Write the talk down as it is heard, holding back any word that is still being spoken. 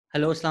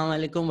Hello, Assalamu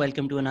alaikum.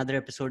 Welcome to another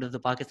episode of the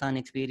Pakistan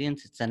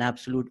Experience. It's an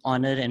absolute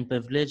honor and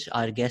privilege.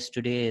 Our guest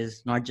today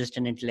is not just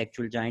an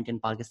intellectual giant in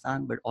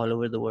Pakistan, but all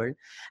over the world.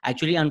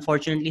 Actually,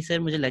 unfortunately, sir,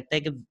 मुझे लगता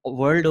है कि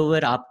world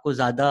over आपको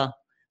ज़्यादा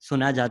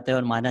सुना जाता है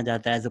और माना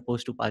जाता है as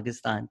opposed to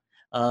Pakistan.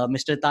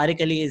 Mr.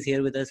 Tariq Ali is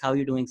here with us. How are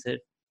you doing, sir?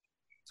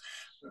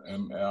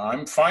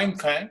 I'm fine,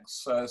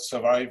 thanks.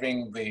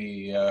 Surviving the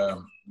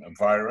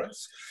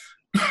virus.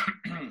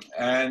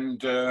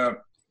 And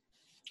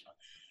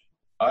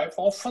I've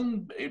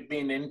often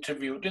been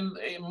interviewed,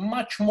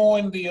 much more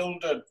in the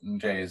older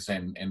days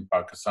in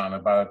Pakistan,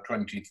 about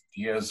 20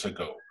 years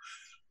ago,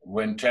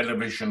 when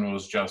television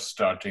was just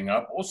starting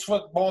up. उस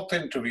वक्त बहुत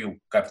interview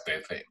करते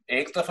थे.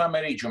 एक दफा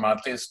मेरी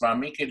जमात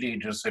इस्लामी के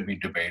leader से भी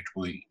डिबेट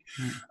हुई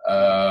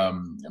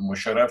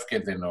मुशर्रफ के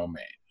दिनों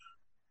में,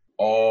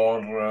 और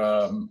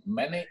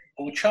मैंने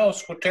पूछा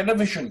उसको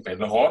टेलीविजन पे,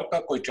 लाहौर का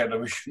कोई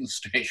टेलीविजन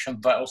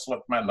स्टेशन था उस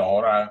वक्त, मैं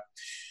लाहौर आया,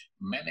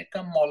 मैंने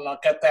कहा मौलाना,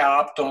 कहते हैं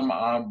आप तो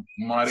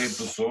हमारे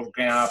बुजुर्ग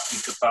हैं, आपकी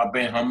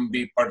किताबें हम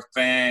भी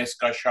पढ़ते हैं,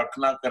 इसका शक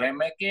ना करें.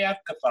 मैं कि यार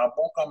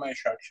किताबों का मैं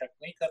शक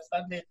नहीं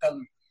करता,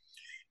 लेकिन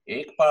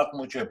एक बात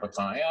मुझे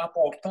बताएं, आप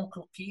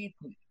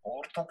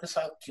औरतों के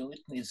साथ क्यों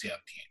इतनी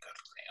ज्यादतियां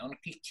करते हैं,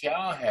 उनकी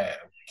क्या है,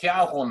 क्या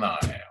होना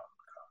है उनका?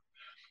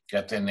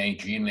 कहते नहीं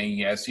जी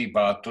नहीं, ऐसी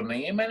बात तो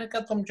नहीं है. मैंने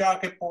कहा तुम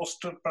जाके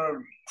पोस्टर पर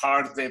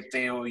फाड़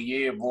देते हो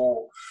ये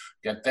वो.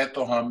 कहते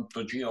तो हम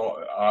तो जी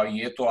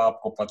ये तो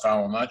आपको पता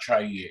होना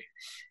चाहिए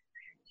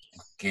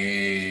कि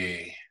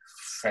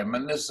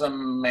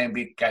फेमिनिज्म में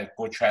भी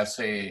कुछ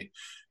ऐसे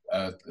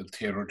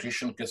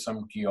थियोरिटिशियन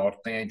किस्म की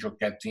औरतें हैं जो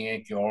कहती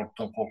हैं कि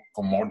औरतों को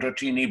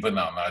कमोडिटी नहीं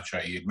बनाना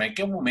चाहिए. मैं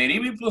क्या, वो मेरी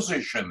भी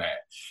पोजीशन है,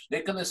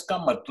 लेकिन इसका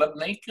मतलब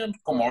नहीं कि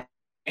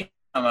कमोडिटी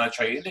बनाना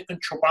चाहिए, लेकिन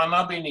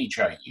छुपाना भी नहीं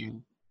चाहिए,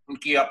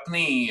 उनकी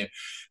अपनी.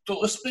 तो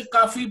उस पर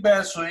काफी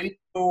बहस हुई.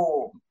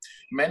 तो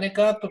मैंने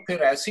कहा तो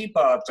फिर ऐसी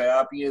बात है,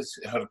 आप ये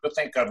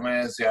हरकतें कर रहे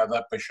हैं, ज्यादा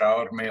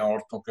पेशावर में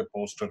औरतों के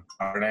पोस्टर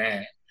फाड़ रहे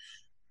हैं,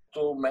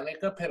 तो मैंने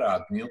कहा फिर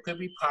आदमियों के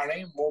भी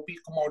फाड़ें, वो भी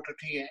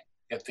कमोडिटी है.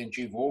 कहते हैं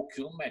जी वो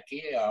क्यों? मैं कि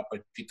आप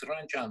अच्छी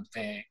तरह जानते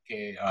हैं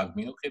कि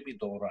आदमियों के भी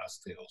दो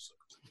रास्ते हो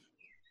सकते हैं.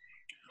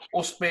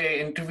 उस पे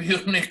इंटरव्यू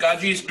ने कहा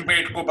जी इस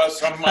डिबेट को बस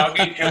हम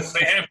आगे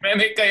चलते हैं.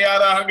 मैंने कहा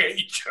यार आ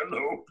गई,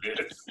 चलो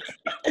फिर.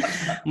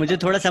 मुझे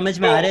थोड़ा समझ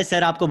में आ रहा है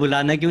सर, आपको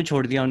बुलाना क्यों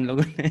छोड़ दिया उन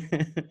लोगों ने.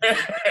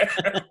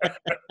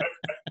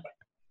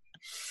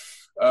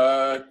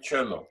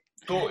 चलो,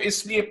 तो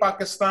इसलिए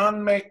पाकिस्तान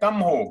में कम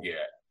हो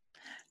गया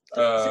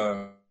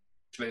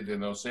पिछले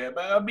दिनों से.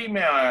 अभी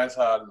मैं आया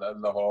था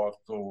लाहौर,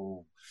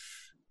 तो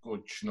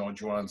कुछ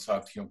नौजवान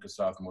साथियों के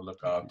साथ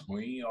मुलाकात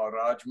हुई, और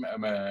आज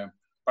मैं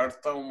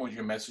पढ़ता हूँ,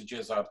 मुझे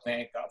मैसेजेस आते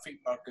हैं काफी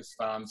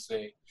पाकिस्तान से.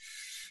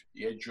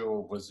 ये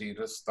जो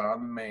वजीरिस्तान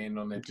में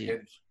इन्होंने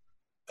फिर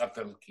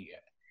कत्ल किया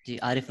है जी,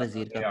 आरिफ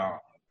वजीर का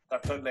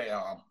कत्ल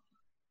आम,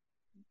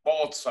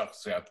 बहुत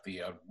सख्त ज्यादती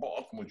है, और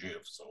बहुत मुझे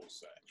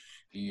अफसोस है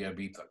कि ये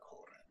अभी तक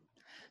हो रहा है.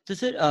 तो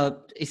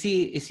सर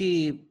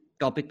इसी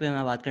टॉपिक पे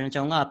मैं बात करना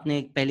चाहूंगा.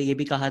 आपने पहले ये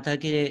भी कहा था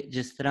कि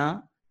जिस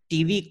तरह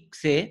टीवी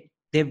से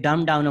they've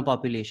dumbed down a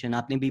population.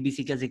 आपने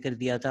बीबीसी का जिक्र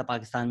दिया था,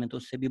 पाकिस्तान में तो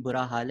उससे भी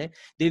बुरा हाल है.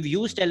 They've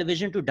used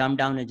television to dumb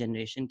down a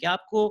generation. क्या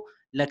आपको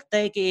लगता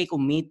है कि एक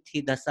उम्मीद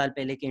थी 10 साल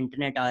पहले कि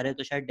इंटरनेट आ रहा है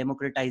तो शायद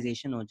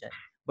डेमोक्रेटाइजेशन हो जाए,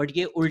 बट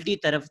ये उल्टी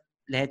तरफ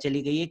लहर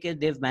चली गई है कि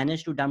they've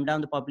managed to dumb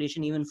down the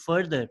population even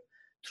further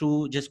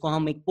through, जिसको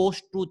हम एक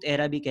पोस्ट ट्रूथ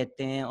एरा भी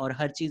कहते हैं, और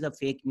हर चीज़ अब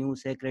फेक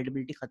न्यूज़ है,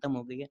 क्रेडिबिलिटी ख़त्म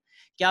हो गई है.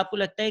 क्या आपको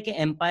लगता है कि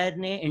एम्पायर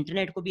ने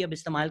इंटरनेट को भी अब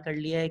इस्तेमाल कर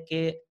लिया है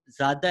कि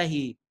ज़्यादा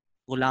ही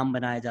गुलाम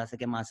बनाया जा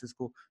सके मासेस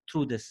को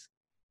थ्रू दिस?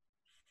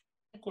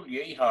 बिल्कुल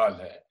यही हाल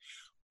है.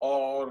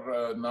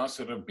 और ना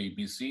सिर्फ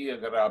बीबीसी,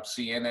 अगर आप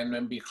CNN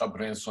में भी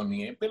खबरें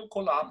सुनिए,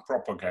 बिल्कुल आम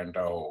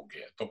प्रोपेगेंडा हो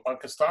गया. तो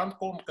पाकिस्तान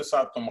को उनके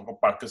साथ, तो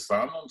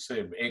पाकिस्तान उनसे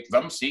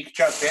एकदम सीख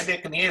जाते हैं.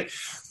 लेकिन ये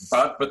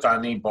बात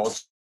बतानी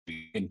बहुत,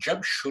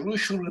 जब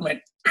शुरू में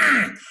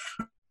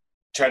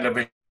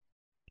टेलीविजन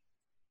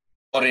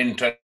और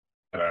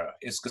इंटरनेट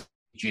इस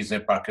चीजें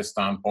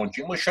पाकिस्तान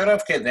पहुंची,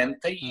 मुशर्रफ के दिन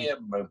थे ये,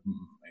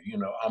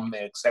 हमने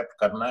एक्सेप्ट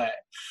करना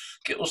है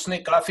कि उसने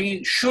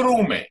काफी शुरू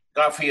में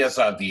काफी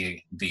आजादी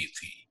दी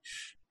थी.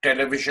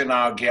 टेलीविजन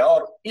आ गया,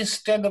 और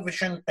इस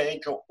टेलीविजन पे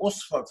जो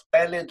उस वक्त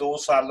पहले 2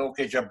 सालों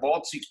के जब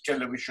बहुत सी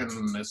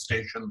टेलीविजन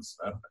स्टेशन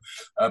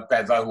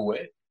पैदा हुए,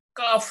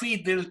 काफी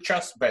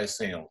दिलचस्प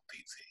बहसें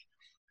होती थी,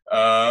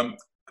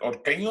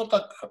 और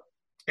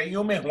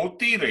कईयों में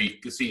होती रही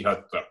किसी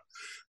हद तक.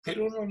 फिर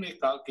उन्होंने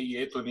कहा कि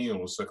ये तो नहीं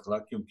हो सकता,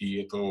 क्योंकि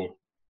ये तो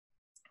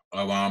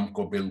अवाम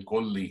को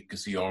बिल्कुल ही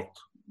किसी और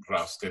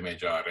रास्ते में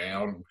जा रहे हैं.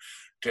 और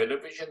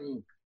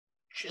टेलीविजन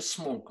जिस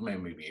मुल्क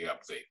में भी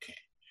आप देखें,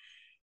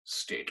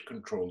 स्टेट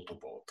कंट्रोल तो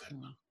बहुत है,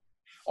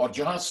 और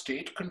जहां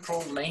स्टेट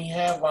कंट्रोल नहीं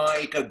है वहां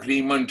एक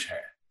अग्रीमेंट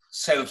है,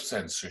 सेल्फ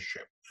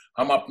सेंसरशिप.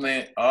 हम अपने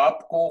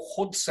आप को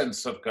खुद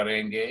सेंसर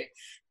करेंगे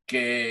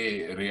कि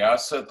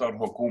रियासत और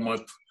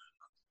हुकूमत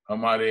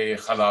हमारे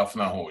खिलाफ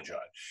ना हो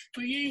जाए.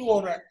 तो यही हो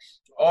रहा है.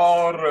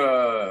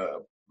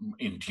 और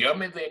इंडिया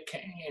में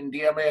देखें,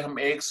 इंडिया में हम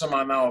एक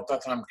जमाना होता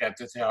था, हम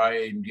कहते थे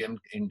हाय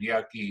इंडिया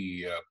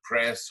की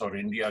प्रेस और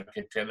इंडिया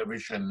के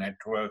टेलीविजन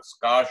नेटवर्क्स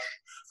काश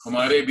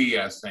हमारे भी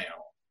ऐसे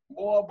हों,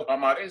 वो अब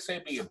हमारे से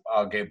भी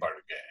आगे बढ़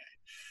गए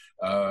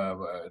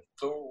हैं।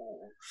 तो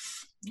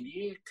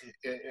ये एक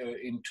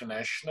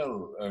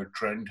इंटरनेशनल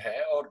ट्रेंड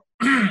है। और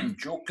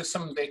जो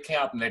किस्म देखें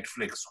आप,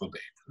 नेटफ्लिक्स को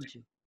देख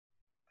लें,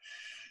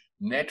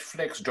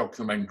 नेटफ्लिक्स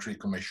डॉक्यूमेंट्री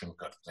कमीशन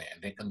करते हैं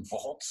लेकिन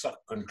बहुत सा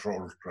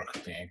कंट्रोल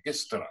रखते हैं।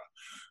 किस तरह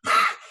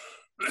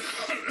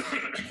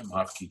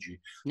माफ कीजिए,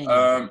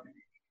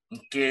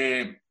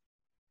 कि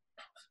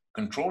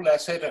कंट्रोल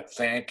ऐसे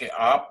रखते हैं कि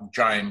आप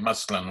जाएं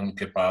मसलन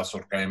उनके पास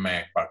और कहें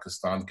मैं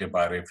पाकिस्तान के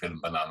बारे फिल्म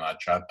बनाना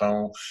चाहता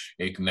हूं,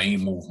 एक नई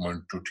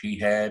मूवमेंट उठी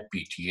है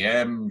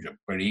पीटीएम जो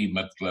बड़ी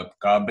मतलब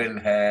काबिल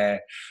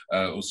है,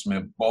 उसमें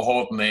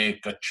बहुत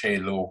नेक अच्छे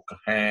लोग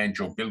हैं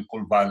जो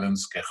बिल्कुल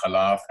वायलेंस के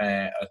खिलाफ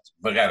हैं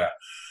वगैरह।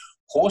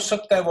 हो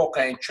सकता है वो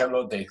कहें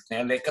चलो देखते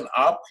हैं, लेकिन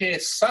आपके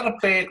सर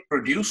पे एक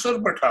प्रोड्यूसर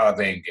बैठा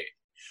देंगे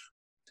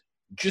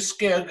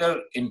जिसके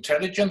अगर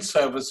इंटेलिजेंस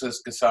सर्विसेज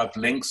के साथ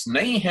लिंक्स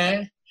नहीं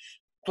हैं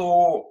तो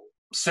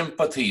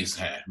सिंपथीज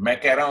हैं। मैं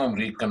कह रहा हूं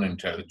अमेरिकन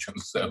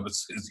इंटेलिजेंस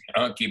सर्विसेज,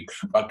 यहाँ की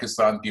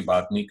पाकिस्तान की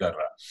बात नहीं कर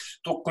रहा।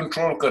 तो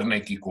कंट्रोल करने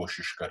की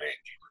कोशिश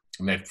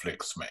करेंगे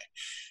नेटफ्लिक्स में।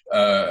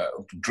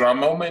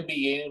 ड्रामों में भी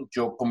ये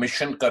जो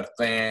कमीशन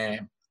करते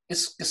हैं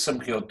इस किस्म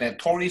के होते हैं,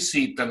 थोड़ी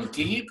सी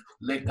तनकीद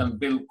लेकिन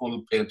बिल्कुल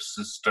फिर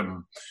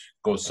सिस्टम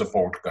को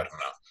सपोर्ट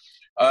करना।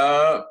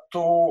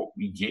 तो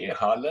ये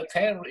हालत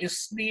है।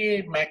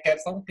 इसलिए मैं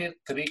कहता हूं कि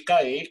तरीका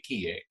एक ही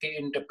है कि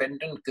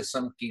इंडिपेंडेंट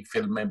किस्म की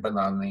फिल्में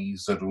बनानी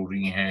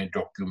जरूरी हैं,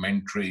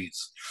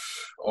 डॉक्यूमेंट्रीज।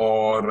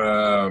 और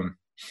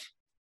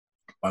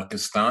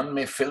पाकिस्तान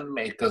में फिल्म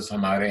मेकर्स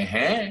हमारे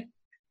हैं,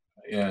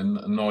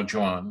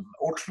 नौजवान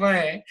उठ रहे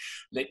हैं,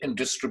 लेकिन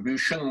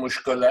डिस्ट्रीब्यूशन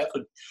मुश्किल है।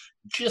 तो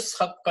जिस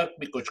हद तक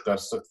भी कुछ कर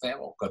सकते हैं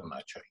वो करना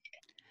चाहिए।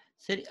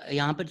 सर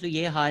यहाँ पर तो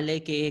ये हाल है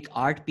कि एक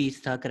आर्ट पीस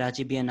था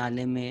कराची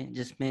बियनाले में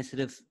जिसमें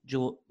सिर्फ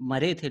जो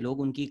मरे थे लोग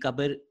उनकी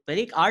कब्र पर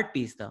एक आर्ट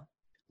पीस था,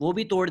 वो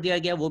भी तोड़ दिया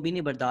गया, वो भी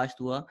नहीं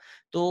बर्दाश्त हुआ।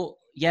 तो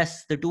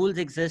yes the tools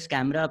exist,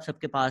 camera आप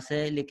सबके पास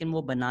है, लेकिन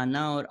वो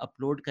बनाना और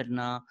अपलोड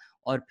करना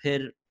और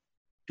फिर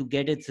to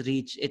get it's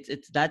reach,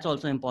 it's that's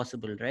also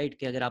impossible, right?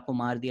 कि अगर आपको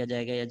मार दिया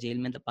जाएगा या जेल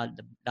में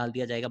डाल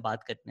दिया जाएगा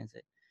बात करने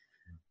से,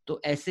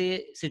 तो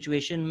ऐसे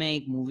सिचुएशन में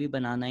एक मूवी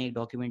बनाना, एक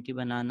डॉक्यूमेंट्री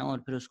बनाना और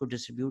फिर उसको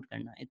डिस्ट्रीब्यूट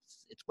करना,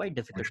 इट्स क्वाइट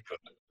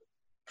डिफिकल्ट।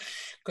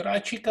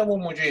 कराची का वो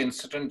मुझे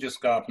इंसिडेंट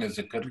जिसका आपने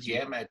जिक्र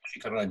किया मैं अच्छी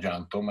तरह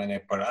जानता हूँ, मैंने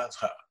पढ़ा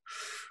था।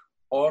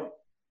 और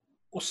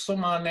उस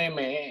जमाने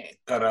में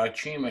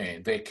कराची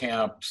में देखें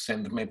आप,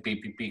 सिंध में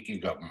पीपीपी की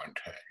गवर्नमेंट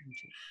है,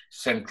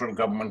 सेंट्रल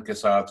गवर्नमेंट के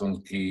साथ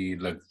उनकी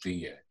लगती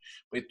है,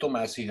 भाई तुम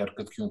ऐसी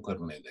हरकत क्यों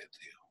करने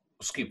देते हो?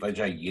 उसकी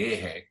वजह ये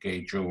है कि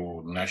जो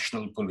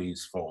नेशनल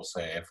पुलिस फोर्स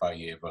है,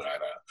 एफआईए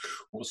वगैरह,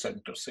 वो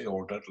सेंटर से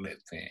ऑर्डर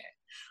लेते हैं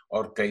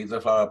और कई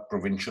दफा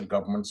प्रोविंशियल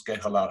गवर्नमेंट्स के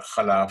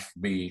खिलाफ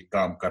भी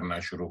काम करना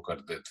शुरू कर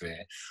देते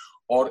हैं।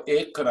 और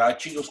एक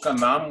कराची, उसका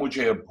नाम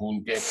मुझे अब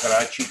भूल गया,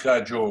 कराची का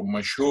जो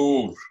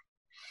मशहूर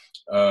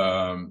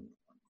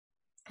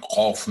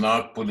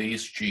खौफनाक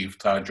पुलिस चीफ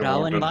था जो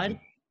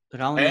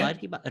रावणवार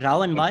की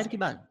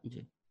बात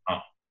जी,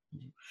 हाँ,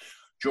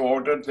 जो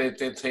ऑर्डर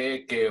देते थे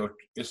कि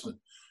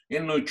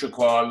इन्नू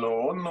चुकवा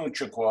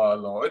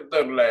लो,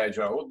 इधर ले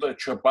जाओ, उधर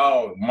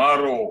छुपाओ,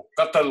 मारो,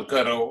 कत्ल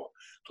करो।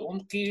 तो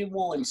उनकी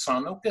वो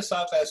इंसानों के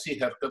साथ ऐसी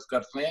हरकत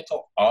करते हैं, तो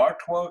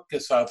आर्ट वर्क के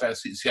साथ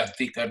ऐसी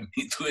ज्यादती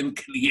करनी तो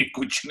इनके लिए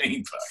कुछ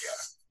नहीं था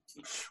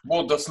यार।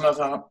 वो दसना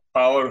था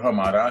पावर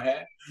हमारा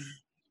है,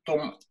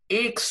 तुम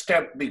एक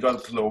स्टेप भी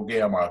गलत लोगे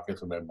हम आके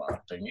तुम्हें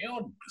मार देंगे।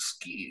 और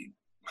इसकी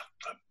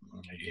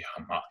मतलब ये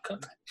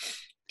हमाकत है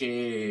कि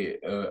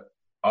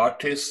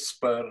आर्टिस्ट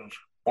पर,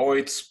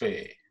 पोइट्स पे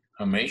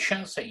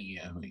हमेशा से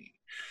ये हुई।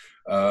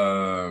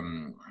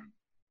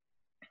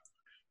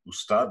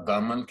 उस्ताद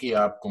दामन की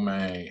आपको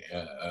मैं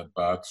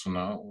बात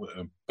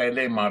सुनाऊं,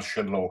 पहले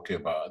मार्शल लॉ के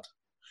बाद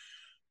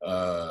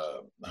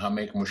हम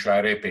एक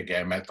मुशायरे पे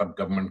गए, मैं तब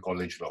गवर्नमेंट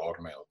कॉलेज लाहौर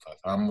में होता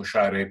था, हम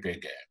मुशायरे पे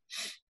गए,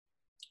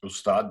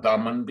 उस्ताद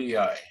दामन भी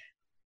आए।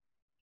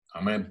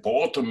 हमें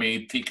बहुत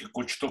उम्मीद थी कि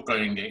कुछ तो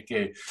कहेंगे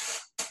कि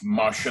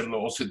मार्शल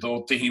लॉ से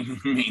 2-3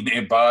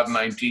 महीने बाद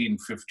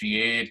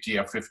 1958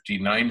 या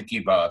 59 की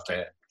बात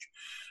है,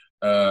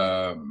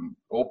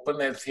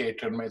 ओपन एयर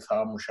थिएटर में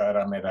था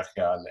मुशायरा मेरा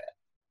ख्याल है।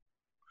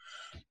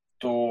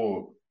 तो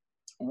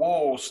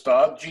वो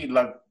उस्ताद जी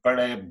लग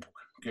पड़े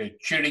कि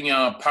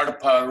चिड़ियां फड़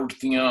फड़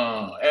उठतियां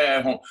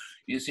ए हो,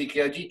 इसी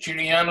क्या जी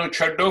चिड़ियां नु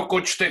छड्डो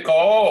कुछ ते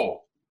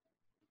कहो।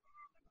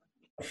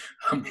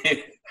 हमें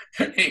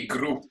एक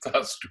ग्रुप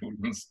था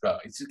स्टूडेंट्स का,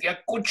 इसी क्या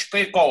कुछ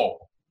ते कहो।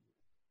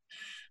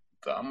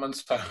 दामन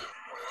साहब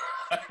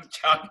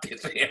जानते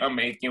थे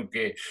हमें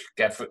क्योंकि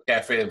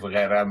कैफे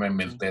वगैरह में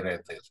मिलते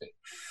रहते थे,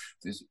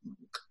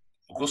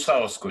 गुस्सा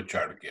उसको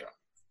चढ़ गया।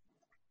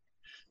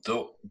 तो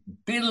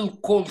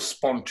बिल्कुल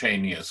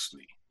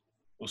स्पॉन्टेनियसली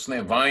उसने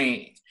वहीं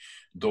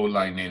 2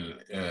 लाइनें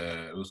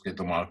उसके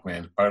दिमाग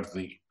में पढ़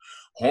दी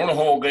हुण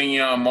हो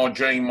गईयां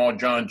मौजां ही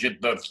मौजां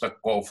जिधर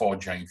तको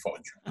फौजां ही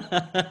फौजां।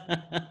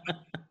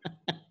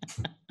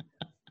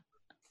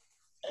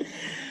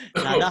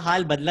 ज्यादा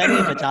हाल बदला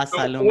नहीं 50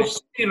 सालों में।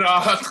 उसी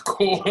रात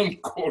को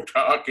उनको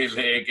उठा के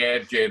ले गए,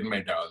 जेल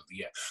में डाल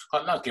दिया।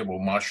 हालांकि वो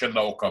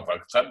माशाल्लाह का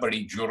वक्त था,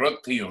 बड़ी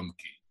जुर्रत थी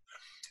उनकी।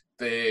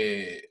 ते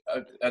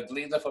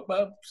अगली दफा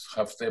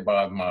हफ्ते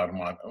बाद मार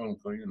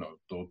उनको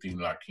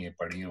 2-3 लाठियां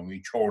पड़ी होंगी,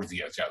 छोड़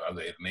दिया, ज्यादा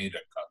देर नहीं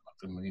रखा,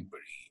 मतलब मेरी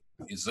बड़ी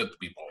इज्जत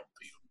भी बहुत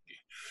थी उनकी।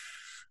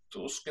 तो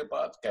उसके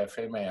बाद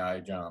कैफे में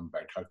आए जहाँ हम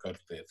बैठा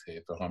करते थे,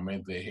 तो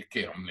हमें देख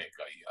के हमने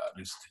कहा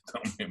यार इस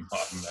हमें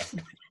मारना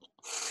है।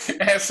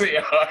 ऐसे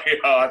आए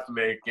हाथ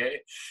लेके,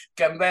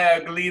 कहता है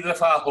अगली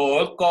दफा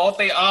हो को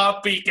ते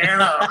आप ही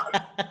कहना।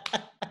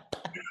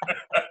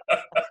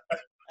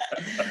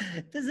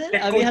 तो सर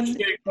अभी आप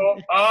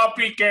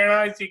ही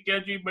कहना, इसी क्या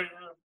जी।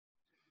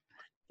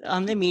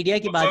 हमने मीडिया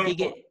की बात की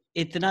कि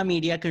इतना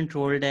मीडिया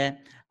कंट्रोल्ड है।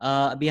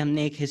 अभी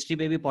हमने एक हिस्ट्री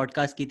पे भी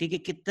पॉडकास्ट की थी कि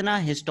कितना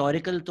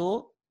हिस्टोरिकल,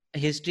 तो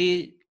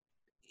हिस्ट्री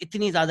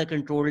इतनी ज्यादा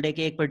कंट्रोल्ड है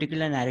कि एक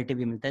पर्टिकुलर नैरेटिव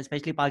भी मिलता है,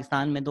 स्पेशली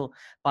पाकिस्तान में तो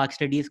पाक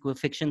स्टडीज को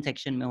फिक्शन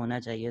सेक्शन में होना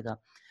चाहिए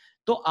था।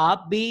 तो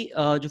आप भी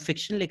जो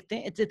फिक्शन लिखते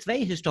हैं it's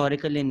very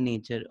historical in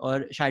nature,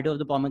 और shadow of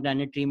the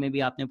pomegranate tree में भी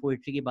आपने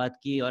पोइट्री की बात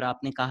की, और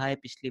आपने कहा है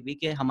पिछले भी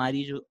कि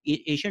हमारी जो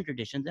एशियन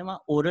ट्रेडिशंस है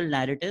वहाँ ओरल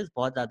नैरेटिव्स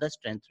बहुत ज्यादा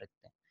स्ट्रेंथ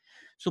रखते हैं।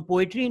 So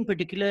poetry in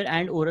particular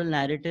and oral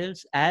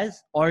narratives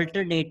as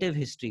alternative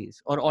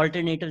histories or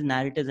alternative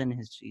narratives and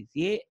histories,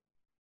 ये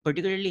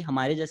particularly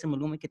हमारे जैसे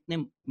मुल्कों में कितने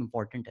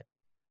important है?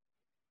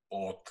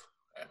 बहुत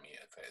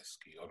अहमियत है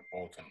इसकी और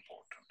बहुत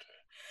इम्पोर्टेंट है।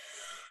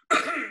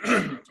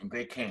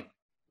 देखें,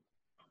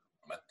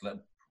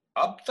 मतलब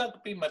अब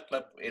तक भी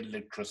मतलब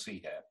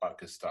इलिटरेसी है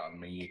पाकिस्तान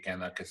में, ये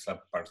कहना कि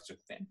सब पढ़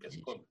सकते हैं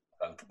बिल्कुल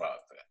गलत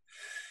बात है।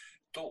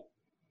 तो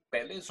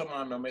पहले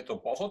जमानों में तो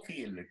बहुत ही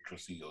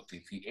इलिटरेसी होती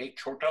थी, एक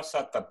छोटा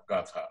सा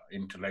तबका था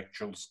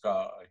इंटेलेक्चुअल्स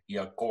का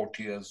या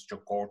कोर्टियर्स जो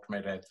कोर्ट में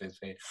रहते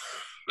थे,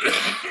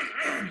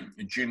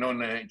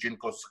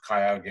 जिनको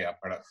सिखाया गया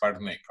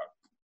पढ़ने का।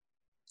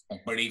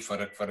 बड़ी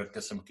फर्क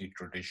किस्म की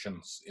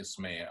ट्रेडिशंस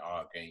इसमें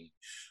आ गई,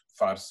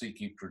 फारसी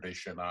की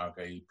ट्रेडिशन आ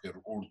गई, फिर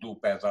उर्दू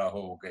पैदा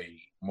हो गई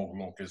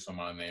मुगलों के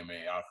जमाने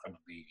में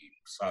आखिरी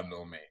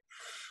सालों में।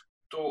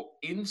 तो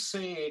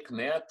इनसे एक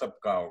नया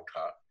तबका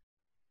उठा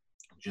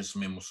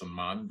जिसमें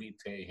मुसलमान भी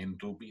थे,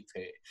 हिंदू भी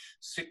थे।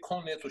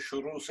 सिखों ने तो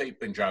शुरू से ही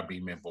पंजाबी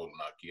में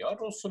बोलना किया, और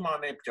उस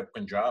जमाने जब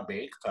पंजाब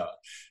एक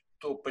था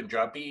तो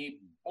पंजाबी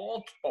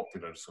बहुत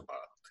पॉपुलर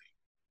जबान थी,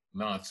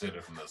 ना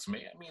सिर्फ नज़्में।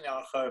 आई मीन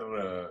आखिर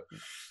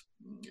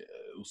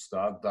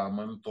उस्ताद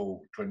दामन तो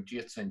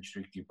 20th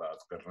सेंचुरी की बात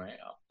कर रहे हैं,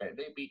 आप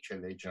पहले भी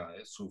चले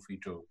जाएं, सूफी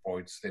जो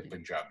पोइट्स थे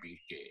पंजाबी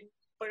के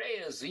बड़े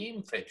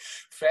अजीम थे।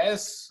 फैज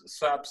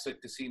साहब से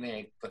किसी ने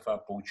एक दफा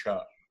पूछा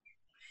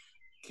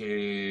कि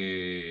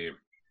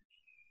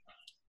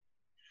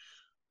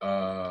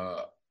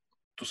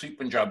ਤੁਸੀਂ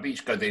ਪੰਜਾਬੀ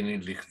ਚ ਕਦੇ ਨਹੀਂ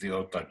ਲਿਖਦੇ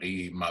ਹੋ,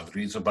 ਤੁਹਾਡੀ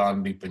ਮਾਦਰੀ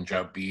ਜ਼ਬਾਨ ਵੀ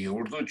ਪੰਜਾਬੀ,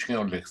 ਉਰਦੂ ਚ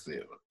ਕਿਉਂ ਲਿਖਦੇ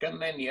ਹੋ?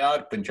 ਕਹਿੰਦੇ ਨੇ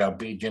ਯਾਰ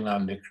ਪੰਜਾਬੀ ਜਿਨ੍ਹਾਂ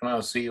ਲਿਖਣਾ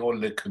ਸੀ ਉਹ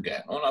ਲਿਖ ਗਏ,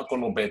 ਉਹਨਾਂ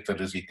ਕੋਲੋਂ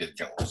ਬਿਹਤਰ ਅਸੀਂ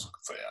ਕਿੱਥੇ ਹੋ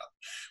ਸਕਦਾ ਆ,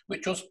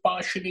 which was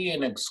partially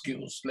an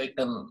excuse,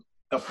 लेकिन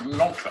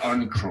not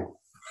untrue।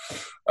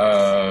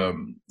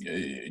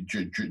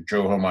 जो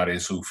हमारे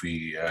सूफी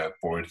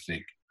पोएट थे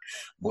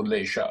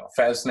बुल्ले शाह,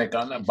 फैज ने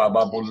कहा ना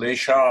बाबा बुल्ले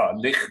शाह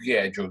लिख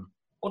गया जो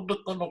उर्दू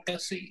को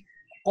कैसी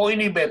कोई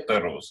नहीं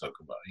बेहतर हो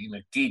सकता,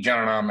 की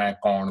जाना मैं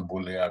कौन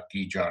बोलिया,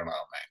 की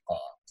जाना मैं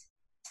कौन,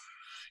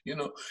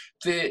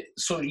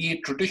 सो ये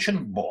ट्रेडिशन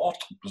बहुत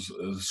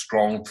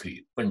स्ट्रॉन्ग थी,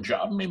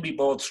 पंजाब में भी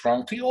बहुत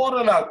स्ट्रॉन्ग थी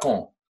और इलाकों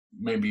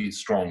में भी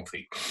स्ट्रॉन्ग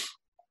थी,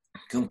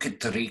 क्योंकि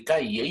तरीका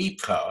यही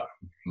था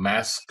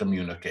मैस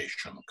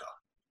कम्युनिकेशन का।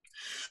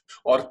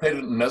 और फिर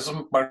नज्म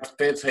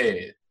पढ़ते थे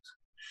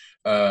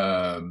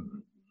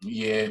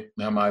ये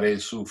हमारे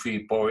सूफी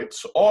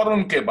पोइट्स और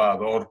उनके बाद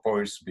और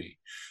पोइट्स भी,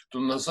 तो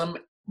नज्म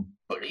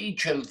बड़ी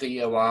जल्दी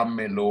अवाम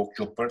में लोग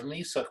जो पढ़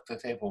नहीं सकते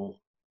थे वो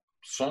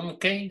सुन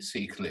के ही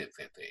सीख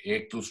लेते थे,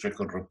 एक दूसरे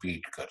को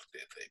रिपीट करते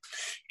थे।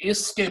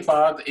 इसके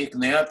बाद एक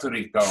नया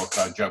तरीका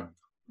उठा जब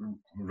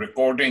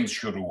रिकॉर्डिंग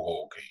शुरू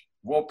हो गई,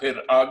 वो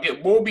फिर आगे,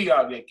 वो भी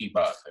आगे की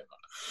बात है ना।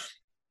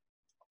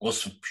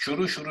 उस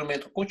शुरू में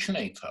तो कुछ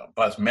नहीं था,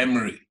 बस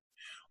मेमोरी,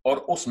 और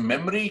उस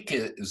मेमोरी के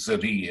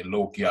जरिए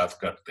लोग याद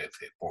करते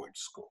थे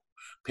पोइट्स को,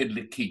 फिर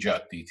लिखी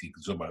जाती थी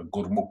जुबान,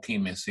 गुरमुखी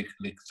में सिख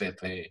लिखते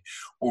थे,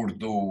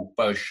 उर्दू,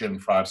 पर्शियन,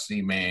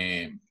 फारसी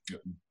में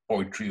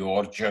पोइट्री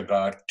और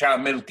जगह,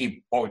 तमिल की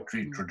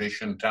पोइट्री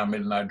ट्रेडिशन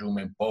तमिलनाडु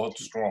में बहुत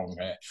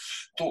स्ट्रॉन्ग है।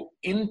 तो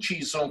इन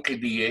चीजों के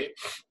लिए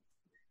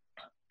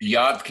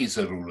याद की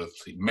जरूरत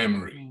थी,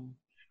 मेमोरी।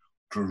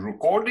 तो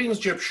रिकॉर्डिंग्स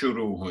जब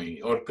शुरू हुई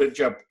और फिर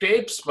जब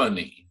टेप्स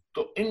बनी,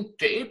 तो इन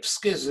टेप्स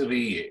के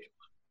जरिए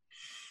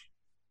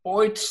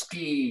पोइट्स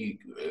की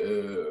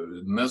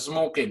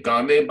नज़मों के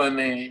गाने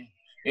बने।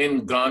 इन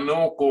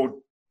गानों को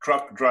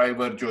ट्रक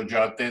ड्राइवर जो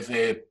जाते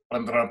थे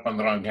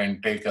 15-15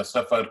 घंटे का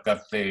सफर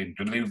करते,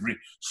 डिलीवरी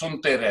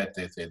सुनते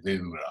रहते थे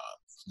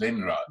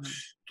दिन रात।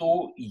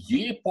 तो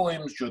ये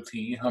पोएम्स जो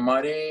थी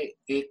हमारे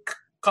एक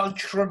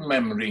कल्चरल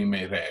मेमोरी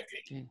में रह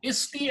गई,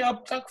 इसलिए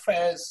अब तक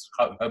फैज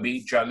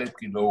हबीब जालिब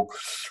की लोग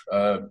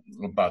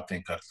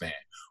बातें करते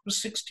हैं।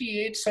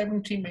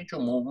 68-70 में जो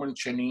मूवमेंट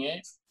चली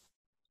है,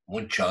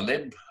 वो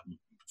जालिब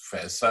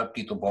फैज साहब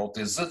की तो बहुत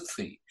इज्जत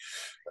थी।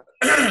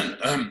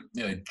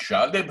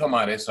 जालिब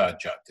हमारे साथ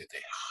जाते थे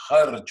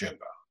हर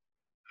जगह,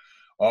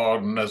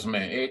 और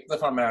नज़में, एक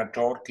दफा मैं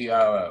टूर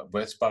किया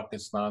वेस्ट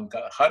पाकिस्तान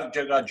का, हर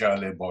जगह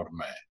जालिब और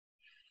मैं।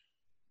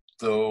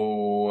 तो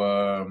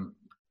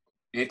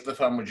एक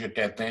दफा मुझे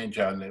कहते हैं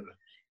जालिब,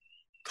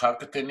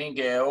 थक ते नहीं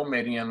गए हो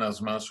मेरिया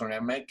नज़मां सुने?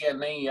 मैं क्या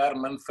नहीं यार,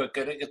 मन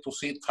फिक्र है कि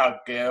तुसी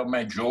थक गए हो,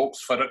 मैं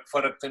जोक्स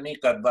फर्क ते नहीं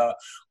करदा,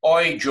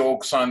 ओए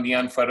जोक्स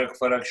आंदियां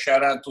फर्क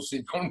शहरा तुसी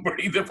हुण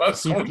बड़ी दफा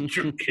सुन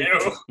चुके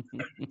हो।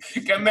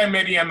 कहना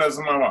मेरिया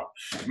नज़मां वा,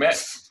 मैं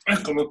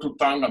को तू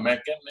तंग, मैं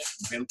कहना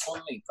बिल्कुल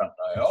नहीं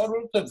तंग आया।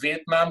 और तो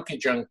वियतनाम की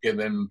जंग के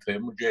दिन थे,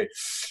 मुझे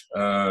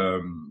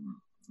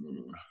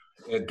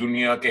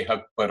दुनिया के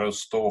हक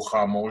परस्तों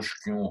खामोश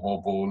क्यों हो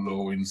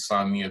बोलो,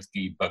 इंसानियत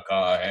की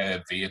बका है,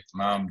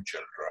 वियतनाम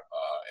चल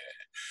रहा है,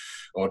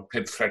 और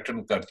फिर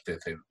थ्रेटन करते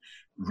थे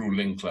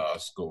रूलिंग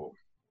क्लास को,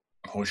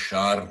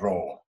 होशियार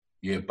रहो,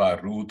 ये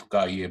बारूद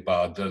का ये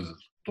बादल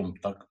तुम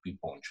तक भी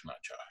पहुंचना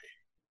चाहे।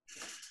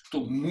 तो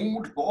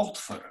मूड बहुत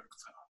फर्क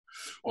था।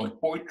 और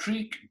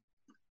पोइट्री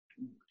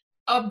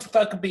अब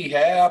तक भी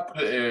है, आप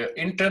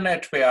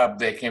इंटरनेट पे आप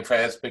देखें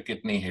फैज पे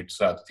कितनी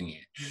हिट्स आती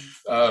हैं।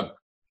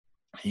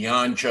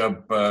 यहाँ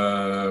जब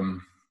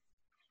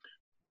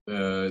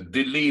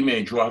दिल्ली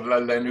में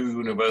जवाहरलाल नेहरू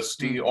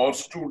यूनिवर्सिटी और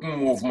स्टूडेंट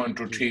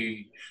मूवमेंट उठी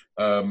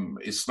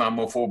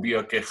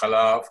इस्लामोफोबिया के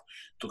खिलाफ,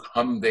 तो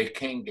हम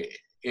देखेंगे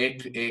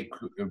एक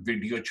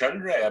वीडियो चल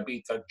रहा है अभी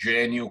तक,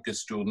 JNU के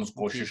स्टूडेंट्स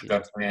कोशिश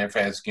करते हैं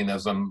फैज की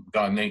नज़म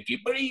गाने की,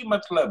 बड़ी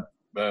मतलब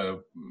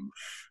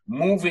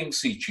मूविंग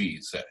सी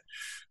चीज है।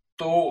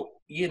 तो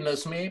ये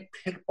नज़में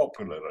फिर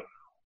पॉपुलर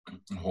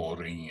हो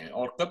रही हैं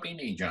और कभी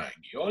नहीं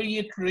जाएंगी। और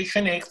ये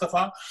ट्रेडिशन एक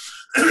दफा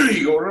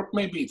यूरोप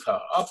में भी था,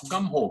 अब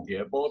कम हो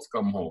गया, बहुत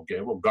कम हो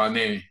गया, वो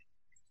गाने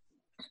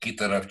की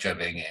तरफ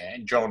चले गए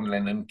हैं। जॉन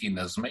लेनन की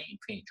नज़में ही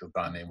थी जो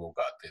गाने वो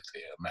गाते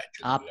थे।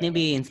 आपने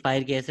भी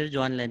इंस्पायर किया सर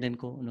जॉन लेनन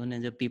को, उन्होंने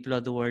जब पीपल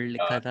ऑफ द वर्ल्ड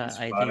लिखा था,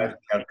 आई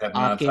थिंक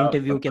आपके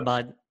इंटरव्यू के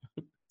बाद।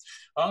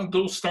 हाँ,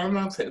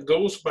 दोस्ताना थे,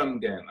 दोस्त बन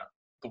गए ना,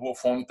 तो वो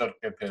फोन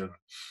करके फिर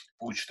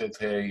पूछते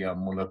थे या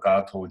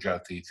मुलाकात हो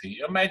जाती थी।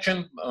 इमेजिन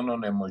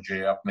उन्होंने मुझे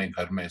अपने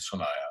घर में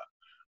सुनाया,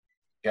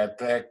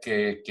 कहता है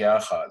कि क्या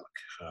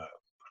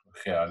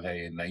ख्याल है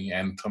ये नई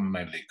एंथम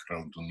मैं लिख रहा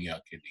हूँ दुनिया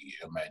के लिए,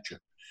 इमेजिन।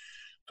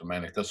 तो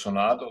मैंने कहा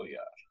सुना दो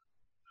यार।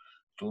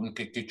 तो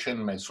उनके किचन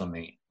में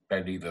सुनी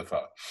पहली दफा,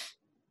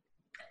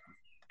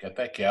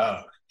 कहता है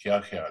क्या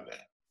ख्याल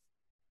है?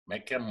 मैं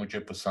क्या, मुझे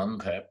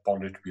पसंद है,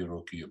 पॉलिट ब्यूरो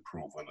की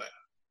अप्रूवल है,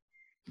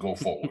 गो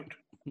फॉरवर्ड।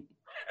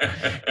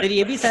 फिर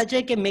ये भी सच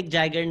है कि मिक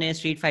जैगर ने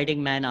स्ट्रीट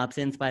फाइटिंग मैन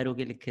आपसे इंस्पायर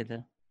होकर लिखे थे,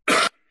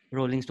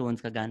 रोलिंग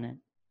स्टोन्स का गाना है।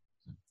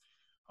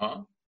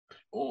 हाँ,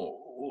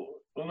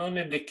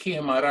 उन्होंने लिखी।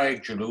 हमारा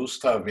एक जुलूस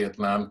था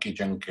वियतनाम की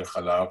जंग के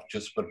खिलाफ,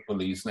 जिस पर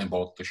पुलिस ने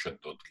बहुत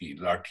तशद्दुद की,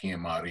 लाठियां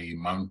मारी,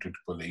 माउंटेड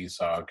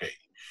पुलिस आ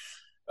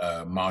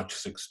गई मार्च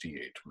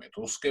 68 में।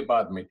 तो उसके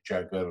बाद मिक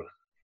जैगर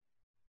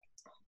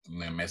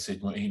ने मैसेज,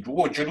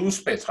 वो जुलूस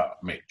पे था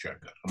मिक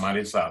जैगर,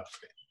 हमारे साथ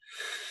थे।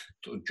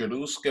 तो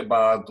जुलूस के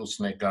बाद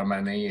उसने कहा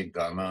मैंने ये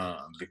गाना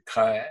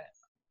लिखा है,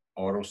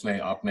 और उसने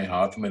अपने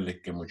हाथ में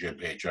लिख के मुझे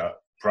भेजा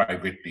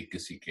प्राइवेटली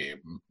किसी के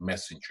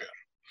मैसेंजर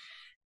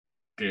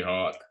के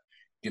हाथ,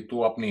 कि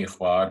तू अपनी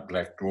अखबार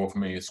ब्लैक ड्वार्फ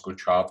में इसको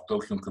छाप दो,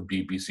 क्योंकि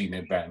BBC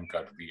ने बैन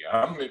कर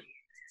दिया। हमने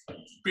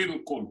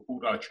बिल्कुल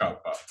पूरा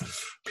छापा।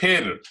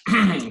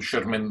 फिर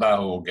शर्मिंदा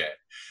हो गए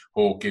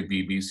हो कि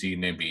BBC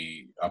ने भी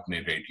अपने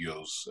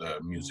रेडियोस,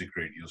 म्यूजिक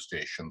रेडियो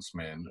स्टेशंस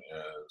में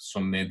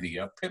सुनने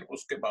दिया। फिर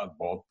उसके बाद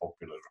बहुत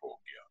पॉपुलर हो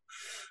गया।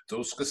 तो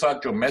उसके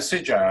साथ जो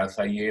मैसेज आया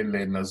था, ये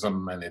ले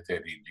नज़म मैंने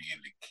तेरे लिए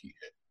लिखी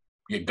है,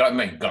 ये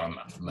गाना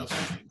नज़म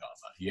नहीं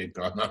गाना, ये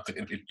गाना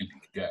तेरे लिए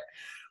लिखा है।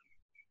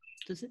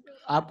 तो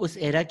आप उस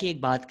एरा की एक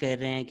बात कर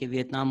रहे हैं कि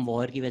वियतनाम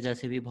वॉर की वजह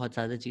से भी बहुत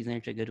ज़्यादा चीज़ें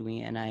ट्रिगर हुई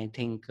हैं, and I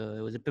think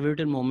it was a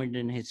pivotal moment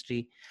in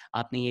history.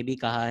 आपने ये भी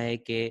कहा है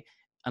कि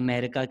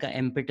अमेरिका का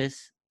इम्पेटस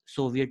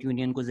सोवियत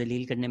यूनियन को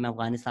जलील करने में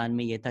अफगानिस्तान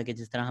में ये था कि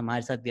जिस तरह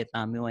हमारे साथ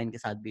वियतनाम में हुआ, इनके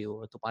साथ भी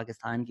हुआ, तो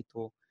पाकिस्तान की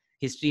तो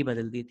हिस्ट्री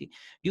बदल दी थी।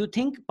 Do you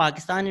think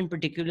Pakistan in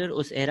particular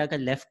उस एरा का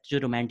लेफ्ट जो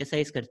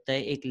रोमांटिसाइज करता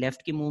है, एक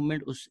लेफ्ट की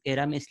मूवमेंट उस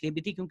एरा में इसलिए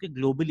भी थी क्योंकि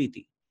ग्लोबली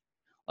थी,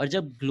 और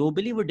जब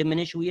ग्लोबली वो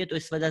डिमिनिश हुई है तो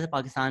इस वजह से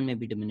पाकिस्तान में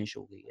भी डिमिनिश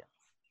हो गई है?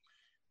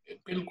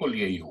 बिल्कुल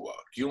यही हुआ,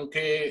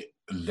 क्योंकि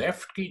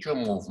लेफ्ट की जो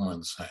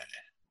मूवमेंट्स हैं,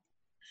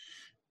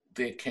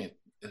 देखें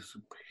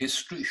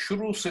हिस्ट्री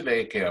शुरू से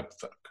लेके अब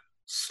तक,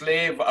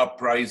 स्लेव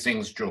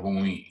अपराइजिंग्स जो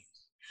हुई,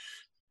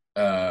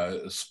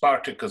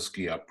 स्पार्टिकस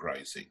की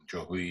अपराइजिंग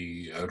जो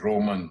हुई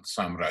रोमन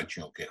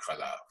साम्राज्यों के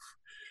खिलाफ,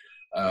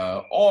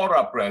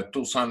 और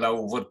तुसाला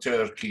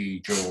ओवरचर की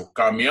जो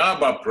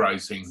कामयाब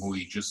अपराइजिंग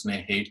हुई जिसने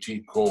हेटी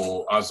को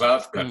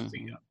आजाद कर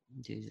दिया,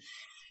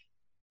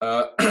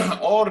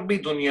 और भी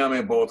दुनिया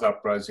में बहुत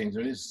अपराइजिंग,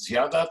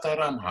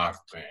 ज्यादातर हम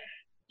हारते हैं,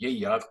 ये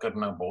याद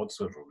करना बहुत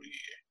जरूरी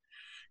है।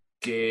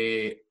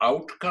 कि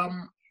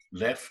आउटकम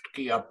लेफ्ट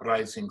की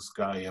अपराइजिंग्स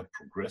का या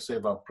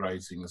प्रोग्रेसिव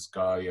अपराइजिंग्स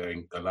का या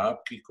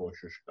इंकलाब की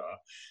कोशिश का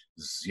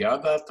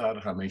ज्यादातर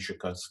हमें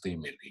शिकस्ती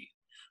मिली,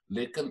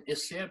 लेकिन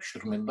इससे अब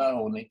शर्मिंदा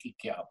होने की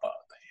क्या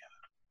बात है यार।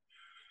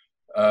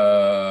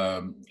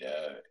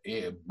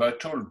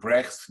 बर्टोल्ट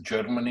ब्रेख्ट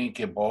जर्मनी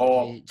के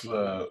बहुत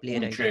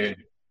ऊंचे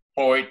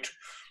पोइट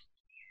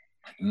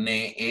ने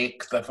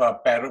एक दफा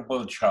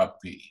पैराबल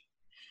छापी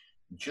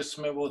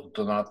जिसमें वो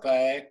सुनाता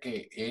है कि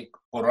एक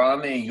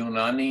पुराने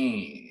यूनानी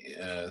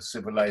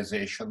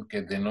सिविलाइजेशन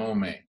के दिनों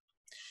में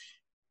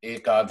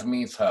एक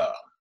आदमी था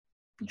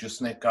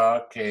जिसने कहा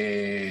कि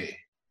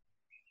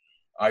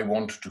आई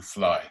वांट टू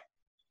फ्लाई,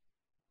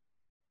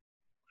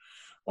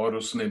 और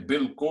उसने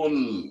बिल्कुल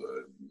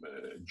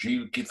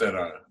जीव की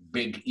तरह,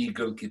 बिग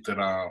ईगल की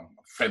तरह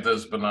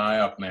फेदर्स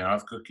बनाया, अपने हाथ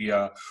को किया,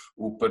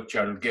 ऊपर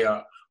चढ़ गया,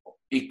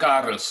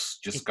 इकारस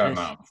जिसका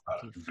नाम था,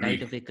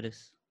 फ्लाइट ऑफ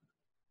इकारस।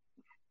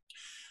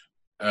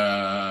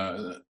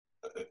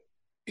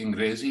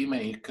 अंग्रेजी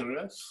में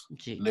इकारस,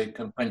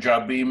 लेकिन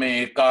पंजाबी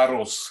में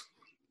इकारोस।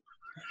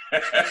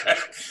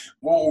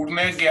 वो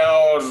उड़ने गया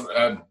और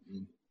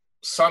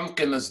सन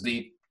के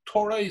नजदीक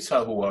थोड़ा ही सा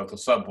हुआ तो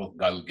सब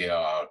गल गया,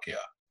 आ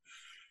गया।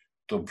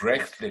 तो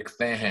ब्रेख्ट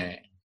लिखते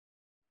हैं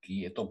कि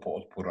ये तो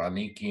बहुत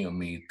पुरानी की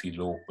उम्मीद थी,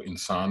 लोग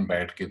इंसान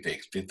बैठ के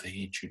देखते थे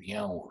ये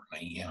चिड़िया उड़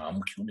रही है,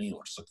 हम क्यों नहीं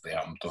उड़ सकते,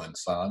 हम तो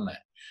इंसान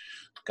हैं।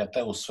 तो कहता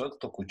है उस वक्त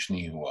तो कुछ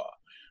नहीं हुआ,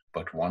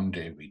 but one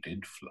day we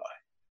did fly,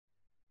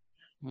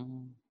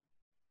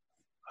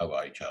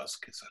 हवाई जहाज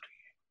के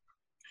जरिए।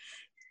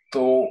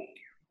 तो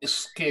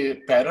इसके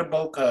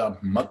पैराबल का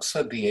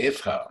मकसद ये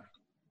था,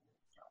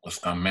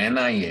 उसका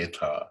मायना ये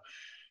था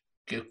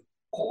कि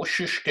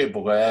कोशिश के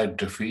बगैर,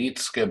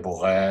 डिफीट्स के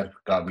बगैर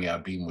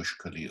कामयाबी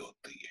मुश्किल ही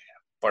होती है,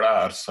 बड़ा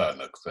अरसा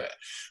लगता है।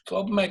 तो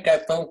अब मैं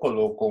कहता हूँ को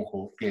लोगों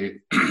को कि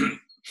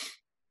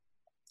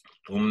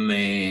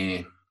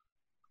तुमने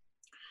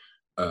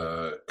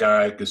कहा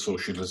है कि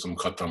सोशलिज्म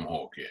खत्म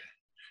हो गया,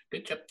 कि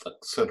जब तक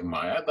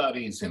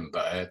सरमायादारी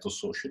जिंदा है तो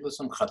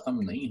सोशलिज्म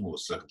खत्म नहीं हो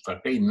सकता,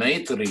 कई नए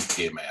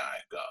तरीके में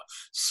आएगा,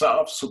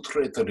 साफ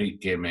सुथरे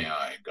तरीके में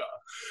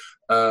आएगा,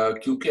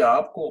 क्योंकि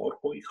आपको और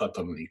कोई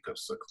खत्म नहीं कर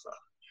सकता।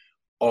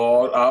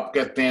 और आप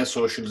कहते हैं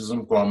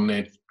सोशलिज्म को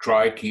हमने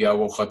ट्राई किया,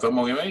 वो खत्म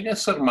हो गया।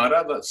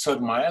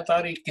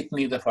 सरमायादारी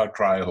कितनी दफा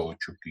ट्राई हो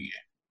चुकी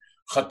है,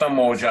 खत्म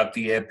हो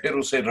जाती है, फिर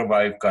उसे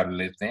रिवाइव कर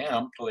लेते हैं।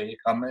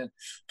 हमें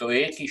तो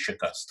एक ही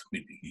शिकस्त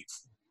मिली।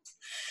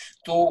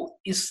 तो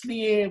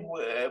इसलिए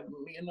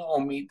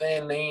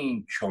उम्मीदें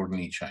नहीं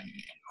छोड़नी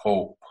चाहिए,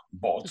 होप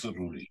बहुत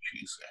जरूरी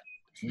चीज है,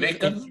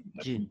 लेकिन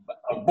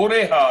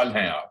बुरे हाल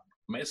हैं आप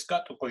में, इसका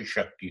तो कोई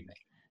शक ही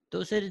नहीं।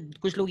 तो सर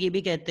कुछ लोग ये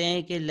भी कहते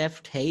हैं कि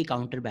लेफ्ट है ही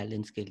काउंटर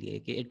बैलेंस के लिए,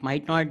 कि it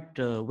might not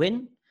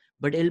win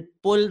but it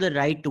pull the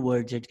right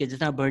towards it, कि जिस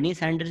तरह बर्नी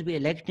सैंडर्स भी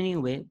इलेक्ट नहीं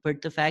हुए,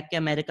 बट द फैक्ट कि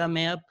अमेरिका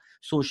में अब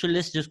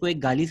सोशलिस्ट जिसको एक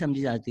गाली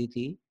समझी जाती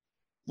थी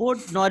वो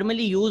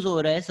नॉर्मली यूज हो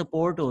रहा है,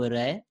 सपोर्ट हो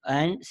रहा है,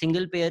 एंड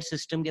सिंगल पेयर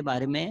सिस्टम के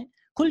बारे में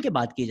खुल के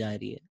बात की जा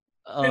रही है।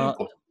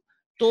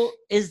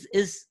 तो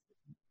इस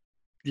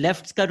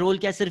लेफ्ट का रोल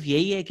क्या सिर्फ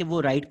यही है कि वो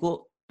राइट को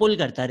पुल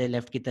करता रहे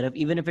लेफ्ट की तरफ,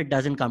 even if it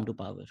doesn't come to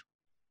power?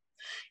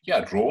 या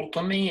रोल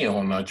तो नहीं है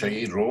होना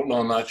चाहिए, रोल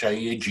होना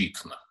चाहिए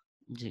जीतना,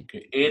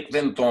 कि एक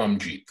दिन तो हम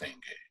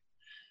जीतेंगे,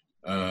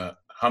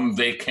 हम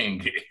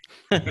देखेंगे।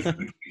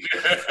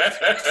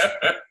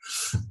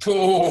 तो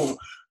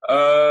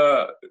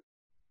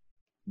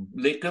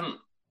लेकिन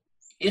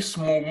इस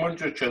मूवमेंट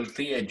जो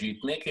चलती है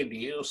जीतने के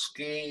लिए,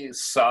 उसके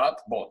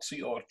साथ बहुत सी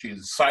और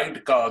चीज,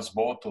 साइड कार्स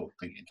बहुत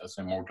होती है,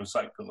 जैसे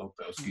मोटरसाइकिल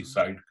होता है उसकी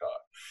साइड कार।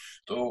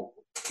 तो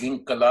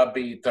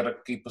इनकलाबी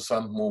तरक्की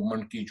पसंद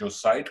मूवमेंट की जो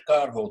साइड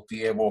कार होती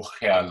है वो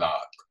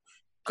ख्यालात,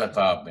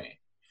 किताबें,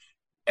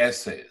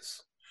 एसेस,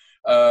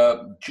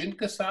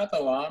 जिनके साथ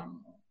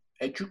अवाम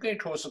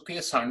एजुकेट हो सकती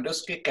है।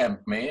 सैंडर्स के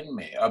कैंपेन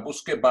में, अब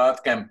उसके बाद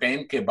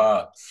कैंपेन के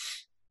बाद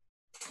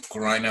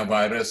कोरोना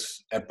वायरस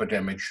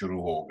एपिडेमिक शुरू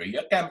हो गई,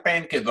 या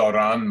कैंपेन के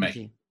दौरान में,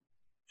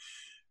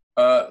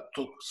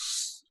 तो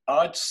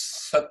आज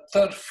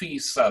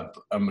 70%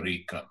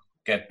 अमेरिकन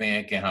कहते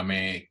हैं कि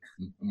हमें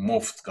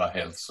मुफ्त का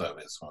हेल्थ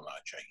सर्विस होना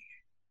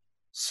चाहिए,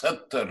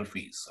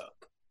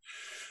 70%।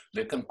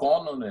 लेकिन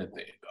कौन उन्हें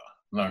देगा?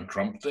 ना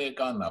ट्रंप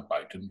देगा, ना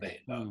बाइडेन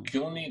देगा।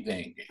 क्यों नहीं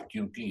देंगे?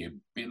 क्योंकि ये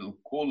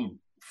बिल्कुल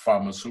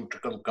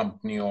फार्मास्यूटिकल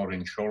कंपनी और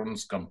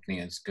इंश्योरेंस कंपनी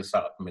इसके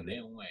साथ मिले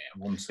हुए हैं,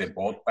 उनसे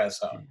बहुत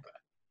पैसा आता है।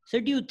 सर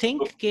डू यू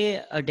थिंक कि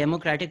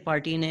डेमोक्रेटिक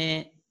पार्टी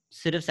ने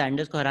सिर्फ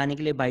सैंडर्स को हराने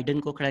के लिए बाइडेन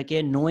को खड़ा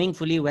किया, knowing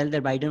fully well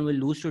that Biden will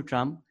lose to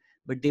Trump,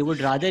 but they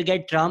would rather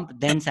get Trump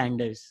than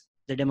Sanders,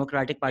 the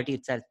Democratic Party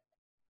itself?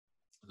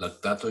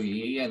 लगता तो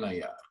यही है ना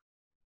यार,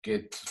 कि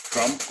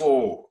ट्रंप को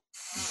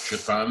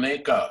जिताने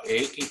का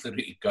एक ही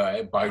तरीका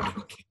है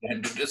बाइडेन की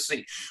कैंडिडेसी।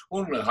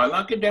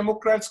 हालांकि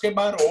डेमोक्रेट्स के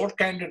बाहर और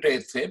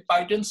कैंडिडेट थे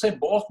बाइडेन से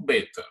बहुत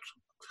बेहतर,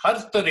 हर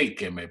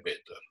तरीके में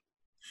बेहतर,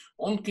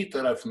 उनकी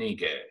तरफ नहीं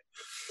गए।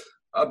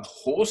 अब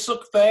हो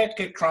सकता है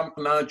कि ट्रंप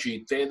ना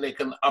जीते,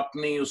 लेकिन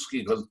अपनी उसकी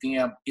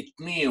गलतियां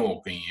इतनी हो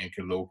गई हैं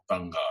कि लोग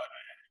तंग आ रहे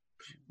हैं।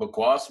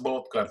 बकवास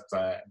बहुत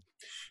करता है,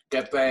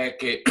 कहता है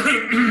कि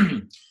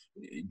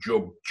जो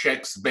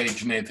चेक्स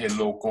भेजने थे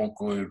लोगों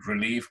को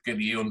रिलीफ के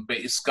लिए उन पे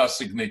इसका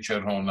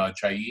सिग्नेचर होना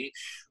चाहिए।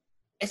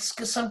 इस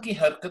किस्म की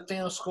हरकतें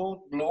उसको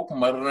लोग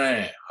मर रहे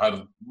हैं, हर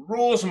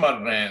रोज मर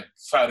रहे हैं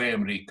सारे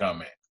अमेरिका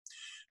में।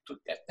 तो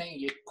कहते हैं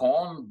ये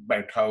कौन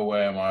बैठा हुआ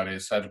है हमारे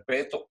सर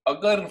पे? तो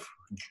अगर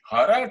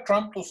हारा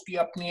ट्रम्प तो उसकी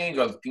अपनी ही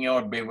गलतियां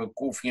और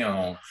बेवकूफियां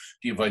हों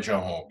की वजह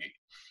होगी,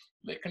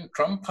 लेकिन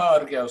ट्रम्प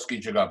हार गया, उसकी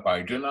जगह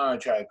बाइडेन आ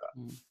जाएगा,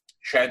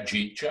 शायद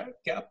जीत जाए,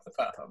 क्या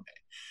पता हमें।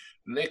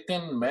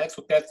 लेकिन मैं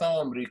तो कहता हूँ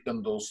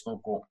अमेरिकन दोस्तों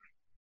को,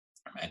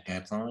 मैं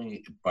कहता हूँ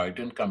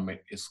बाइडेन का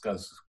इसका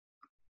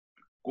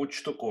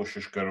कुछ तो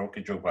कोशिश करो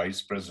कि जो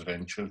वाइस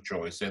प्रेसिडेंशियल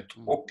चॉइस है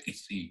थोड़ी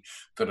सी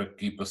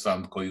तरक्की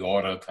पसंद कोई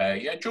औरत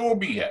है या जो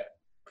भी है।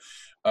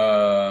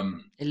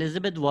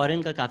 एलिजाबेथ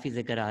वॉरेन का काफी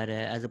जिक्र आ रहा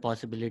है एज अ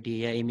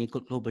पॉसिबिलिटी, या एमी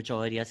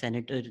क्लोबचर या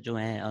सेनेटर जो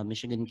है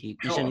मिशिगन की,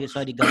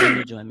 सॉरी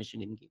गवर्नर जो है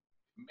मिशिगन की।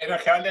 मेरा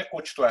ख्याल है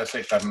कुछ तो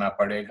ऐसे करना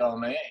पड़ेगा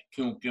उन्हें,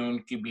 क्योंकि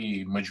उनकी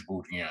भी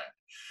मजबूरियां हैं।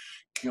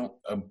 क्यों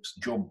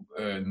जो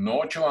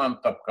नौजवान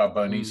तबका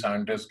बर्नी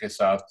सैंडर्स के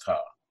साथ था,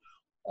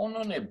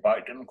 उन्होंने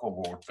बाइडेन को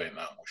वोट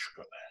देना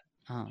मुश्किल है।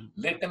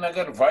 लेकिन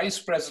अगर vice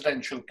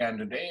presidential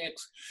candidate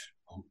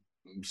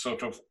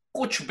sort of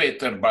कुछ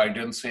बेहतर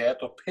बाइडेन से है,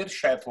 तो फिर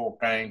शायद वो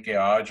कहें कि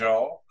आ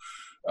जाओ,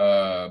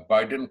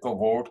 बाइडेन को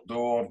वोट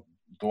दो और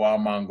दुआ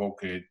मांगो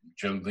कि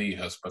जल्दी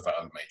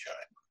अस्पताल में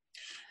जाए।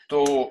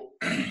 तो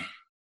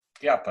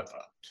क्या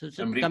पता।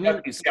 अमेरिका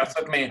की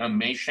सियासत में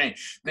हमेशा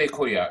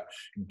देखो यार,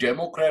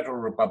 डेमोक्रेट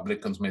और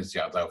रिपब्लिकन में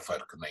ज्यादा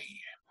फर्क नहीं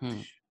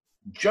है।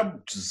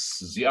 जब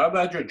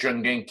ज्यादा जो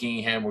जंगें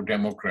की हैं वो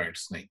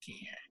डेमोक्रेट्स ने की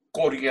हैं।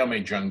 कोरिया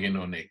में जंग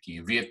इन्होंने की,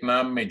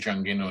 वियतनाम में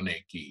जंग इन्होंने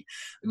की,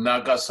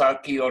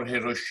 नागासाकी और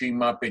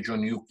हिरोशिमा पे जो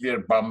न्यूक्लियर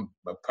बम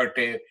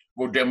फटे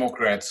वो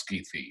डेमोक्रेट्स की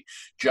थी।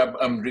 जब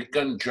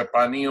अमेरिकन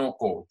जापानियों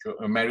को, जो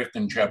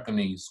अमेरिकन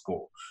जापानीज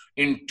को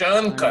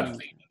इंटर्न कर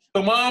दी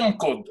तमाम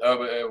को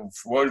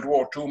वर्ल्ड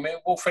वॉर 2 में,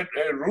 वो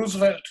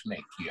रूजवेल्ट ने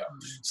किया।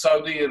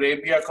 सऊदी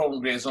अरेबिया को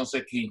अंग्रेजों से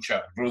खींचा,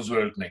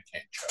 रूजवेल्ट ने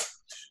खींचा।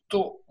 तो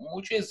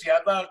मुझे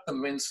ज्यादा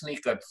कन्विंस नहीं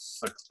कर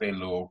सकते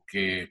लोग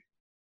कि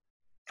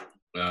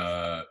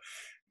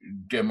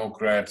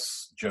डेमोक्रेट्स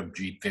जब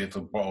जीते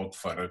तो बहुत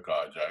फर्क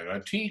आ जाएगा।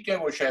 ठीक है,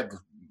 वो शायद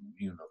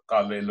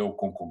काले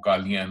लोगों को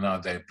गालियां ना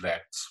दे,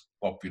 ब्लैक्स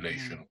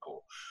पॉपुलेशन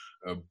को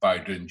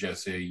बाइडेन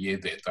जैसे ये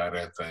देता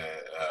रहता है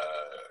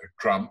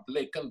ट्रम्प,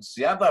 लेकिन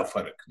ज्यादा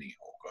फर्क नहीं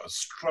होगा।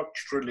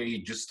 स्ट्रक्चरली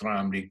जिस तरह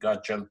अमेरिका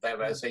चलता है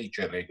वैसे ही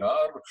चलेगा।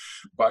 और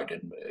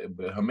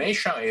बाइडेन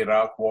हमेशा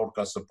इराक वॉर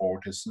का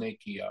सपोर्ट इसने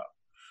किया,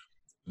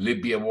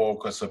 लिबिया वॉर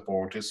का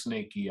सपोर्ट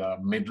इसने किया,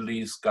 मिडल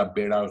ईस्ट का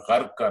बेड़ा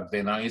गर्क कर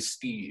देना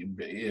इसकी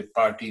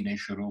पार्टी ने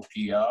शुरू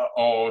किया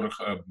और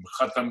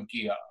खत्म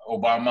किया।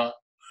 ओबामा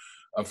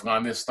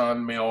अफगानिस्तान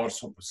में और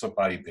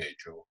सिपाही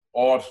भेजो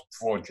और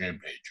फौजें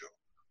भेजो,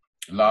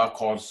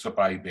 लाख और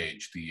सिपाही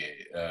भेज दिए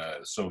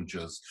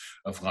सोल्जर्स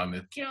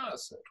अफगानिस्तान, क्या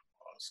असर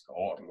हुआ उसका,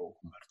 और लोग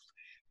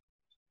मरते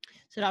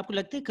हैं। सर, आपको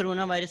लगता है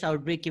कोरोना वायरस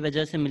आउटब्रेक की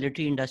वजह से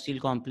मिलिट्री इंडस्ट्रियल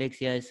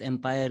कॉम्प्लेक्स या इस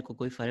एम्पायर को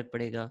कोई फर्क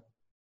पड़ेगा?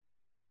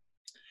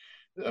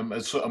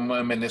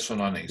 मैंने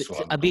सुना नहीं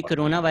सवाल। अभी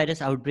कोरोना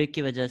वायरस आउटब्रेक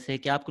की वजह से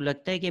क्या आपको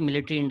लगता है कि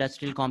मिलिट्री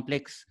इंडस्ट्रियल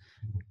कॉम्प्लेक्स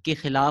के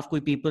खिलाफ कोई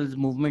पीपल्स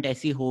मूवमेंट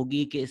ऐसी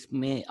होगी कि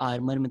इसमें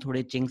आर्मर में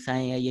थोड़े चिंक्स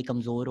आए या ये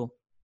कमजोर हो?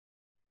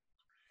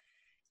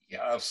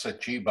 यार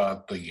सच्ची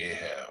बात तो ये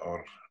है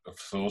और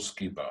अफसोस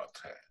की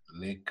बात है,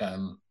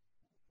 लेकिन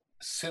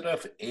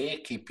सिर्फ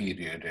एक ही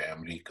पीरियड है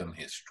अमेरिकन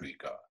हिस्ट्री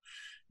का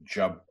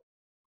जब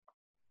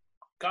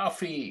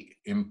काफी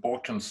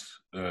इम्पोर्टेंट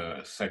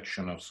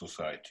सेक्शन ऑफ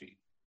सोसाइटी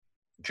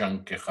जंग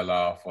के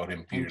खिलाफ और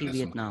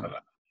इंपीरियलिज्म के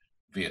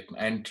खिलाफ,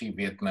 एंटी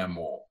वियतनाम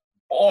वॉर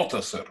बहुत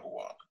असर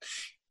हुआ।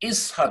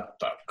 इस हद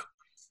तक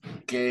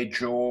कि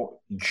जो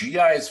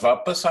जीआईज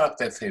वापस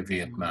आते थे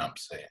वियतनाम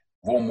से,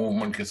 वो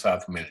मूवमेंट के साथ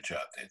मिल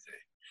जाते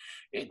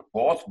थे। एक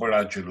बहुत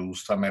बड़ा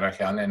जुलूस था, मेरा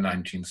ख्याल है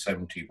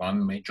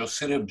 1971 में, जो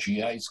सिर्फ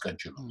जीआईज का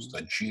जुलूस था,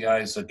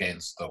 GIs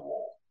against the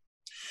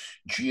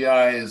war.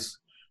 GIs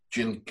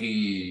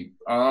जिनकी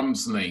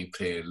आर्म्स नहीं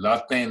थे,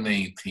 लातें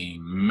नहीं थी,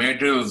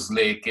 मेडल्स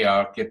लेके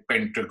आके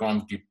पेंटागन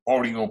की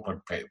पौड़ियों पर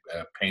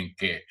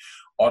फेंके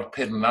और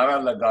फिर नारा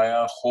लगाया,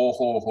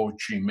 Ho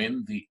Chi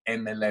Minh, the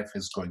NLF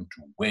is going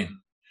to win.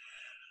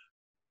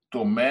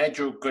 तो मैं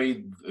जो कई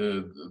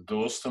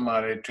दोस्त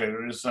हमारे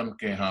टेररिज्म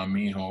के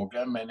हामी हो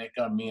गए, मैंने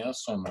कहा मियाँ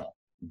सुनो,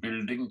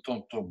 बिल्डिंग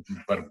तो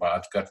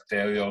बर्बाद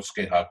करते हो या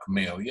उसके हक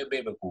में हो, ये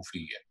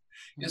बेवकूफी है।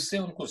 इससे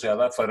उनको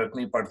ज्यादा फर्क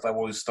नहीं पड़ता,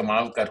 वो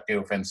इस्तेमाल करके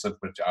ऑफेंसिव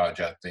पर आ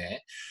जाते हैं।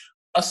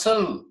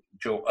 असल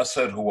जो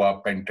असर हुआ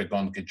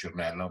पेंटागन के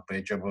जर्नैलों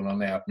पे, जब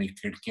उन्होंने अपनी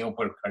खिड़कियों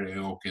पर खड़े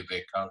होकर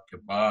देखा कि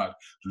बाहर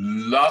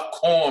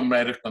लाखों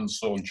अमेरिकन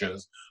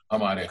सोल्जर्स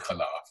हमारे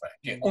खिलाफ हैं,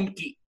 कि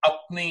उनकी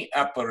अपनी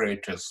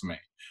एपरेटस में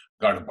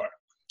गड़बड़,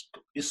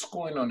 तो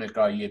इसको इन्होंने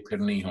कहा ये फिर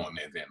नहीं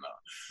होने देना।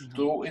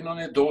 तो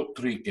इन्होंने दो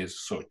तरीके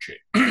सोचे।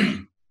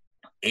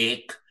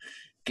 एक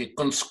कि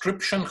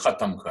कंस्क्रिप्शन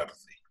खत्म कर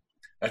दी।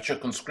 अच्छा,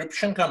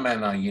 कंस्क्रिप्शन का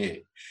माना ये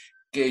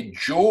कि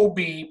जो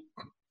भी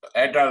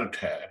एडल्ट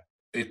है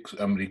एक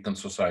अमेरिकन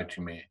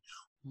सोसाइटी में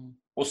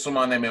उस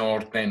जमाने में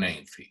औरतें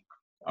नहीं थी,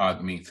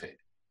 आदमी थे,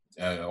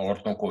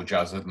 औरतों को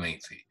इजाजत नहीं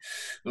थी।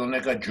 तो उन्होंने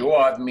कहा जो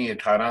आदमी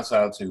 18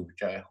 साल से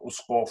ऊंचा है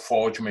उसको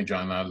फौज में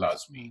जाना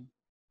लाजमी।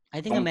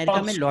 आई थिंक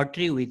अमेरिका में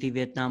लॉटरी हुई थी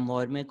वियतनाम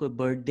वॉर में, कोई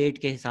बर्थ डेट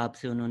के हिसाब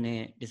से उन्होंने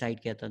डिसाइड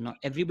किया था। No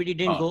everybody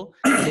didn't go,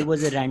 but it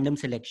was a random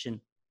selection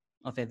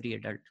of every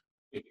adult.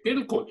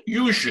 बिल्कुल,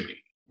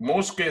 usually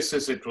most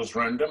cases it was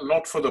random,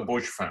 not for the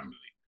Bush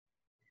family.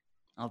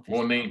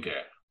 वो नहीं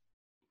गया।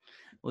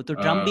 वो तो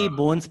ट्रम्प भी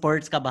बोन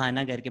स्पोर्ट्स का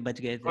बहाना करके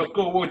बच गए थे।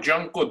 तो वो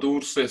जंग को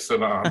दूर से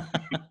सलाम।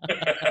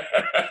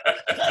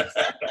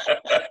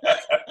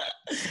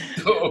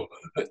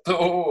 तो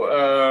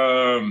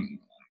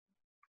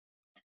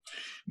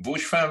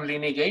बुश फैमिली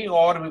नहीं गई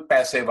और भी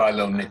पैसे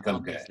वालों निकल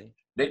गए,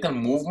 लेकिन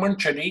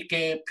मूवमेंट चली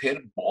के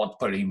फिर बहुत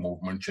बड़ी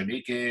मूवमेंट चली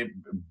के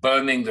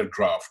बर्निंग द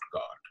ड्राफ्ट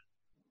कार्ड।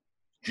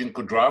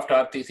 जिनको ड्राफ्ट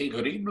आती थी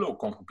गरीब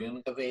लोगों को भी,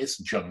 उन्होंने कहा इस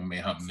जंग में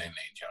हमने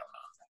नहीं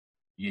जाना,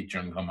 ये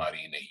जंग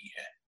हमारी नहीं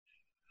है।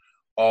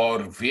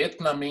 और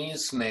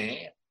वियतनामीज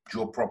ने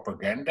जो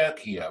प्रोपेगेंडा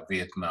किया,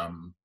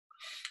 वियतनाम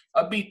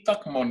अभी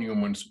तक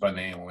मॉन्यूमेंट्स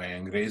बने हुए हैं,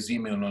 अंग्रेजी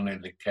में उन्होंने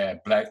लिखा है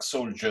black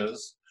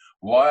soldiers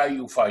why are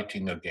you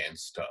fighting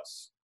against us,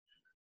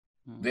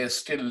 they're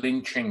still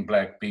lynching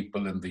black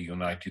people in the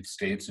United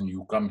States and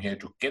you come here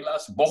to kill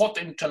us। बहुत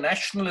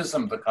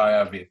इंटरनेशनलिज्म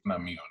दिखाया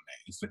वियतनामियों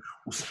ने,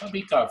 उसका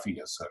भी काफी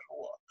असर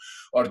हुआ।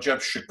 और जब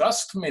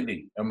शिकस्त मिली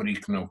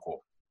अमेरिकनों को,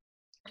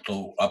 तो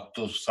अब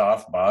तो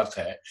साफ बात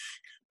है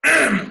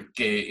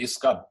कि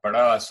इसका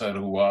बड़ा असर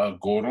हुआ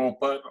गोरों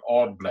पर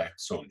और ब्लैक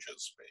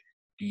सोल्जर्स पे,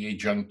 कि ये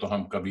जंग तो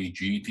हम कभी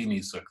जीत ही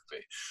नहीं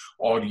सकते।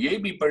 और ये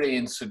भी बड़े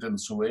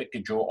इंसिडेंट्स हुए कि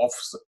जो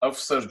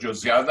अफसर जो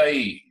ज्यादा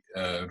ही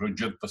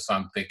रुजत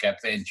पसंद थे,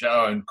 कहते हैं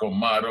जाओ इनको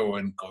मारो,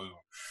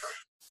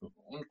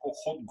 उनको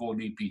खुद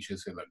गोली पीछे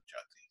से लग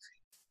जाती थी।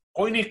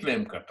 कोई नहीं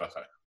क्लेम करता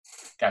था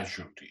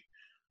कैजुअल्टी,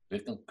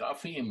 लेकिन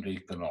काफी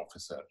American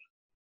officer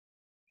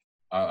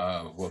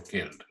were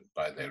killed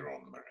by their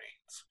own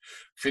Marines।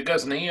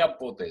 Figures नहीं आप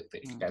वो देते,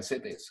 कैसे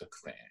दे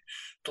सकते हैं?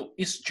 तो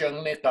इस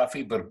जंग ने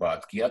काफी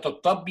बर्बाद किया। तो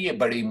तब ये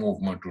बड़ी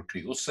मूवमेंट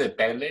उठी, उससे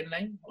पहले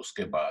नहीं,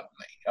 उसके बाद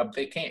नहीं। अब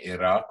देखें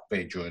इराक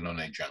पे जो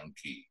इन्होंने जंग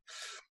की,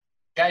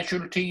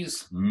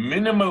 कैजुअल्टीज,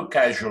 मिनिमल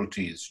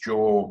कैजुअल्टीज जो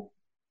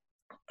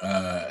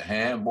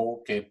हैं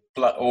वो के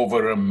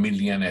ओवर 1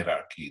 मिलियन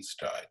इराकीज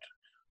डाइड।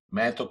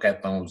 मैं तो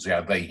कहता हूँ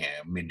ज्यादा ही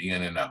हैं, 1.5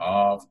 मिलियन,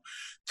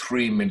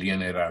 3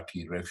 मिलियन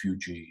इराकी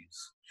रेफ्यूजीज।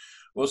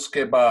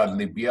 उसके बाद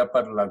लिबिया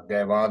पर लग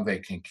गए, वहां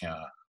देखें क्या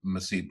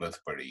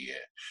मुसीबत पड़ी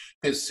है।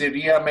 फिर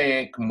सीरिया में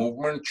एक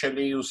मूवमेंट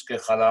चली, उसके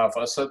खिलाफ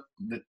असद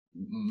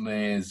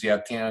ने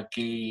ज्यादतियां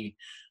की,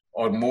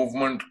 और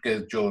मूवमेंट के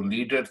जो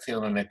लीडर थे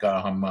उन्होंने कहा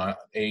हम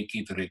एक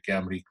ही तरीके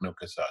अमेरिकनों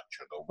के साथ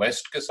चलो,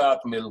 वेस्ट के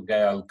साथ मिल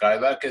गए,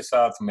 अलकायदा के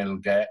साथ मिल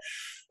गए।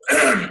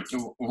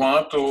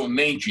 वहां तो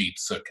नहीं जीत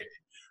सके,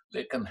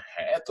 लेकिन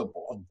है तो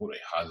बहुत बुरे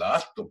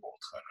हालात, तो बहुत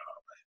खराब है।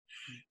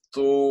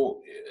 तो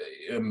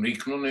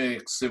अमेरिकनों ने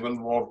एक सिविल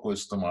वॉर को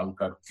इस्तेमाल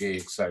करके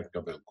एक साइड का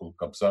बिल्कुल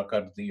कब्जा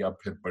कर दिया,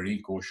 फिर बड़ी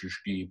कोशिश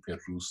की, फिर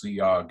रूसी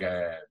आ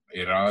गए,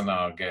 ईरान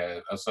आ गए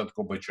असद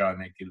को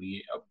बचाने के लिए,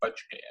 अब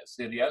बच गए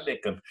सीरिया,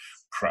 लेकिन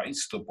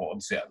प्राइस तो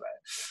बहुत ज्यादा है।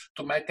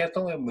 तो मैं कहता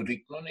हूँ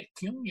अमेरिकनों ने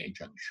क्यों ये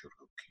जंग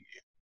शुरू की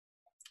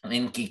है,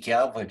 इनकी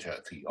क्या वजह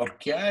थी, और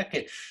क्या है कि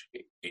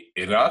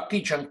इराक की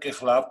जंग के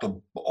खिलाफ तो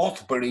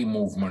बहुत बड़ी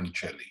मूवमेंट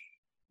चली,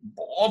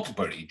 बहुत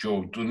बड़ी,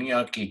 जो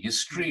दुनिया की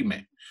हिस्ट्री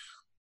में,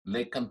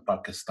 लेकिन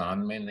पाकिस्तान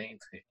में नहीं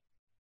थे।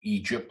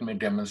 इजिप्ट में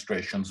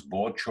डेमोन्स्ट्रेशंस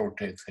बहुत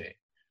छोटे थे,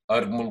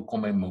 अरब मुल्कों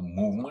में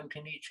मूवमेंट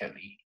ही नहीं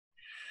चली।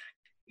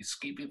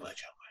 इसकी भी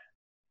वजह है,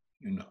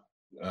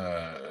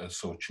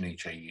 सोचनी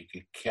चाहिए कि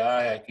क्या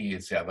है कि ये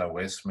ज्यादा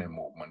वेस्ट में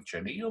मूवमेंट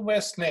चली।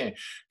 वेस्ट ने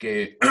के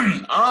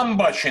आम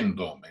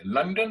बाशिंदों में,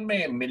 लंदन में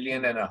 1.5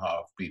 million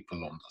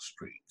people on the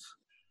streets,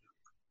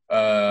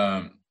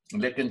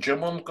 लेकिन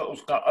जब उनका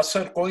उसका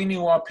असर कोई नहीं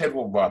हुआ, फिर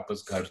वो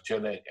वापस घर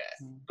चले गए,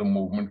 तो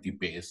मूवमेंट की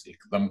बेस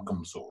एकदम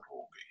कमजोर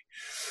हो गई।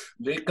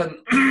 लेकिन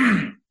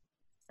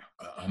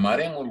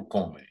हमारे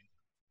मुल्कों में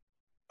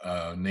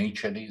नहीं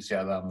चली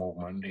ज्यादा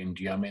मूवमेंट,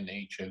 इंडिया में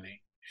नहीं चली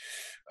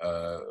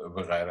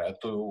वगैरह,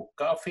 तो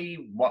काफी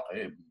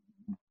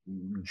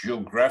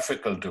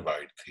जियोग्राफिकल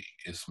डिवाइड थी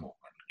इस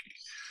मूवमेंट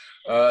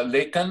की।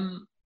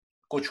 लेकिन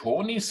कुछ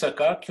हो नहीं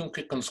सका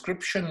क्योंकि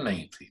कंस्क्रिप्शन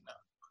नहीं थी ना।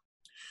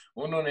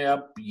 उन्होंने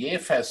अब ये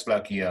फैसला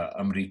किया,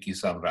 अमेरिकी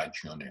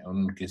साम्राज्यों ने,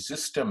 उनके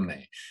सिस्टम ने,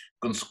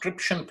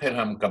 कंस्क्रिप्शन फिर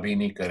हम कभी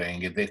नहीं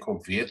करेंगे। देखो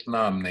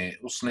वियतनाम ने,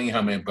 उसने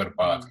हमें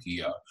बर्बाद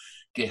किया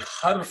कि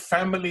हर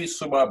फैमिली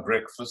सुबह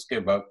ब्रेकफास्ट के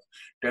वक्त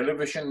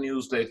टेलीविजन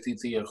न्यूज देखती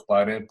थी,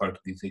 अखबारें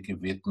पढ़ती थी कि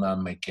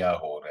वियतनाम में क्या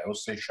हो रहा है,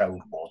 उससे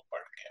शऊर बहुत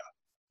बढ़ गया।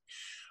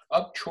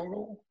 अब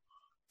छोड़ो,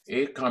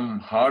 एक हम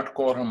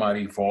हार्डकोर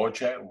हमारी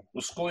फौज है,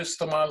 उसको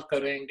इस्तेमाल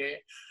करेंगे,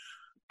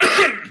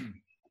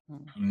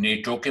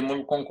 नेटो के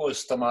मुल्कों को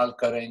इस्तेमाल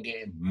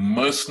करेंगे,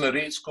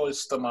 मर्सनरीज को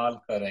इस्तेमाल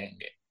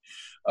करेंगे,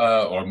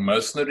 और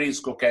मर्सनरीज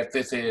को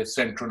कहते थे,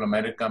 सेंट्रल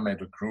अमेरिका में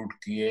रिक्रूट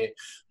किए,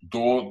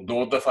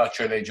 दो दफा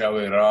चले जाओ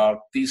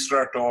इराक,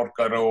 तीसरा टूर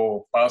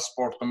करो,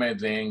 पासपोर्ट तुम्हें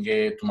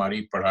देंगे,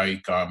 तुम्हारी पढ़ाई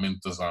का हम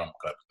इंतजाम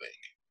कर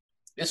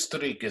देंगे। इस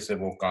तरीके से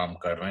वो काम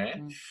कर रहे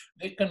हैं,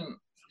 लेकिन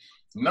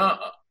ना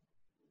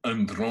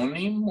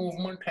अंदरूनी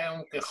मूवमेंट है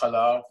उनके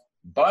खिलाफ।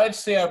 बाहर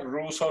से अब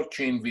रूस और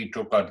चीन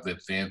वीटो कर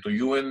देते हैं तो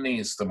यूएन नहीं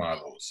इस्तेमाल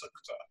हो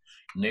सकता,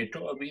 नेटो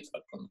अभी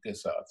तक उनके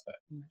साथ है।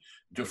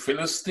 जो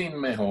फिलिस्तीन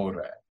में हो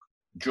रहा है,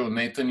 जो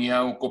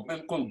नेतन्याहू को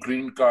बिल्कुल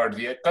ग्रीन कार्ड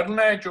दिया,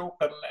 करना है जो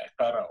करना है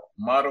करो,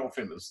 मारो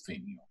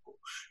फिलिस्तीनियों को।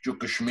 जो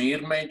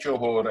कश्मीर में जो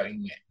हो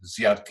रही हैं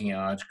ज्यादतियां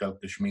आजकल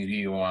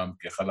कश्मीरी अवाम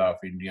के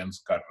खिलाफ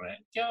इंडियंस कर रहे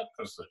हैं, क्या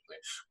कर सकते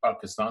हैं?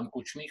 पाकिस्तान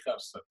कुछ नहीं कर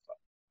सकता,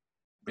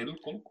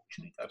 बिल्कुल कुछ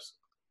नहीं कर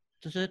सकता।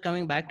 तो sir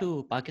coming back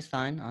to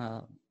Pakistan,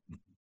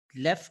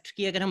 left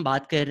की अगर हम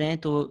बात कर रहे हैं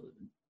तो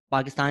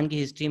पाकिस्तान की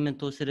हिस्ट्री में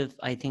तो सिर्फ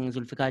आई थिंक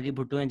जुल्फिकार अली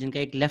भुट्टो हैं जिनका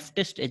एक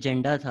लेफ्टिस्ट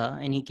एजेंडा था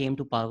and he came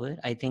to power.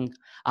 I think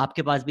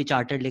आपके पास भी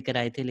चार्टर लेकर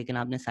आए थे लेकिन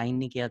आपने साइन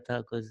नहीं किया था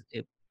because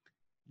it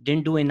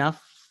didn't do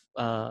enough.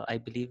 I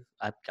believe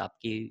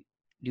आपकी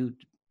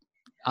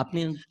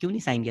आपने क्यों नहीं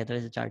साइन किया था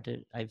वैसे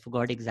charter? I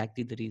forgot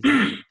exactly the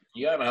reason.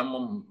 यार हम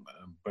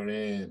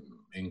बड़े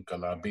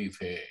इनकलाबी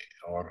थे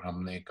और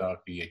हमने कहा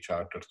कि ये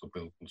चार्टर तो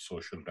बिल्कुल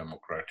सोशल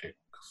डेमोक्रेटिक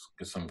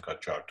किस्म का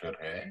चार्टर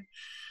है,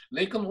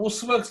 लेकिन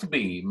उस वक्त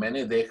भी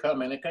मैंने देखा,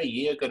 मैंने कहा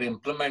ये अगर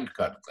इम्प्लीमेंट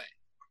कर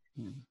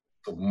दें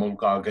तो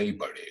मुल्क आगे ही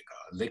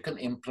बढ़ेगा, लेकिन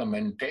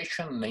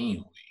इम्प्लीमेंटेशन नहीं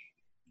हुई।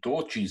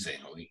 दो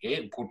चीजें हुई,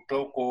 एक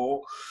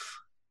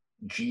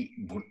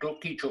भुट्टो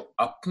की जो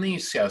अपनी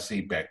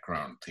सियासी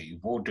बैकग्राउंड थी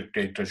वो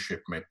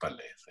डिक्टेटरशिप में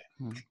पले थे,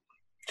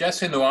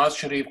 जैसे नवाज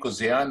शरीफ को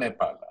जिया ने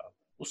पाला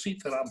उसी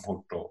तरह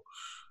भुट्टो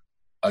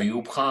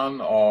अयूब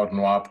खान और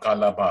नवाब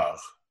कालाबाग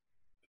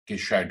के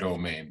शैडो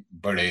में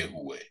बड़े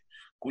हुए।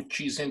 कुछ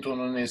चीजें तो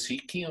उन्होंने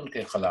सीखी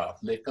उनके खिलाफ,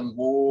 लेकिन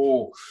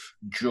वो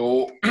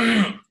जो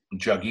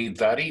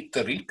जागीरदारी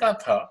तरीका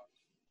था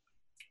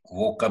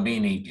वो कभी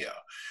नहीं गया।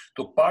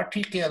 तो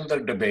पार्टी के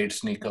अंदर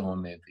डिबेट्स नहीं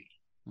होने दी,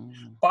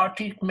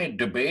 पार्टी में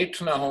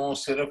डिबेट ना हो,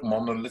 सिर्फ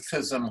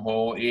मोनोलिथिज्म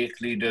हो, एक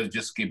लीडर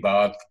जिसकी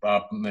बात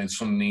आपने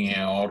सुननी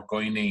है और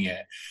कोई नहीं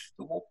है,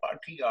 तो वो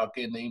पार्टी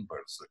आगे नहीं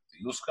बढ़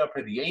सकती। उसका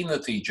फिर यही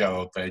नतीजा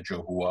होता है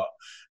जो हुआ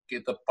कि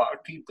the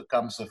party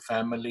becomes a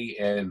family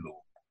हेirloom,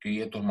 कि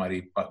ये तो हमारी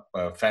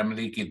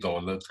फैमिली की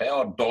दौलत है,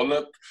 और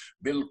दौलत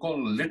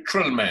बिल्कुल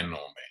लिटरल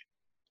मायनों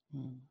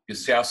में कि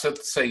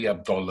सियासत से ही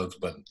अब दौलत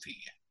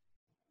बनती है।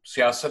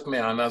 सियासत में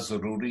आना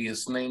जरूरी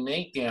इसलिए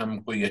नहीं कि हम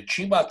कोई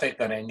अच्छी बातें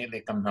करेंगे,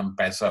 लेकिन हम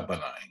पैसा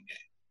बनाएंगे।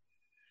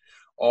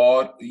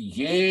 और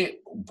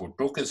ये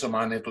भुट्टो के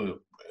जमाने तो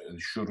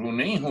शुरू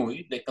नहीं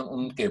हुई, लेकिन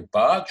उनके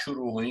बाद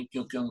शुरू हुई,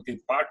 क्योंकि उनकी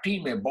पार्टी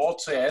में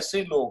बहुत से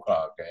ऐसे लोग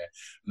आ गए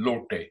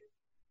लोटे।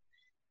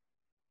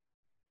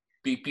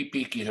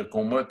 पीपीपी की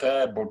हुकूमत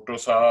है, भुट्टो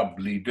साहब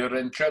लीडर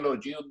हैं, चलो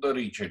जी उधर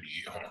ही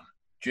चलिए, हम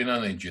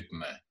जिन्होंने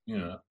जितना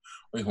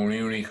है,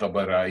 हुणी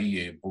खबर आई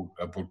है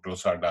भुट्टो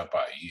साडा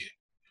पाई है,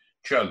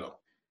 चलो।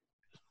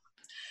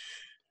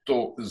 तो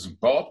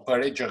बहुत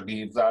बड़े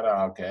जागीरदार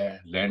आ गए,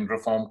 लैंड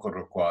रिफॉर्म को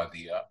रुकवा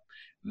दिया।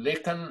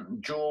 लेकिन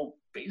जो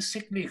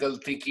बेसिकली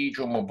गलती की,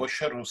 जो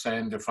मुबशर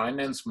हुसैन जो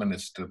फाइनेंस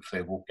मिनिस्टर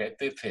थे वो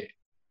कहते थे,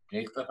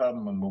 एक दफा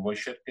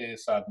मुबशर के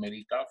साथ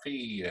मेरी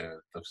काफी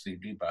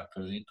तफसीली बात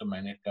हुई, तो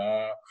मैंने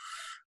कहा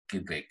कि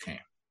देखें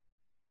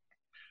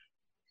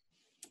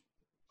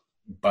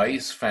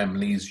 22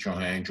 फैमिलीज जो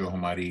हैं जो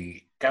हमारी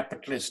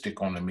कैपिटलिस्ट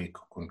इकोनॉमी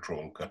को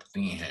कंट्रोल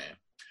करती हैं,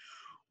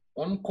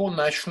 उनको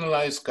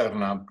नेशनलाइज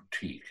करना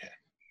ठीक है।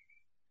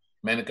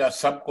 मैंने कहा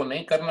सबको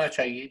नहीं करना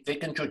चाहिए,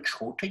 लेकिन जो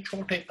छोटे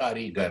छोटे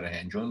कारीगर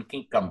हैं, जो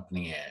उनकी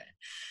कंपनी है,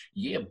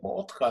 ये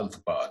बहुत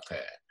गलत बात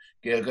है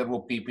कि अगर वो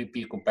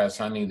पीपीपी को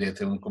पैसा नहीं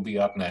देते उनको भी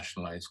आप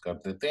नेशनलाइज कर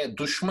देते हैं,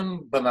 दुश्मन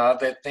बना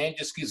देते हैं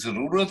जिसकी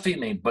जरूरत ही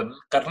नहीं,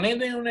 करने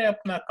दें उन्हें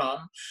अपना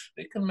काम।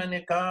 लेकिन मैंने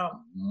कहा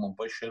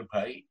मुबशर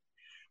भाई,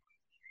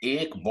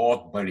 एक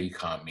बहुत बड़ी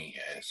खामी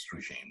है इस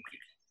रिजीम की।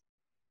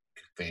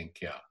 कहते हैं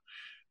क्या?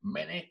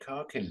 मैंने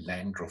कहा कि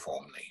लैंड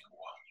रिफॉर्म नहीं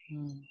हुआ,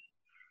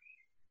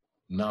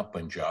 ना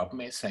पंजाब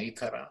में सही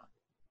तरह,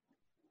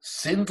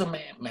 सिंध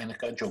में मैंने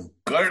कहा जो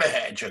गढ़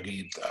है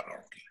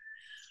जागीरदारों की,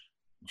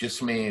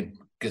 जिसमें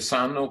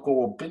किसानों को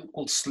वो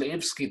बिल्कुल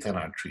स्लेव्स की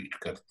तरह ट्रीट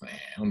करते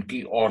हैं,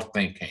 उनकी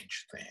औरतें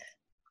खींचते हैं,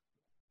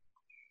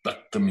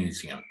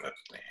 बदतमीजियां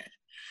करते हैं,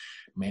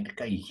 मैंने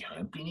कहा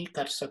यहां भी नहीं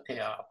कर सके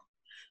आप।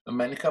 तो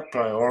मैंने कहा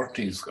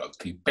प्रायोरिटीज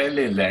गलती,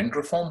 पहले लैंड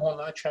रिफॉर्म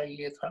होना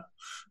चाहिए था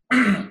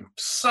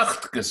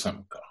सख्त किस्म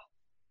का,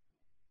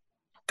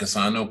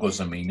 किसानों को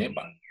जमीनें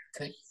बांटनी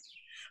थी,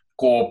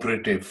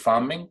 कोऑपरेटिव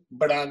फार्मिंग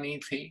बढ़ानी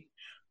थी,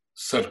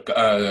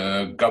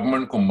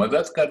 गवर्नमेंट को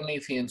मदद करनी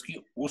थी इनकी।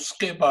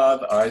 उसके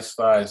बाद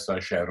आहिस्ता आहिस्ता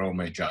शहरों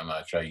में जाना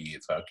चाहिए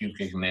था,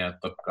 क्योंकि एक नया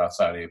तबका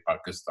सारे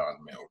पाकिस्तान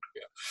में उठ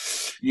गया,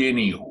 ये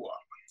नहीं हुआ।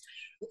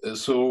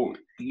 सो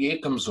ये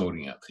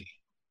कमजोरियां थी।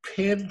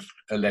 फिर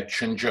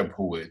इलेक्शन जब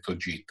हुए तो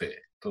जीते,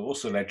 तो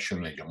उस इलेक्शन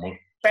में जो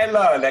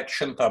पहला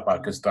इलेक्शन था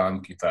पाकिस्तान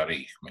की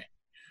तारीख में,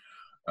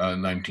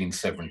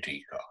 1970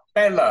 का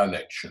पहला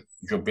इलेक्शन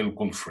जो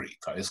बिल्कुल फ्री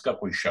था, इसका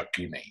कोई शक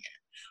ही नहीं है।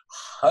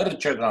 हर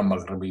जगह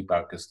मगरबी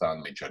पाकिस्तान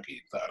में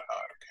जागीरदार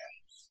हार गए,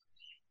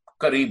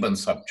 करीबन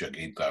सब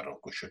जागीरदारों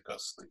को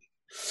शिकस्त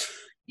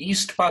दी।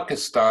 ईस्ट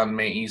पाकिस्तान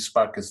में ईस्ट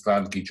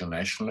पाकिस्तान की जो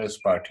नेशनलिस्ट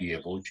पार्टी है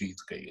वो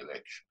जीत गई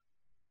इलेक्शन।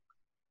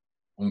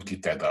 उनकी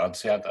तादाद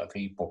ज्यादा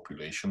थी,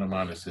 पॉपुलेशन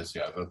हमारे से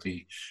ज्यादा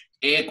थी।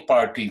 एक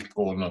पार्टी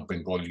को ना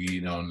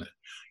बंगालियों ने,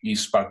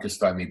 ईस्ट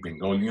पाकिस्तानी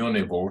बंगालियों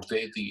ने वोट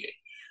दे दिए।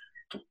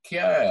 तो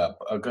क्या है,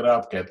 अगर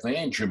आप कहते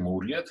हैं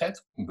जमहूरियत है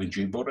तो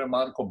मुजीबुर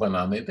रहमान को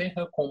बनाने दें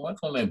हुकूमत,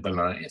 उन्हें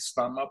बनाएं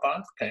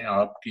इस्लामाबाद, कहें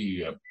आपकी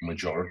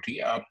मेजॉरिटी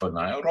आप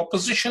बनाएं और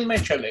ऑपोजिशन में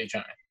चले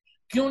जाएं।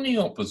 क्यों नहीं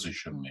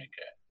ऑपोजिशन में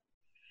गए?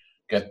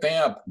 कहते हैं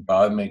आप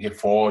बाद में कि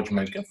फौज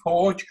में, कि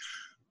फौज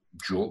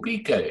जो भी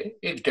कहे,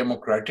 एक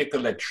डेमोक्रेटिक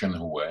इलेक्शन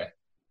हुआ है,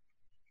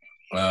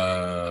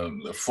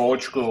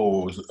 फौज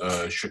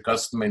को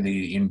शिकस्त मिली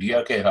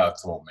इंडिया के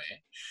हाथों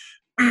में।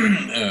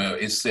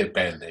 इससे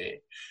पहले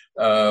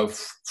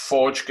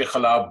फौज के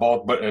खिलाफ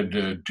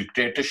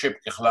डिक्टेटरशिप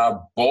के खिलाफ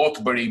बहुत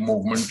बड़ी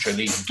मूवमेंट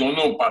चली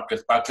दोनों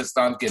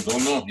पाकिस्तान के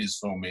दोनों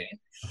हिस्सों में।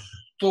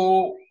 तो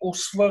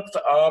उस वक्त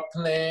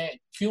आपने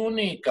क्यों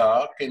नहीं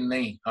कहा कि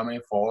नहीं, हमें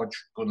फौज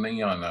को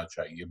नहीं आना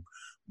चाहिए?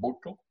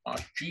 Bhutto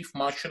chief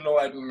marshal law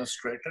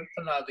administrator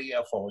बना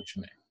दिया फौज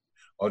ने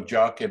और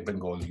जाके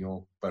बंगालियों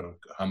पर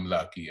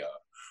हमला किया।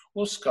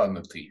 उसका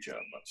नतीजा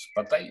बस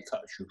पता ही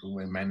था शुरू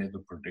में, मैंने तो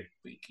प्रेडिक्ट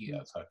भी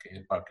किया था कि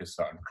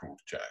पाकिस्तान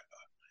टूट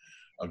जाएगा।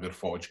 अगर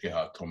फौज के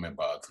हाथों में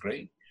बात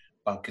रही,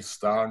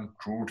 पाकिस्तान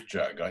टूट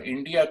जाएगा।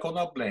 इंडिया को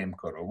ना ब्लेम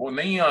करो, वो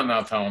नहीं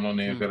आना था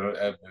उन्होंने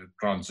अगर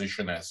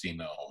ट्रांजिशन ऐसी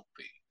ना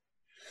होती।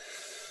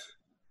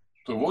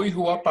 तो वही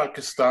हुआ,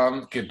 पाकिस्तान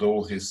के दो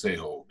हिस्से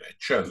हो गए।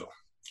 चलो,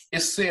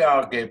 इससे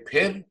आगे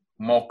फिर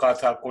मौका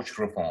था कुछ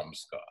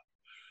रिफॉर्म्स का,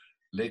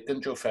 लेकिन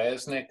जो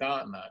फैज ने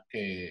कहा ना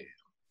कि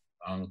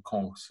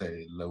आंखों से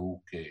लहू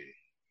के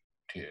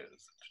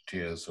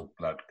tears of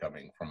blood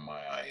coming from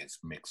my eyes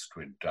mixed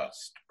with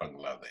dust,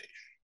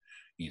 Bangladesh,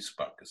 East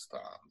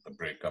Pakistan, the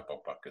breakup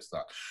of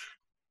Pakistan.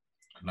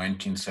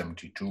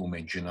 1972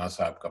 में जिन्ना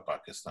साहब का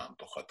पाकिस्तान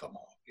तो खत्म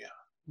हो गया,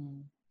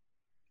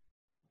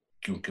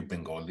 क्योंकि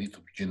बंगाली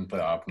तो जिन पर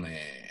आपने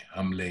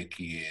हमले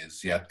किए,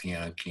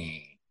 ज्यादतियां की,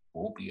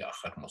 वो भी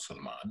आखिर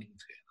मुसलमान ही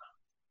थे ना।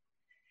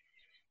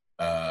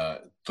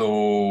 तो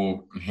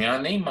यहाँ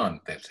नहीं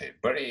मानते थे।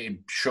 बड़े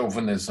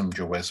शोविनिज्म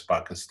जो वेस्ट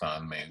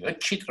पाकिस्तान में,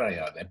 अच्छी तरह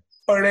याद है,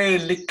 पढ़े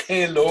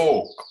लिखे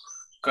लोग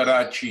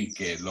कराची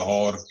के,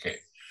 लाहौर के,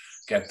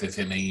 कहते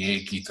थे नहीं,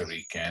 एक ही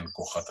तरीका है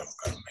इनको खत्म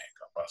करने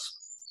का, बस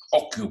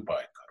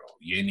ऑक्यूपाई करो,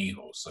 ये नहीं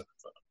हो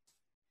सकता।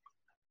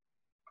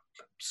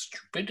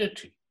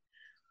 Stupidity.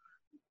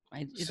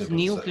 It's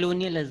neo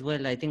colonial as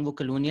well. I think वो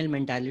colonial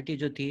mentality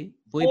जो थी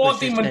वही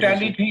बहुत ही persist कर रही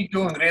मेंटालिटी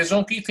जो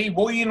अंग्रेजों की थी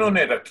वही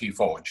इन्होंने रखी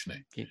फौज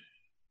ने।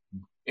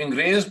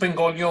 अंग्रेज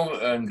बंगालियों,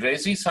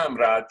 अंग्रेजी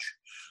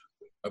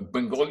साम्राज्य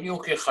बंगालियों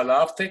के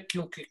खिलाफ थे,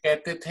 क्योंकि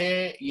कहते थे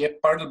ये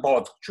पढ़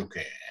बहुत चुके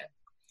हैं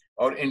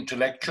और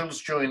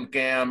इंटेलेक्चुअल्स जो इनके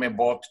यहाँ में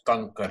बहुत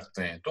तंग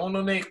करते हैं। तो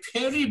उन्होंने एक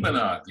थियरी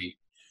बना दी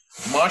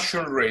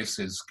मार्शल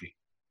रेसेस की।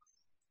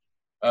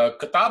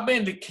 किताबें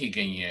लिखी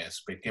गई हैं इस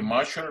पे कि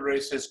मार्शल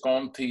रेसेस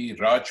कौन थी,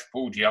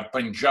 राजपूत या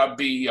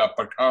पंजाबी या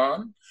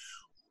पठान,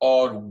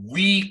 और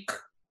weak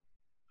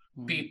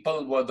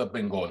people were the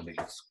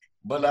Bengalis.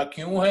 भला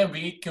क्यों है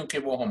वीक? क्योंकि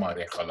वो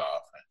हमारे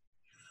खिलाफ है।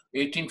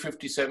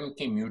 1857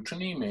 की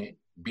म्यूटनी में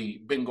भी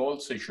बंगाल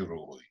से शुरू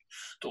हुई।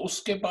 तो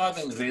उसके बाद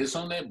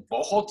अंग्रेजों ने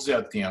बहुत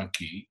ज्यादतियां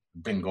की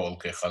बंगाल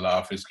के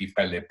खिलाफ। इसकी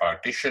पहले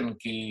पार्टीशन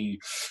की,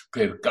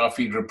 फिर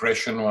काफी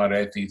रिप्रेशन वहां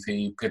रहती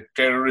थी, फिर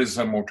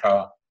टेररिज्म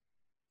उठा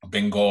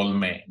बंगाल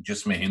में,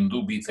 जिसमें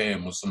हिंदू भी थे,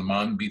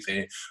 मुसलमान भी थे,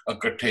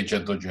 इकट्ठे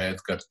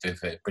जद्दोजहद करते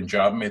थे।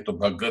 पंजाब में तो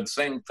भगत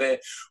सिंह थे,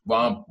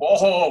 वहां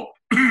बहुत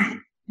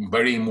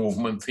बड़ी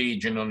मूवमेंट थी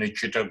जिन्होंने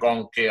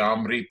चिटागोंग के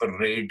आमरी पर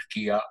रेड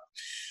किया।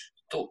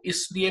 तो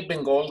इसलिए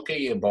बंगाल के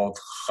ये बहुत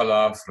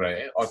खिलाफ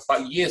रहे।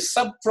 और ये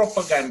सब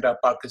प्रोपेगेंडा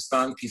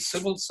पाकिस्तान की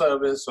सिविल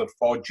सर्विस और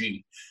फौजी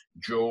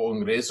जो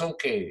अंग्रेजों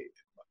के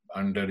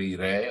अंडर ही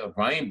रहे और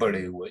वहीं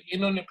बड़े हुए,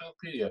 इन्होंने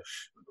बिल्कुल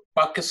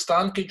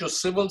पाकिस्तान के जो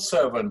सिविल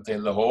सर्वेंट थे,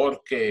 लाहौर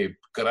के,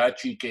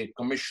 कराची के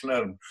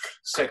कमिश्नर,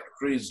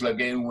 सेक्रेटरीज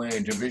लगे हुए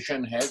हैं,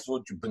 डिवीजन हेड्स, वो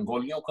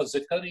बंगालियों का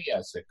जिक्र ही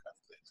ऐसे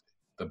करते थे,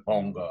 the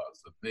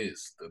bongas, the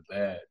this, the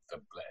that, the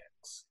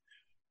blacks।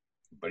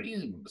 बड़ी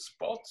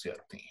बहुत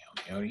ज्यादा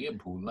हैं और ये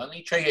भूलना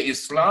नहीं चाहिए।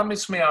 इस्लाम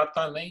इसमें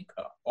आता नहीं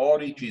था,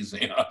 और ही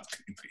चीजें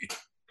आती थी।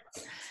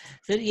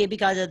 सर ये भी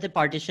कहा जाता है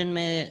पार्टीशन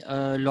में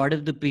lot of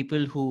the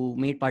people who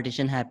made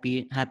partition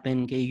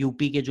happen के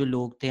यूपी के जो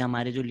लोग थे,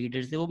 हमारे जो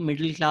लीडर्स थे, वो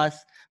middle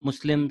class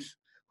Muslims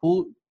who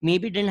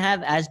maybe didn't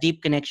have as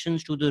deep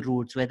connections to the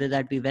roots, whether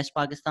that be West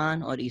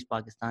Pakistan और East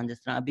Pakistan।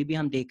 जिस तरह अभी भी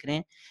हम देख रहे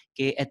हैं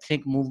कि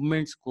ethnic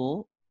movements को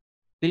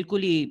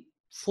बिल्कुल ही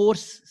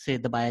फोर्स से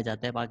दबाया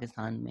जाता है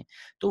पाकिस्तान में।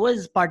 तो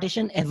was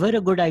partition ever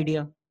a good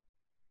idea?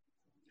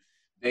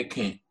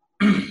 देखें,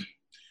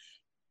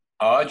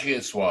 आज ये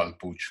सवाल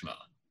पूछना,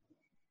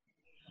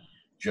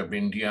 जब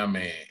इंडिया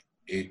में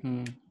एक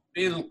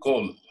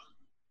बिल्कुल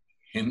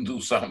ہندو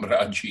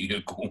سامراجی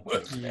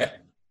حکومت ہے؟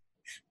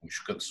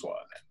 مشکل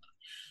سوال ہے.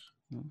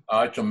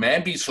 آج تو میں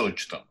بھی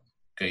سوچتا ہوں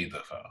کئی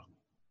دفعہ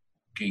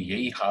کہ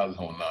یہی حال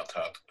ہونا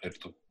تھا تو پھر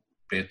تو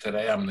بہتر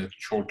ہے ہم نے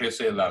چھوٹے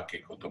سے علاقے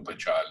کو تو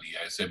بچا لیا.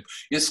 ایسے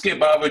اس کے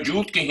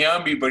باوجود کہ یہاں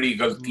بھی بڑی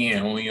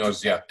غلطیاں ہوئیں اور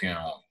زیادتیاں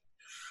ہوئیں,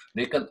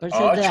 لیکن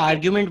آج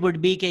آرگیومنٹ وڈ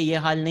بی کہ یہ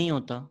حال نہیں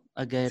ہوتا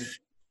اگر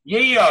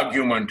یہی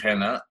آرگیومنٹ ہے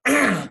نا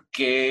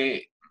کہ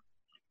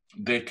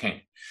دیکھیں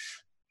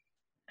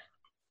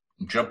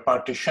جب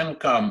پارٹیشن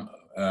کا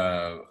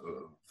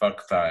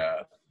وقت آیا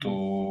تو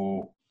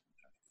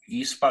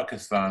ایسٹ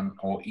پاکستان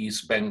اور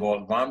ایسٹ بنگال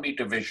وہاں بھی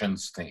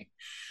ڈویژنز تھیں.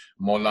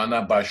 مولانا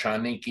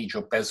باشانی کی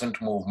جو پیزنٹ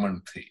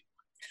موومنٹ تھی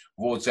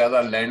وہ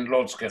زیادہ لینڈ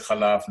لارڈز کے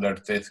خلاف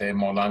لڑتے تھے.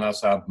 مولانا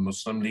صاحب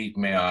مسلم لیگ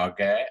میں آ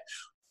گئے.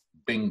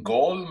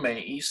 بنگال میں,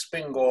 ایسٹ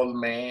بنگال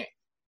میں,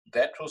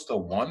 that was the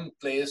one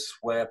place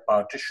where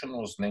partition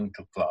was linked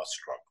to class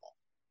struggle.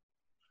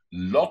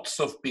 Lots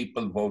of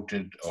people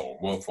voted or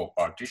were for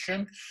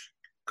partition.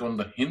 When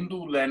the Hindu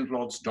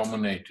landlords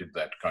dominated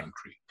that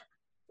country,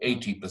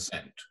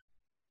 80%.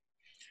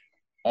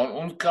 اور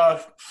ان کا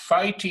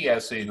فائٹ ہی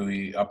ایسے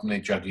ہوئی اپنے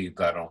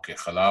جاگیرداروں کے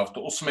خلاف,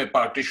 تو اس میں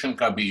پارٹیشن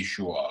کا بھی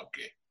ایشو آ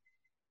گئے.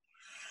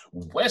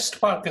 ویسٹ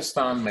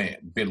پاکستان میں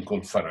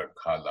بالکل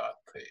فرق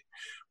حالات تھے.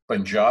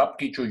 پنجاب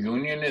کی جو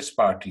یونینسٹ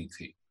پارٹی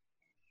تھی,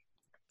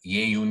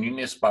 یہ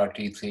یونینسٹ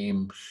پارٹی تھی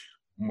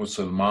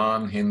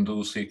مسلمان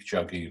ہندو سکھ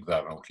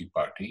جاگیرداروں کی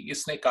پارٹی.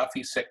 اس نے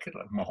کافی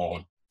سیکولر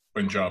ماحول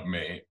پنجاب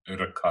میں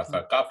رکھا تھا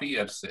کافی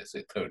عرصے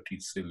سے,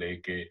 30s سے لے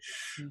کے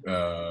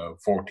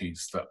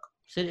 40s تک.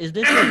 Sir, is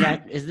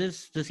this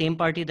the same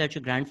party that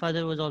your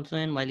grandfather was also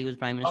in while he was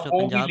Prime Minister of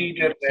Punjab?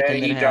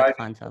 He died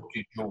in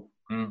 42.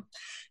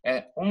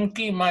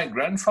 Unki, my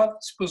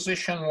grandfather's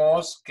position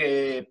was ke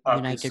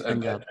United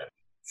Punjab,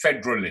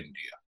 Federal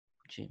India,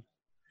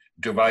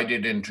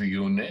 divided into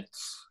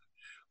units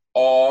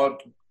or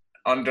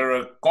under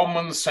a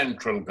common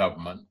central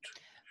government.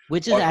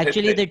 Which is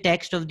actually the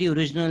text of the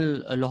original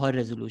Lahore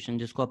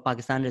resolution, jisko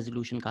Pakistan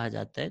resolution kaha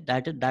jata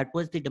hai. That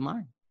was the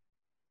demand.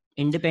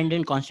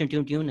 Independent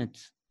constituent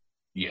units.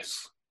 Yes.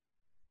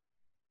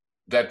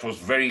 That was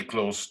very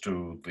close to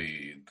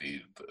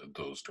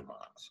those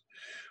demands.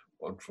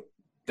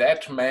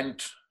 That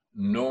meant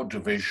no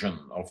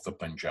division of the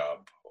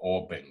Punjab or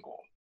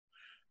Bengal,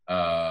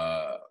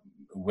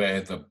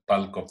 where the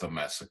bulk of the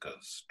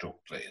massacres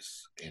took place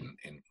in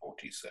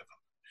 47.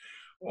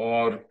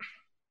 Or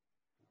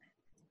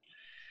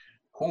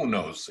who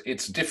knows?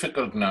 It's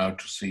difficult now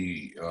to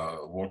see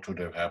what would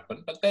have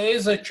happened, but there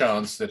is a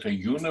chance that a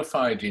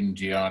unified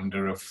India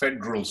under a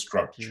federal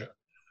structure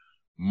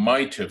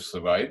might have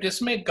survived.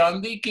 اس میں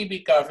گاندھی کی بھی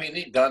کافی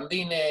تھی.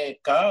 گاندھی نے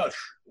کہا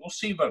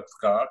اسی وقت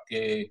کہا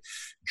کہ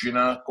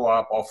جناح کو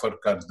آپ آفر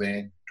کر دیں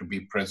to be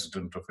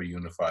president of a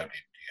unified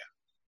India.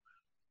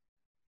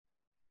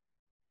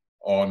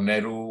 اور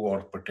نہرو اور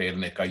پٹیل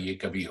نے کہا یہ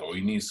کبھی ہو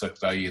ہی نہیں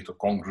سکتا, یہ تو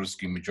کانگریس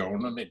کی میجورٹی.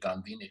 انہوں نے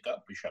گاندھی نے کہا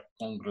بے شک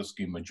کانگریس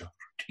کی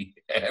میجورٹی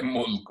ہے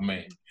ملک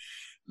میں,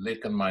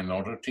 لیکن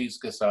مائنورٹیز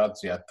کے ساتھ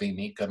زیادتی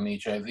نہیں کرنی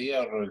چاہیے.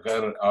 اور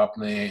اگر آپ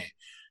نے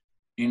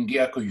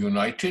انڈیا کو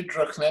یونائٹڈ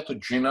رکھنا ہے تو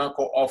جناح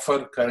کو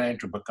آفر کریں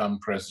to become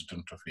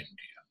president of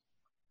India.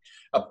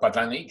 اب پتہ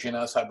نہیں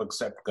جناح صاحب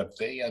ایکسیپٹ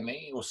کرتے یا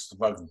نہیں, اس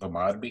وقت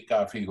بیمار بھی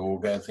کافی ہو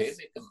گئے تھے,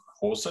 لیکن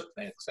ہو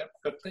سکتے ہیں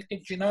ایکسیپٹ کرتے کہ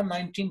جناح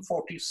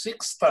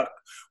 1946 تک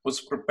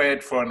was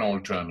prepared for an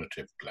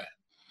alternative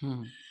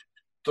plan.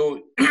 تو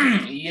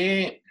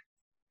یہ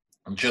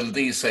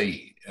جلدی سے ہی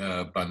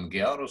بن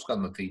گیا, اور اس کا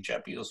نتیجہ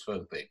بھی اس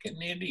وقت دیکھیں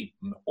nearly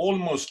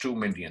almost 2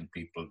 million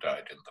people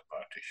died in the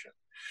partition.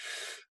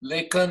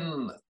 لیکن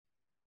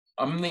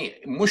ہم نے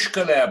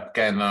مشکل ہے اب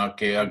کہنا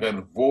کہ اگر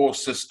وہ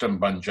سسٹم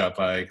بن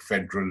جاتا ہے ایک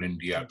فیڈرل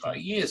انڈیا کا,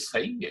 یہ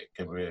صحیح ہے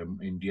کہ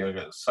انڈیا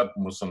کے سب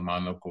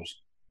مسلمانوں کو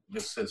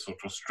جس سے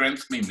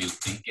اسٹرینتھ نہیں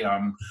ملتی کہ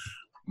ہم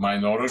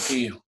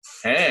مائنورٹی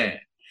ہیں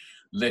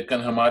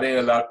لیکن ہمارے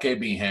علاقے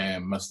بھی ہیں,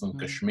 مثلا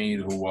کشمیر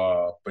ہوا,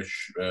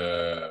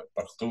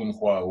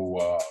 پختونخوا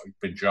ہوا,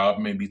 پنجاب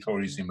میں بھی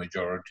تھوڑی سی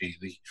میجورٹی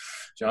تھی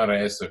جہاں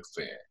رہ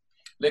سکتے ہیں,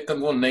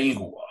 لیکن وہ نہیں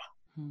ہوا.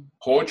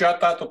 ہو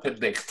جاتا تو پھر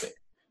دیکھتے.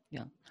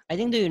 I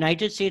think the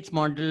United States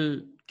model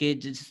کہ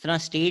جس طرح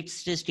states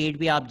سے state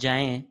بھی آپ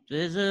جائیں,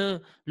 there's a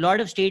lot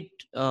of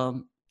state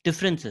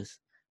differences.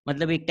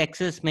 مطلب ایک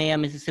ٹیکسس میں یا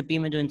مسیسپی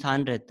میں جو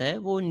انسان رہتا ہے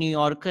وہ نیو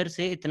یارکر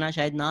سے اتنا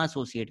شاید نہ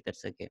ایسوسیٹ کر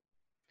سکے.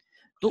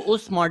 تو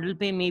اس ماڈل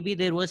پہ maybe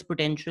there was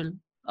potential.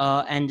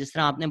 And جس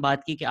طرح آپ نے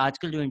بات کی کہ آج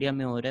کل جو انڈیا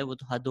میں ہو رہا ہے وہ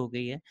تو حد ہو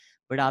گئی ہے,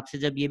 بٹ آپ سے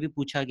جب یہ بھی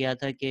پوچھا گیا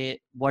تھا کہ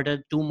what are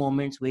 2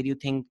 moments where you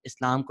think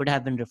Islam could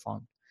have been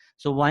reformed,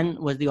 so one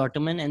was the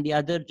Ottoman and the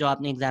other جو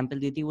آپ نے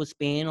example دی تھی وہ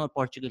اسپین اور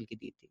پورچوگل کی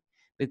دی تھی,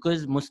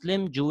 because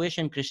Muslim, Jewish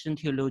and Christian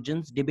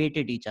theologians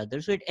debated each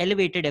other, so it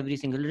elevated every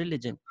single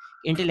religion.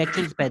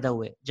 Intellectuals پیدا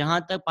ہوئے. جہاں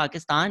تک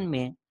پاکستان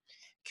میں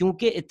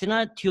کیونکہ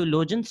اتنا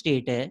theologian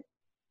state ہے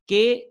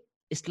کہ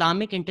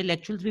اسلامک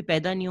انٹلیکچوئلز بھی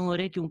پیدا نہیں ہو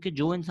رہے, کیونکہ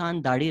جو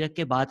انسان داڑھی رکھ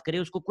کے بات کرے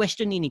اس کو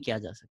کوشچن ہی نہیں کیا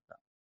جا سکتا.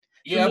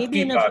 یہ اب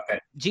کی بات ہے.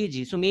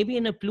 جی, so maybe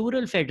in a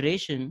plural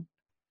federation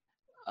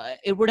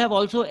it would have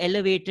also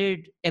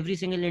elevated every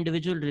single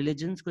individual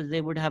religions, because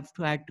they would have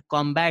to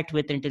combat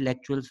with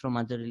intellectuals from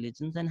other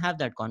religions and have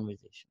that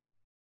conversation.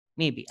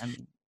 Maybe, I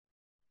mean.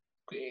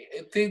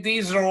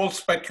 These are all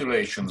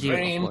speculations,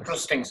 very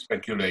interesting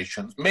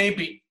speculations.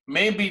 Maybe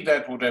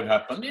that would have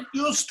happened. It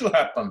used to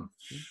happen.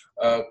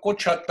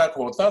 कुछ हद तक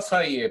होता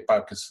था ये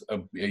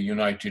Pakistan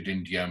United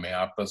India में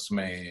आपस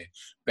में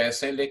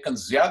पैसे, लेकिन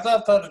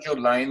ज्यादातर जो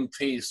लाइन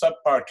थी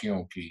सब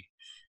पार्टियों की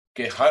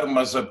कि हर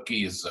मजहब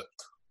की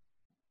इज्जत,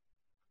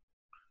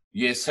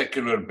 ये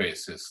सेक्युलर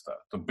बेसिस था.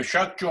 तो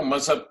बेशक जो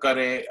मजहब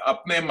करे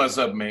अपने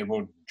मजहब में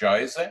वो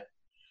जायज है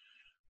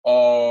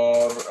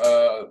और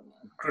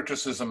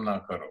क्रिटिसिज्म ना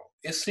करो.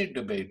 इससे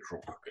डिबेट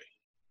रुक गई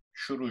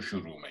शुरू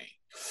में ही.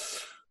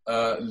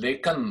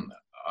 लेकिन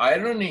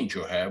आयरनी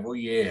जो है वो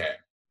ये है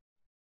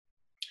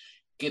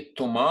कि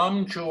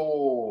तमाम जो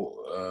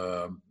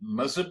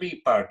मजहबी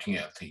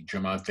पार्टियां थी,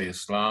 जमात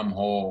इस्लाम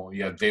हो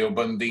या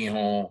देवबंदी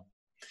हो,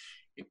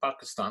 ये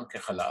पाकिस्तान के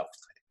खिलाफ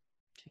थे.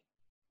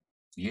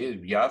 ये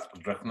याद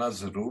रखना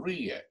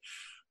जरूरी है.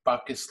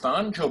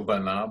 Pakistan जो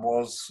बना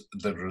was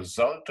the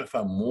result of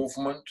a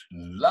movement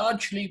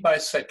largely by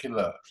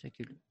secular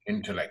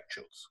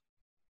intellectuals.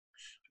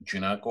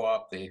 जिना को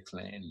आप देख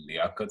लें,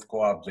 लियाकत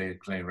को आप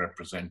देख लें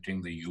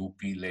representing the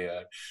UP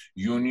layer,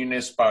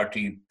 unionist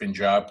party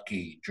Punjab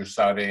की जो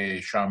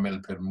सारे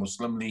शामिल फिर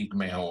मुस्लिम लीग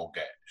में हो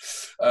गए.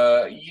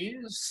 ये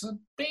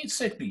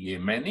basically, ये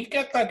मैं नहीं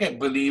कहता कि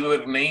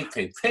believer नहीं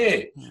थे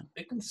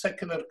लेकिन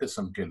secular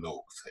किस्म के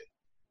लोग थे.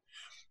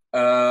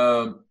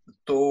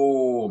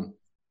 तो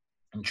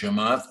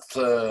जमात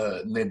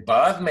ने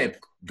बाद में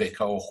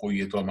देखा हो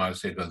ये तो हमारे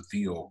से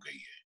गलती हो गई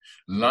है.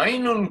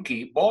 लाइन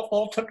उनकी बहुत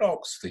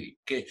ऑर्थोडॉक्स थी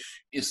कि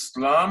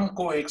इस्लाम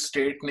को एक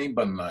स्टेट नहीं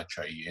बनना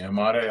चाहिए,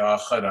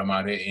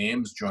 हमारे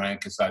एम्स जो हैं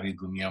कि सारी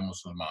दुनिया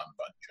मुसलमान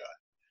बन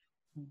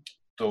जाए.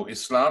 तो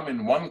इस्लाम in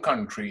one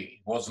country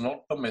was not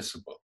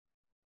permissible.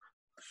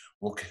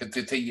 वो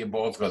कहते थे ये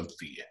बहुत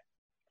गलती है.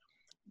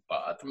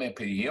 बाद में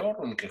फिर ये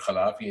और उनके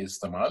खिलाफ ये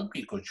इस्तेमाल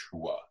भी कुछ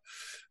हुआ,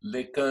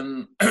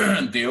 लेकिन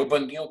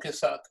देवबंदियों के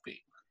साथ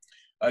भी.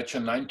 अच्छा,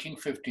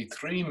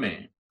 1953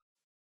 में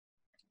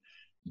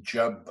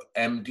जब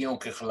एमडीओ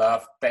के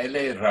खिलाफ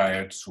पहले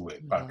रायट्स हुए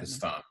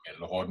पाकिस्तान में,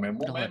 लाहौर में,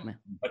 वो मैं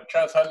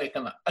बच्चा था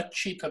लेकिन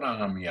अच्छी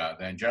तरह हम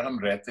याद हैं. जब हम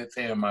रहते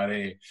थे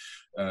हमारे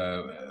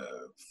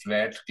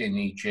फ्लैट के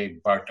नीचे एक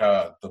बाटा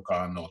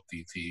दुकान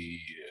होती थी,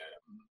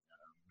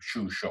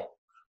 शू शॉप,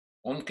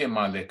 उनके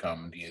मालिक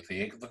हम लिए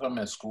थे. एक दफा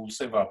मैं स्कूल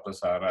से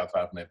वापस आ रहा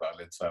था अपने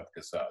वालिद साहब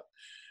के साथ,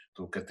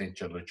 तो कहते हैं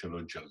चलो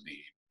चलो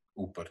जल्दी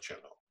ऊपर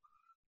चलो.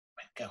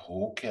 मैं क्या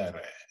हो क्या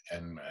रहा है?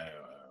 एंड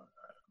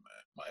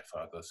माय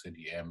फादर सेड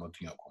ये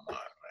अहमदियों को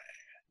मार रहे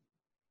हैं,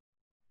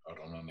 और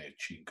उन्होंने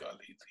अच्छी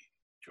गाली दी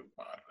जो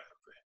मार रहे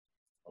थे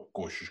और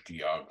कोशिश की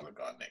आग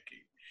लगाने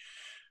की.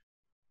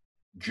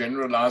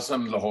 जनरल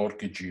आजम लाहौर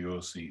के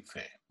जीओसी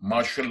थे,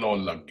 मार्शल लॉ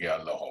लग गया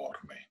लाहौर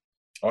में,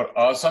 और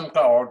आजम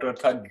का ऑर्डर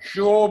था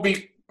जो भी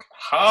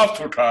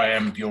हाथ उठाए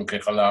एमडीओ के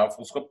खिलाफ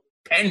उसको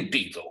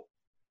फेंटी दो,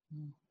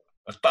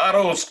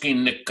 तारो उसकी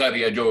निक्कर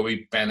या जो भी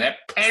पहने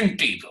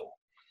फेंटी दो.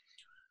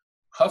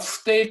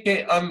 हफ्ते के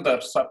अंदर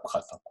सब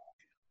खत्म हो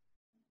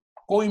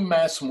गया, कोई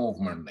मैस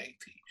मूवमेंट नहीं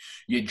थी.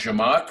 ये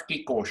जमात की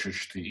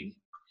कोशिश थी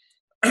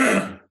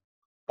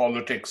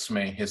पॉलिटिक्स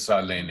में हिस्सा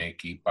लेने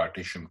की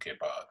पार्टीशन के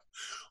बाद,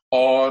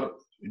 और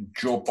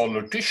जो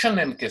पॉलिटिशियन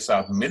इनके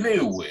साथ मिले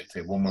हुए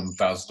थे वो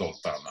मुमताज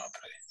दौलताना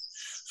थे.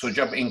 सो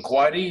जब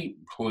इंक्वायरी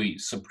हुई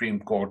सुप्रीम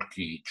कोर्ट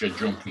की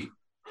जजों की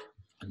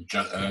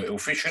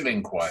ऑफिशियल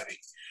इंक्वायरी,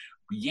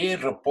 ये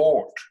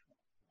report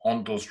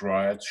on those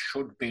riots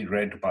should be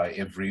read by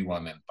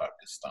everyone in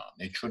Pakistan.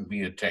 It should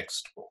be a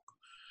textbook.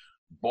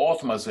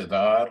 बहुत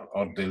मजेदार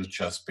और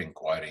दिलचस्प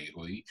इंक्वायरी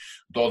हुई.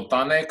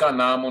 दौलताने का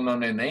नाम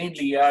उन्होंने नहीं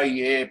लिया,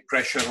 ये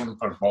प्रेशर उन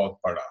पर बहुत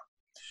पड़ा,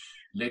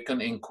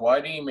 लेकिन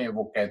इंक्वायरी में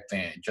वो कहते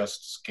हैं,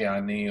 जस्टिस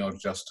कियानी और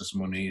जस्टिस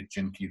मुनीर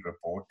जिनकी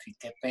रिपोर्ट थी,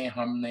 कहते हैं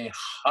हमने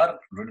हर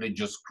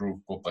रिलीजियस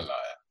ग्रुप को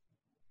बुलाया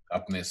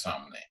अपने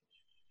सामने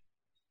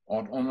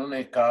और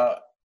उन्होंने कहा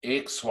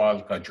एक सवाल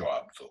का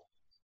जवाब दो.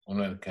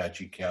 उन्होंने कहा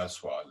जी क्या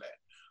सवाल है?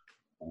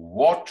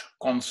 What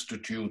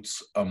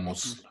constitutes a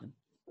Muslim?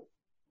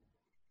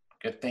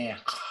 कहते हैं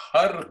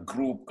हर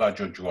ग्रुप का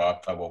जो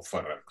जवाब था वो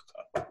फर्क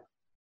था.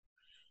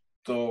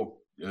 तो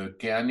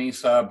कियानी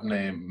साहब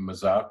ने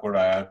मजाक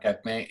उड़ाया,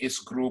 कहते हैं इस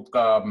ग्रुप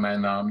का मैं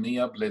नाम नहीं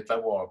अब लेता,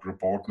 वो आप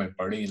रिपोर्ट में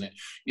पढ़ ही लें.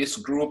 इस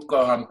ग्रुप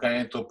का हम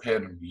कहें तो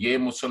फिर ये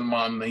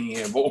मुसलमान नहीं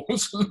है, वो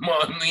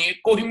मुसलमान नहीं है,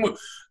 कोई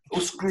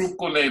उस ग्रुप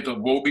को नहीं तो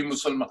वो भी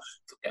मुसलमान.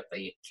 तो कहता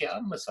है ये क्या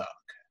मजाक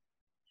है?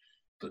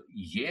 तो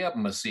ये अब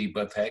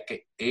मुसीबत है कि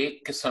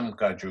एक किस्म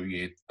का जो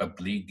ये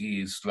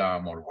तबलीगी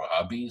इस्लाम और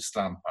वहाबी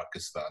इस्लाम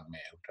पाकिस्तान में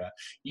उठा,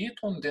 ये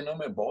तो उन दिनों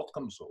में बहुत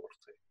कमजोर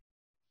थे,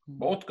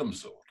 बहुत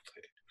कमजोर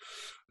थे.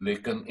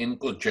 लेकिन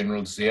इनको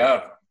जनरल जिया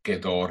के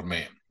दौर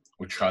में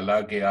उछाला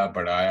गया,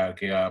 बढ़ाया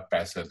गया,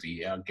 पैसा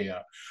दिया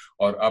गया,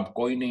 और अब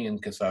कोई नहीं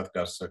इनके साथ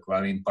कर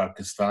सकता. इन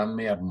पाकिस्तान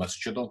में अब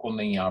मस्जिदों को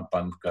नहीं आप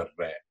बंद कर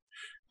रहे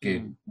कि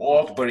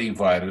बहुत बड़ी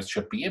वायरस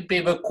छपी है.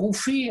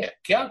 बेवकूफी है,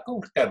 क्या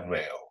कर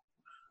रहे हो?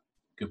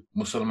 کہ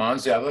مسلمان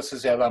زیادہ سے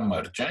زیادہ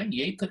مر جائیں,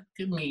 یہی تک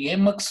یہ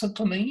مقصد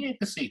تو نہیں ہے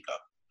کسی کا.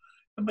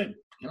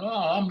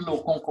 عام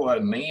لوگوں کو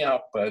نہیں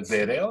آپ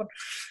دے رہے. اور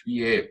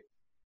یہ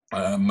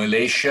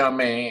ملیشیا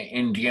میں,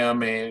 انڈیا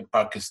میں,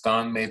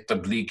 پاکستان میں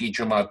تبلیغی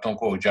جماعتوں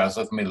کو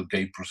اجازت مل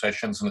گئی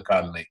پروسیشنز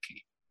نکالنے کی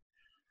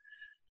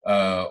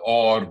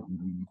اور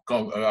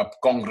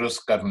کانگریس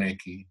کرنے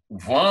کی.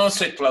 وہاں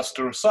سے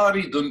کلسٹر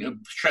ساری دنیا,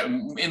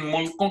 ان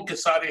ملکوں کے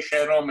سارے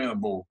شہروں میں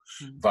وہ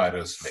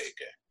وائرس لے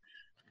گئے.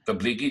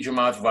 تبلیغی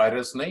جماعت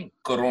وائرس نہیں,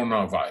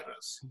 کرونا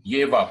وائرس,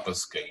 یہ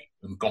واپس گئی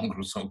ان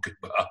کانگریسوں کے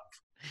بعد.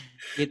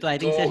 یہ تو آئی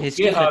تھنک سر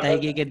ہسٹری بتائے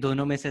گی کہ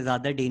دونوں میں سے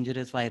زیادہ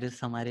ڈینجرس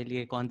وائرس ہمارے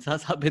لیے کون سا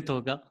ثابت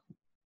ہوگا.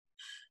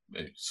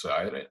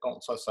 ظاہر ہے کون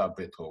سا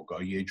ثابت ہوگا.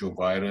 یہ جو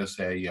وائرس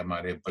ہے یہ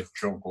ہمارے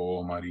بچوں کو,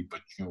 ہماری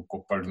بچیوں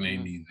کو پڑھنے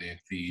نہیں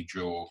دیتی,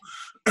 جو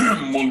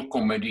ملک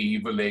کو میڈی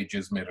ایول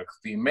ایجز میں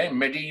رکھتی. میں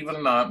میڈی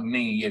ایول نام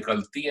نہیں, یہ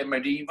غلطی ہے.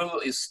 میڈی ایول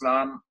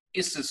اسلام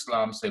اس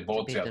اسلام سے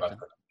بہت زیادہ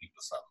ترقی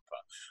پسند تھا.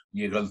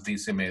 یہ غلطی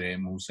سے میرے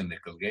منہ سے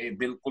نکل گیا. یہ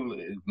بالکل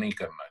نہیں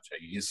کرنا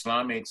چاہیے.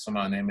 اسلام ایک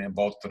زمانے میں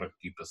بہت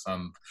ترقی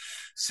پسند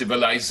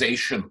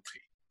سویلائزیشن تھی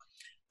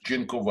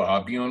جن کو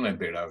وہابیوں نے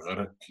بیڑا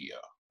غرق کیا,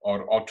 اور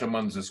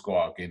آٹومنز اس کو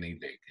آگے نہیں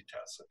لے کے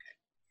جا سکے.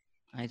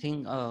 آئی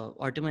تھنک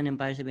آٹومن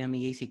امپائر سے بھی ہمیں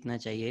یہی سیکھنا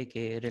چاہیے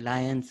کہ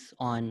ریلائنس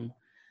آن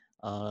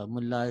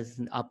ملاز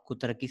آپ کو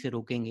ترقی سے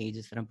روکیں گے,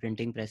 جس طرح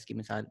پرنٹنگ پریس کی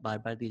مثال بار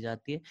بار دی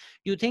جاتی ہے.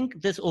 Do you think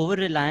this over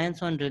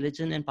reliance on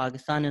religion in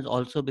Pakistan is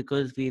also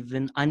because we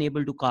been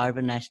unable to carve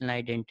a national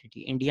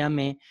identity. India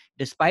میں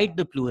despite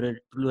the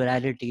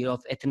plurality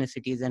of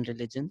ethnicities and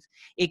religions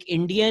ایک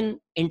انڈین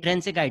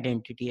انٹرینسک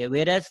آئیڈینٹی ہے,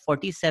 whereas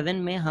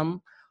 47 میں ہم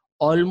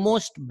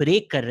almost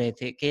break کر رہے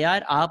تھے کہ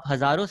یار آپ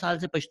ہزاروں سال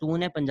سے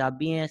پشتون ہیں,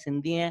 پنجابی ہیں,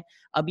 سندھی ہیں,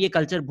 اب یہ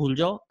کلچر بھول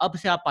جاؤ,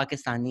 اب سے آپ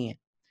پاکستانی ہیں.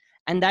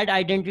 And that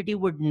identity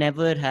would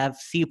never have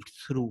seeped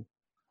through.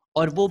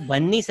 اور وہ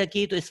بن نہیں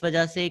سکی, تو اس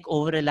وجہ سے ایک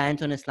اوور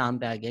ریلائنس آن اسلام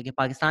پہ آ گیا کہ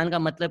پاکستان کا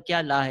مطلب کیا,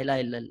 لا الہ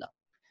الا اللہ,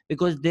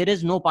 because there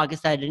is no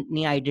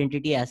Pakistani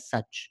identity as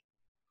such.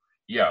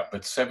 Yeah,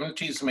 but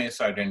 70s میں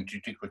اس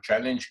آئیڈینٹی کو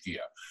چیلنج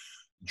کیا.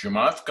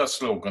 جماعت کا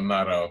سلوگن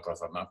نعرہ ہوتا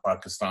تھا نا,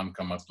 پاکستان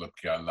کا مطلب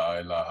کیا, لا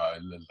الہ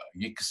الا اللہ.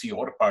 یہ کسی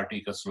اور پارٹی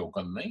کا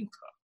سلوگن نہیں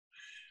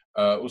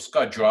تھا. اس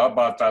کا جواب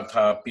آتا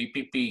تھا پی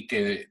پی پی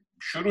کے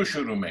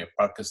شروع میں,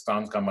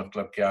 پاکستان کا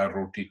مطلب کیا,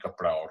 روٹی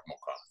کپڑا اور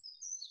مکان.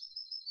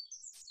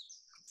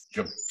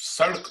 جب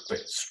سڑک پہ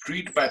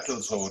اسٹریٹ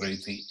بیٹلز ہو رہی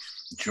تھی,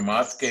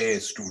 جماعت کے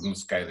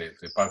اسٹوڈنٹس کہہ رہے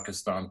تھے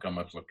پاکستان کا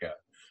مطلب کیا,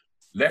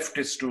 لیفٹ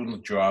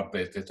اسٹوڈنٹ جواب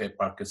دیتے تھے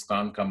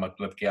پاکستان کا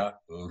مطلب کیا,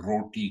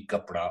 روٹی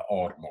کپڑا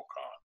اور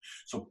مکان.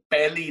 سو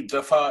پہلی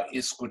دفعہ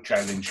اس کو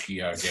چیلنج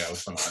کیا گیا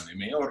اس زمانے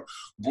میں. اور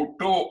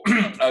بھٹو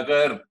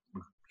اگر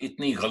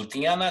اتنی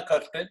غلطیاں نہ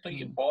کرتے تو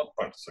یہ بہت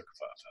پڑھ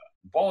سکتا تھا,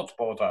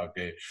 بہت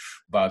آگے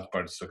بات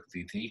پڑھ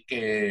سکتی تھی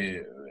کہ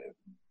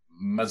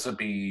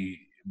مذہبی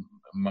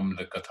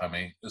مملکت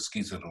ہمیں اس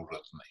کی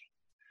ضرورت نہیں.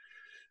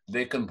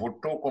 لیکن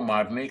بھٹو کو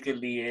مارنے کے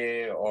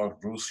لیے اور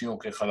روسیوں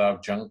کے خلاف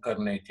جنگ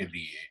کرنے کے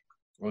لیے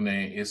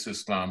انہیں اس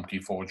اسلام کی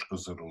فوج کو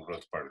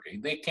ضرورت پڑ گئی.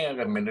 دیکھیں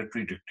اگر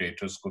ملٹری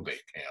ڈکٹیٹرز کو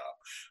دیکھیں آپ,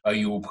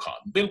 ایوب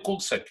خان بالکل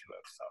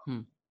سیکولر تھا,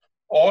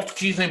 اور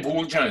چیزیں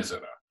بھول جائیں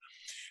ذرا.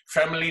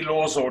 فیملی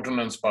لاز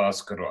آرڈیننس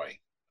پاس کروائی,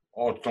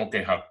 عورتوں کے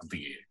حق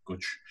دیے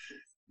کچھ,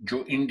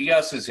 جو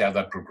انڈیا سے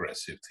زیادہ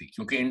پروگریسو تھی,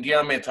 کیونکہ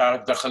انڈیا میں تھا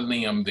دخل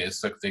نہیں ہم دے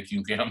سکتے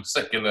کیونکہ ہم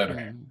سیکولر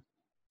ہیں.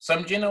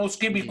 سمجھے نا, اس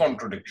کی بھی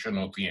کانٹرڈکشن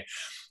ہوتی ہیں.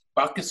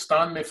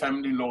 پاکستان میں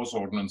فیملی لاز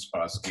آرڈیننس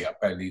پاس کیا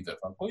پہلی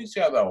دفعہ, کوئی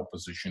زیادہ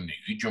اپوزیشن نہیں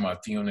ہوئی,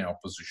 جماعتیوں نے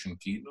اپوزیشن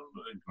کی,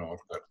 اگنور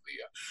کر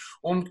دیا.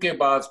 ان کے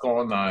بعد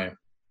کون آئے,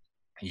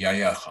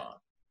 یحییٰ خان.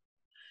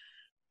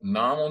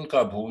 نام ان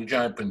کا بھول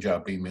جائیں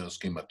پنجابی میں اس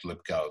کی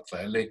مطلب کیا ہوتا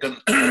ہے, لیکن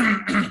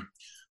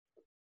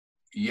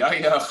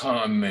یحییٰ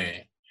خان نے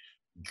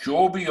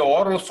جو بھی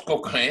اور اس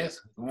کو کہیں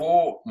وہ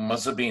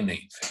مذہبی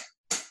نہیں تھے.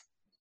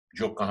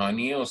 جو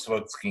کہانیاں اس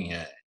وقت کی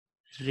ہیں,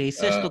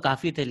 ریسسٹ تو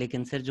کافی تھے,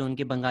 لیکن سر جو ان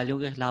کے بنگالیوں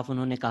کے خلاف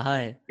انہوں نے کہا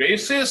ہے,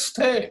 ریسسٹ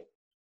تھے,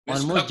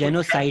 آلموسٹ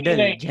جینوسائیڈل.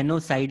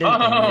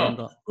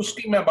 اس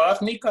کی میں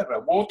بات نہیں کر رہا,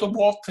 وہ تو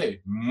بہت تھے.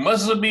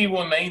 مذہبی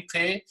وہ نہیں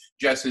تھے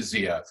جیسے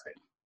ضیاء تھے.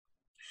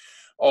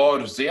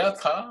 اور ضیاء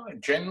تھا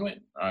جینوئن.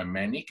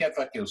 میں نہیں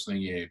کہتا کہ اس نے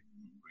یہ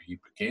he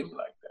became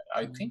like that.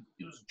 I think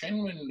he was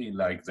genuinely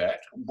like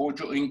that. وہ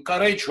جو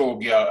انکریج ہو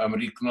گیا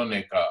امریکنوں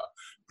نے کہا,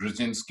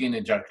 برزنسکی نے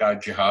جا کہا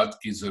جہاد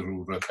کی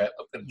ضرورت ہے,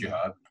 تو پھر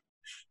جہاد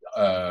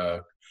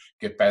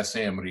کے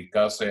پیسے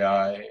امریکہ سے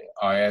آئے,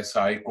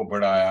 ISI کو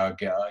بڑھایا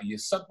گیا. یہ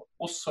سب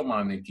اس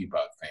زمانے کی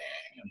باتیں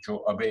ہیں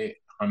جو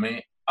ہمیں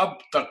اب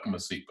تک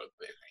مصیبت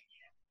دے رہی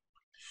ہیں.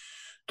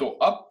 تو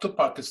اب تو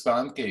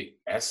پاکستان کے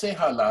ایسے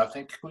حالات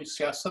ہیں کہ کوئی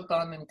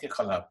سیاستدان ان کے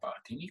خلاف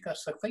بات ہی نہیں کر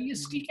سکتا.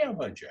 اس کی کیا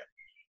وجہ ہے؟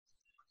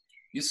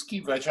 اس کی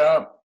وجہ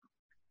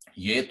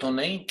یہ تو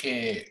نہیں کہ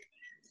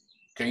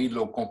کئی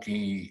لوگوں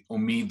کی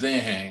امیدیں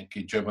ہیں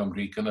کہ جب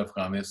امریکن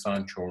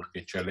افغانستان چھوڑ کے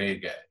چلے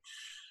گئے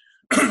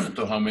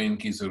تو ہمیں ان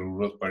کی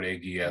ضرورت پڑے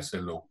گی ایسے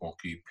لوگوں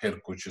کی پھر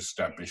کچھ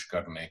اسٹیبلش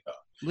کرنے کا.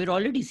 We're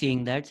already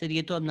seeing that, sir.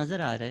 یہ تو اب نظر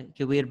آ رہا ہے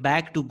کہ we're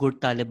back to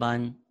good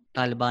Taliban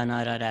Taliban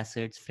are are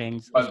assets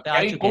friends, पर उस पे आ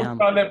कई चुके हैं गुड हम।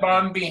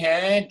 तालिबान भी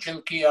हैं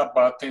जिनकी आप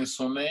बातें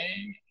सुने,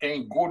 कई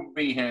गुड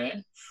भी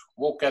हैं,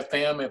 वो कहते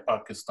हैं हमें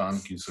पाकिस्तान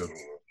की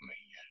जरूरत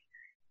नहीं है,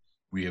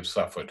 we have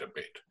suffered a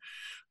bit,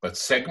 but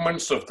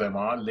segments of them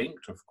are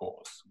linked of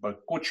course, but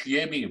कुछ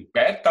ये भी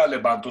बैड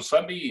तालिबान तो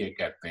सभी ये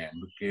कहते हैं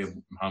कि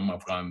हम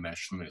अफगान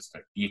नेशनलिस्ट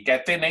हैं, ये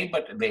कहते नहीं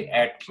but they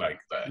act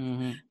like that,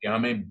 कि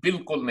हमें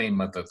बिल्कुल नहीं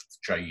मदद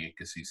चाहिए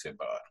किसी से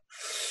बाहर।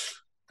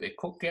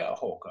 देखो क्या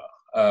होगा,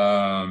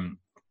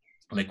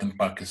 लेकिन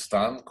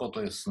पाकिस्तान को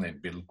तो इसने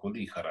बिल्कुल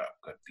ही खराब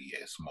कर दिया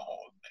है इस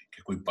माहौल में,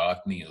 कि कोई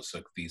बात नहीं हो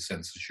सकती,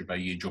 सेंसरशिप है,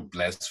 ये जो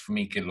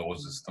ब्लास्फेमी के लॉज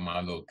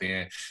इस्तेमाल होते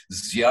हैं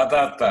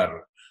ज्यादातर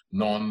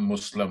नॉन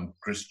मुस्लिम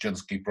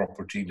क्रिश्चियंस की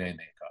प्रॉपर्टी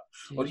लेने का,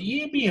 और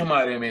ये भी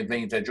हमारे में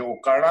नहीं था। जो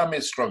काड़ा में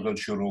स्ट्रगल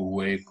शुरू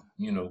हुए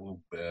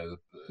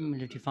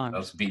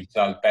 10-20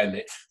 साल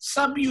पहले,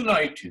 सब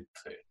यूनाइटेड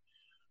थे,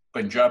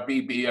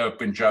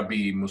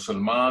 पंजाबी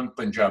मुसलमान,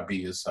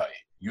 पंजाबी ईसाई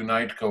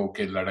यूनाइट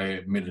होके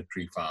लड़े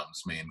मिलिट्री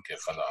फार्म्स में इनके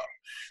खिलाफ।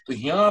 तो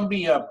यहाँ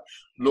भी अब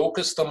लोग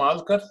इस्तेमाल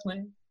करते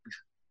हैं,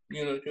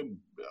 जो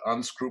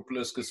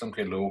अनस्क्रूपलस किस्म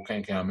के लोग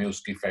हैं कि हमें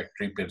उसकी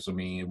फैक्ट्री पे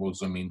जमीन, वो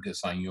जमीन के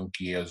साइयों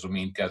की है,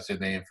 जमीन कैसे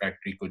दें,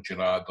 फैक्ट्री को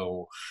जला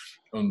दो,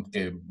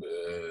 उनके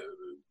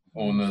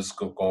ओनर्स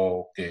को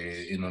कहो कि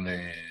इन्होंने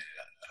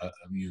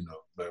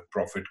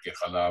प्रॉफिट के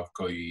खिलाफ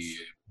कोई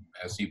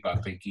ऐसी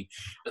बातें की।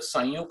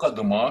 साइयों का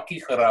दिमाग ही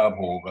खराब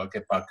होगा कि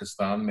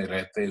पाकिस्तान में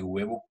रहते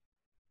हुए वो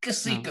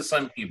किसी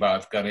किस्म की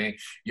बात करें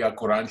या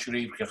कुरान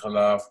शरीफ के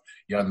खिलाफ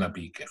या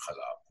नबी के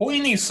खिलाफ, हो ही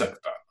नहीं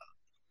सकता।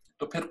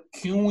 तो फिर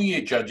क्यों ये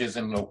जजेस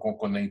इन लोगों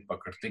को नहीं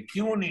पकड़ते,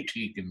 क्यों नहीं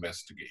ठीक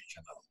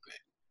इन्वेस्टिगेशन होते?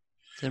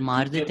 सर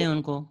मार देते हैं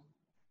उनको,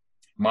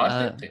 मार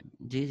देते हैं।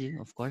 जी जी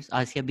ऑफ कोर्स,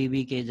 आसिया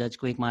बीबी के जज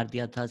को एक मार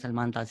दिया था,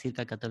 सलमान तासीर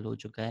का कत्ल हो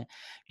चुका है।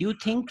 डू यू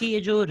थिंक कि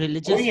ये जो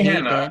रिलीजियस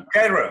हेट है,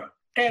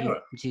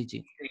 टेरर जी जी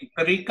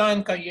तरीका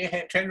इनका ये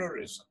है,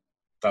 टेररिज्म।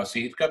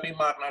 तासीर का भी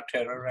मारना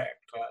टेरर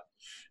एक्ट था,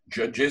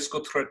 जजेस को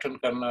थ्रेटन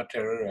करना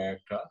टेरर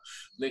एक्ट था।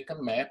 लेकिन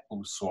मैं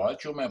सवाल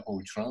जो मैं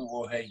पूछ रहा हूँ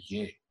वो है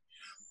ये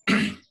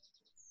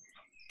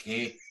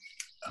कि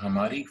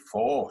हमारी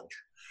फौज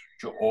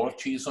जो और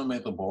चीजों में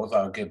तो बहुत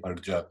आगे बढ़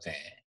जाते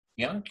हैं,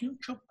 यहाँ क्यों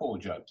चुप हो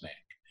जाते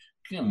हैं?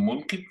 कि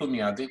मुल्क की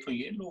बुनियादें तो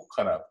ये लोग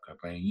खराब कर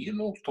रहे हैं, ये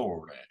लोग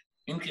तोड़ रहे हैं,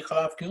 इनके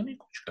खिलाफ क्यों नहीं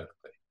कुछ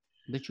करते?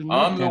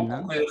 आम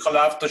लोगों के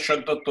खिलाफ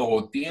तशद्दुद तो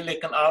होती है,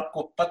 लेकिन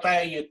आपको पता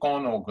है ये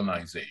कौन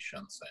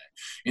ऑर्गेनाइजेशंस हैं,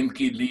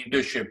 इनकी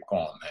लीडरशिप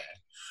कौन है?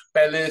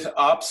 पहले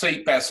आपसे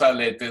ही पैसा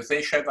लेते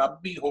थे, शायद अब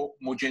भी हो,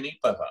 मुझे नहीं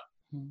पता,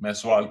 मैं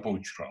सवाल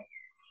पूछ रहा हूँ,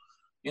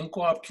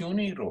 इनको आप क्यों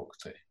नहीं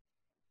रोकते?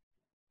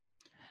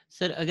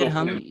 सर अगर तो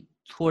हम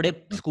थोड़े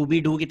स्कूबी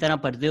डू की तरह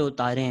पर्दे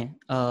उतारें,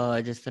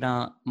 जिस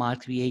तरह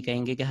मार्क्स भी यही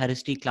कहेंगे कि हर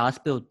हिस्ट्री क्लास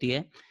पे होती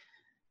है,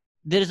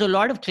 there is a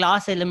lot of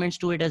class elements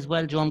to it as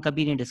well, जो हम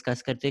कभी नहीं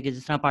डिस्कस करते। कि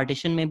जिस तरह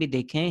पार्टीशन में भी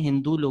देखें,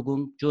 हिंदू लोगों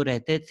जो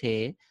रहते थे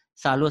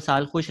सालों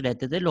साल खुश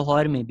रहते थे,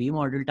 लाहौर में भी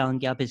मॉडल टाउन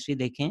की आप हिस्ट्री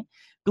देखें,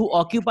 to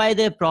occupy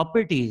their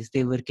properties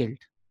they were killed,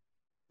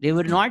 they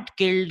were not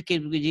killed कि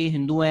जी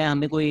हिंदू हैं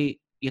हमें कोई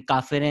ये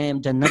काफिर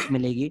हैं जन्नत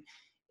मिलेगी,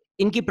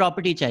 इनकी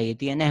प्रॉपर्टी चाहिए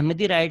थी। एंड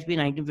अहमदी राइट्स भी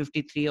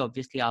 1953,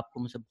 ऑब्वियसली आपको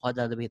मुझसे बहुत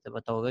ज्यादा बेहतर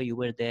पता होगा, यू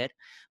वर देयर,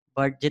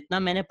 बट जितना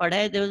मैंने पढ़ा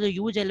है there was a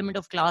huge element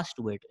of class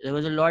to it, there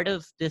was a lot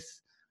of this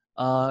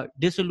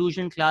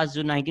dissolution class,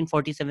 जो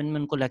 1947 में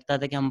उनको लगता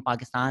था कि हम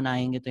पाकिस्तान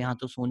आएंगे तो यहाँ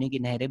तो सोने की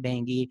नहरें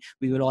बहेंगी,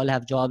 we will all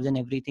have jobs and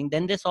everything.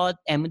 Then they saw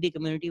Ahmadi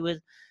community was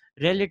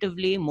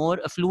relatively more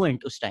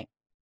affluent उस टाइम,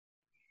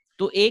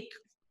 तो एक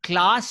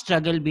क्लास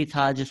स्ट्रगल भी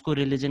था जिसको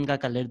रिलीजन का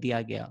कलर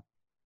दिया गया।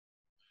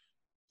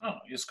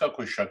 हाँ, इसका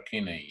कोई शक ही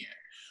नहीं है।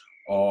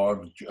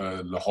 और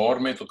लाहौर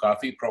में तो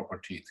काफी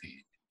प्रॉपर्टी थी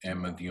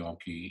अहमदियों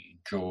की,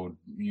 जो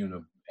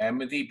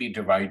अहमदी भी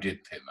डिवाइडेड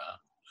थे ना,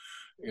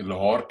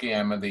 लाहौर की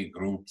अहमदी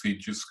ग्रुप थी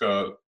जिसका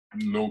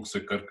लोग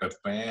जिक्र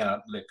करते हैं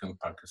यार, लेकिन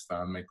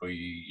पाकिस्तान में कोई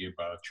ये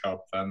बात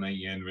छापता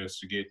नहीं है,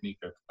 इन्वेस्टिगेट नहीं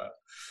करता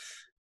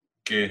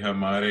कि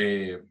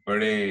हमारे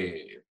बड़े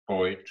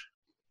पोइट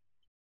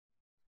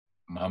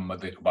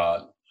मोहम्मद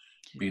इकबाल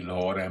भी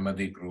लाहौर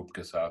अहमदी ग्रुप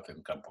के साथ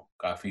इनका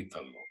काफी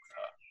ताल्लुक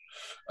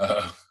था।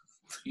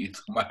 ये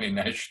तुम्हारे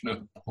नेशनल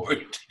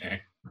पोइट हैं,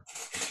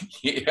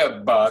 ये अब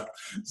बात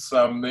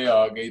सामने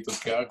आ गई तो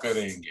क्या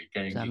करेंगे?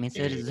 कहेंगे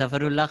सर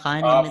ज़फरुल्लाह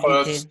खान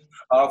अहमदी थे।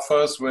 Our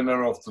first winner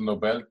of the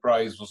Nobel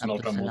Prize was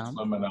not a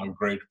Muslim and our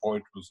great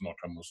poet was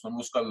not a Muslim.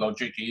 उसका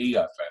लॉजिक यही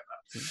आता है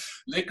ना।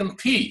 लेकिन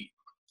थी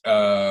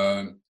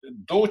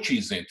दो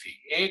चीजें थी,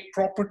 एक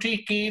प्रॉपर्टी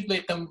की,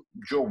 लेकिन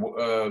जो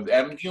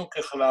अहमदियों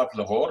के खिलाफ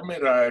लाहौर में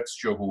राइट्स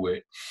जो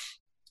हुए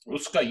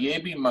उसका ये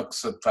भी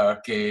मकसद था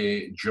कि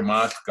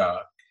जमात का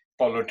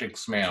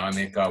पॉलिटिक्स में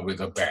आने का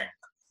विद अ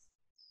बैंक,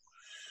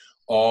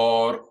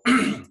 और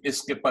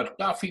इसके पर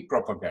काफी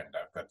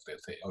प्रोपेगेंडा करते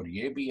थे। और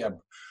ये भी अब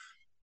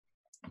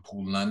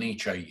भूलना नहीं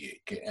चाहिए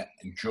कि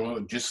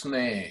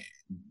जिसने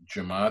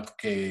जमात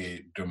के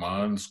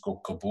डिमांड्स को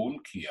कबूल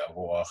किया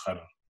वो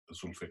आखिर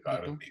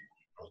जुल्फिकार अली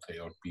भुट्टो थे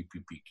और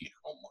पीपीपी की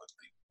हुकूमत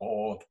थी।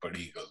 बहुत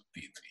बड़ी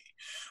गलती थी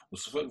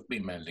उस वक्त भी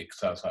मैं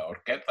लिखता था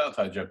और कहता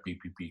था जब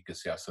पीपीपी के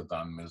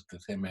सियासतदान मिलते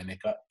थे, मैंने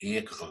कहा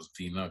एक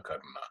गलती ना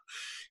करना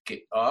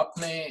कि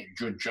आपने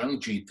जो जंग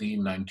जीती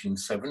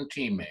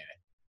 1970 में,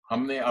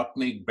 हमने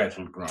अपनी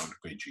बैटल ग्राउंड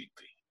पे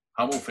जीती,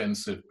 हम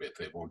ऑफेंसिव पे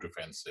थे, वो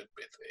डिफेंसिव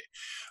पे थे।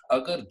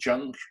 अगर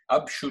जंग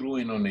अब शुरू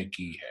इन्होंने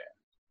की है,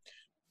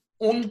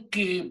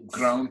 उनके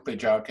ग्राउंड पे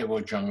जाके वो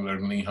जंग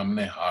लड़नी,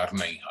 हमने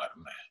हारना ही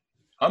हारना है।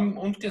 हम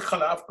उनके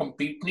खिलाफ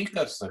compete नहीं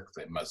कर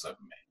सकते मजहब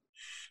में,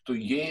 तो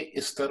ये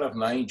इस तरफ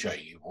ना ही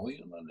चाहिए। वही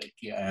उन्होंने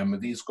किया,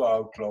 अहमदीज को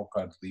आउटलॉ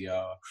कर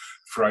दिया,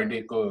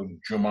 फ्राइडे को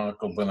जुमा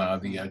को बना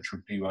दिया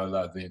छुट्टी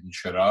वाला दिन,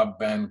 शराब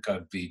बैन कर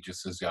दी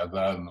जिससे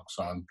ज्यादा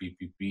नुकसान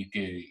पीपीपी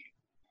के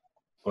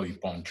कोई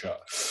पहुंचा।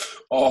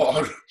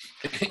 और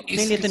अपने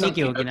इस लिए तो किस्म नहीं की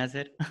की होगी ना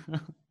सर?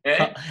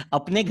 है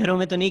अपने घरों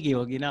में तो नहीं की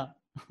होगी ना?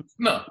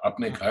 ना,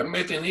 अपने घर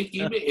में तो नहीं की।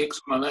 एक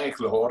सुना,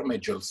 एक लाहौर में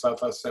जलसा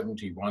था,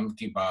 71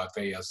 की बात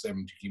है या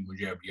 70 की,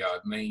 मुझे अब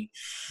याद नहीं,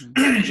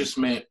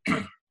 जिसमें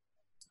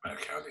मेरा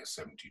ख्याल है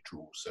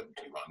 72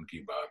 71 की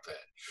बात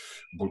है।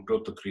 भुट्टो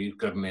तकरीर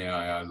करने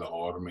आया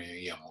लाहौर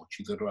में या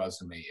मोची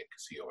दरवाजे में या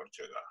किसी और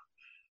जगह,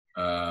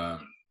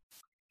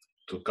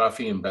 तो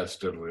काफी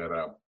इन्वेस्टर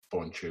वगैरह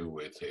पहुंचे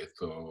हुए थे,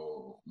 तो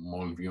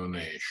मौलवियों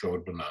ने शोर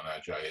बनाना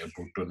चाहे,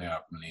 भुट्टो ने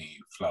अपनी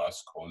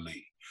फ्लास्क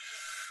खोली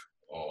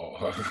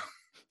और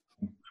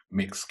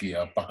मिक्स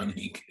किया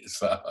पानी के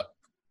साथ,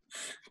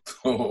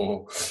 तो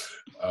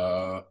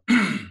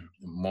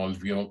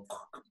मौलवियों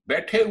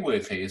बैठे हुए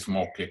थे इस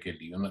मौके के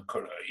लिए, उन्हें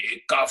खड़ा, ये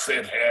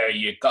काफिर है,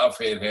 ये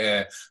काफिर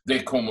है,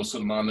 देखो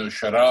मुसलमानों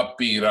शराब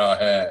पी रहा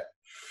है।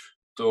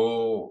 तो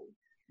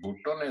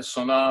भुट्टो ने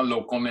सुना,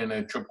 लोगों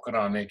ने चुप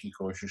कराने की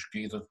कोशिश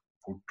की, तो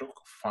Bhutto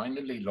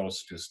finally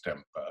lost his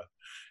temper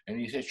and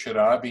he said,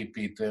 शराब ही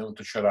पीते हो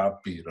तो शराब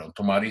पी रहा हूं,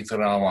 तुम्हारी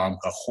तरह आवाम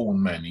का खून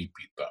मैं नहीं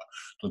पीता।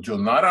 तो जो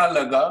नारा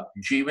लगा,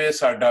 जीवे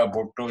साडा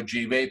भुट्टो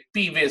जीवे,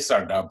 पीवे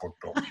साडा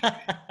भुट्टो पीवे।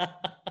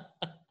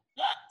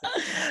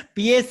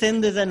 पीए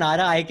सिंध इज अ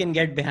नारा I can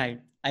get behind.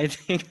 I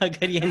think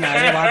अगर ये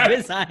नारे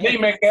वापस आए। नहीं,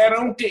 मैं कह रहा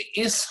हूं कि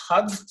इस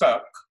हद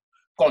तक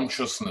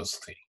कॉन्शियसनेस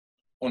थी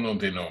उन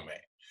दिनों में।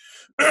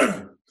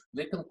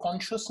 लेकिन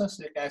कॉन्शियसनेस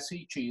एक ऐसी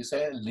चीज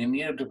है,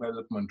 लिनियर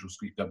डेवलपमेंट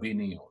उसकी कभी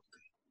नहीं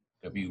होती,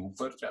 कभी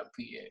ऊपर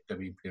जाती है,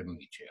 कभी फिर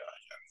नीचे आ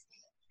जाती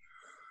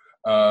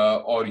है।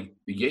 और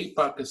यही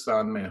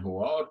पाकिस्तान में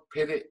हुआ, और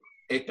फिर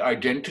एक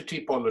आइडेंटिटी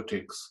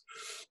पॉलिटिक्स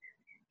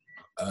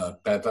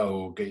पैदा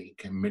हो गई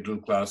कि मिडिल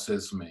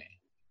क्लासेस में,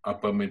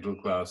 अपर मिडिल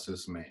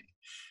क्लासेस में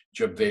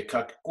जब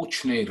देखा कि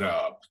कुछ नहीं रहा,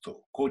 अब तो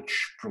कुछ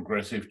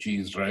प्रोग्रेसिव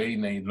चीज रही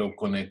नहीं,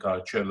 लोगों ने कहा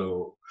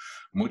चलो,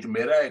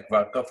 मेरा एक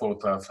वाकफ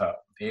होता था,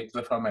 एक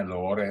दफा मैं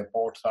लाहौर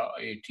एयरपोर्ट था,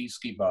 80s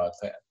की बात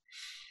है,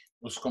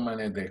 उसको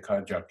मैंने देखा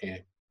जाके,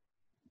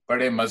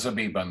 बड़े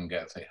मजहबी बन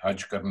गए थे,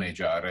 हज करने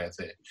जा रहे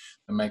थे,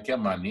 तो मैं क्या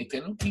मानी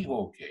तेनू की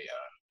हो गया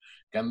यार,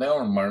 कहंदा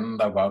हुण मरन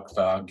दा वक्त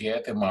आ गया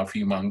ते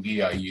माफी मांगी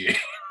आइए।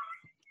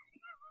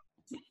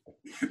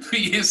 तो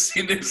ये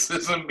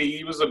सिनिसिज्म भी,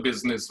 he was a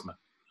businessman,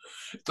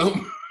 तो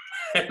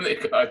मैंने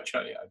कहा अच्छा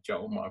यार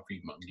जाओ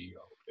माफी मांगी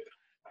आओ।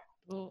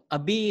 तो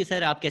अभी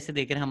सर आप कैसे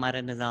देख रहे हैं हमारा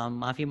निज़ाम?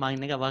 माफी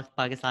मांगने का वक्त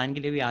पाकिस्तान के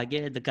लिए भी आ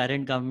गया है, द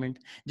करंट गवर्नमेंट,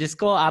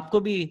 जिसको आपको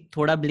भी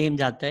थोड़ा ब्लेम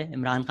जाता है।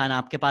 इमरान खान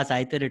आपके पास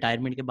आए थे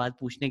रिटायरमेंट के बाद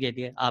पूछने के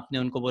लिए, आपने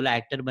उनको बोला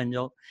एक्टर बन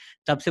जाओ,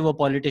 तब से वो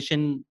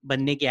पॉलिटिशियन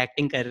बनने की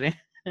एक्टिंग कर रहे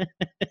हैं।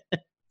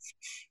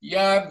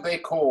 यार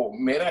देखो,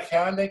 मेरा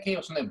ख्याल है कि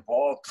उसने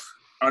बहुत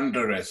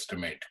अंडर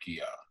एस्टिमेट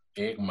किया,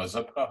 एक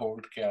मजहब का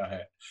होल्ड क्या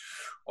है,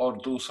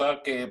 और दूसरा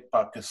कि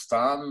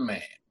पाकिस्तान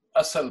में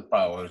असल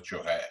पावर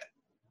जो है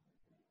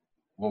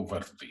वो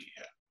वर्दी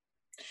है,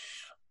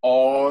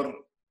 और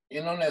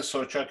इन्होंने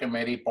सोचा कि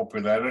मेरी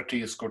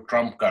पॉपुलैरिटी इसको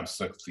ट्रम्प कर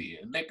सकती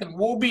है, लेकिन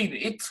वो भी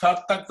इस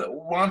हद तक,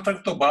 वहां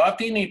तक तो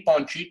बात ही नहीं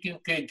पहुंची,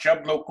 क्योंकि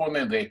जब लोगों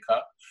ने देखा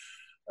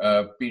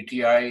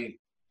पीटीआई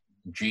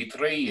जीत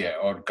रही है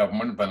और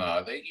गवर्नमेंट बना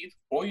देगी,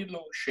 कोई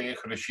लोग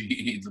शेख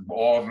रशीद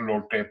और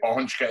लोटे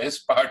पहुंच गए इस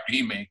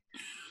पार्टी में,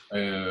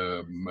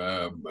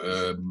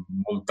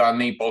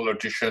 मुल्तानी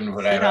पॉलिटिशियन सर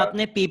वगैरह।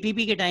 आपने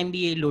पीपीपी के टाइम भी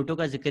ये लोटो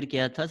का जिक्र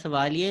किया था,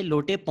 सवाल ये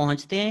लोटे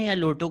पहुंचते हैं या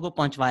लोटो को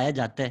पहुंचवाया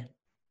जाता है?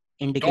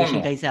 इंडिकेशन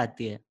दोनों, कहीं से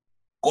आती है?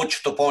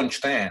 कुछ तो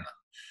पहुंचते हैं ना,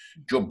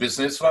 जो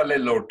बिजनेस वाले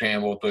लोटे हैं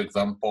वो तो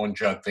एकदम पहुंच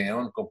जाते हैं,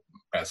 उनको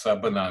पैसा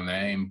बनाना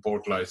है,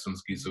 इंपोर्ट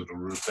लाइसेंस की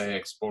जरूरत है,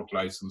 एक्सपोर्ट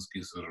लाइसेंस की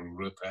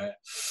जरूरत है,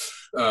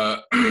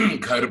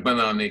 घर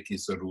बनाने की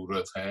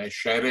जरूरत है,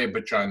 शहरें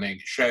बचाने,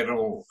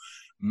 शहरों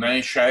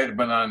नए शहर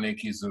बनाने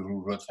की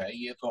जरूरत है,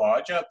 ये तो आ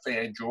जाते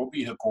हैं जो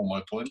भी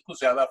हुकूमत हो, इनको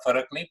ज्यादा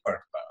फर्क नहीं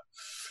पड़ता।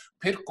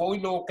 फिर कोई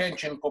लोग हैं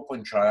जिनको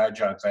पहुंचाया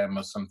जाता है,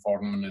 मसलन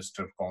फॉरेन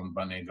मिनिस्टर कौन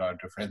बनेगा,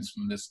 डिफेंस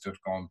मिनिस्टर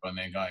कौन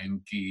बनेगा,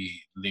 इनकी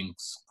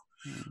लिंक्स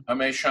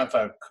हमेशा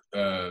तक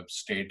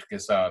स्टेट के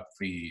साथ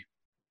भी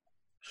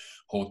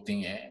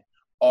होती हैं,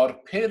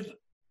 और फिर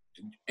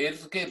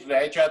इर्द गिर्द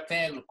रह जाते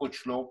हैं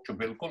कुछ लोग जो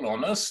बिल्कुल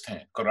ऑनेस्ट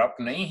हैं,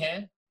 करप्ट नहीं हैं,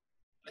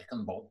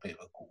 लेकिन बहुत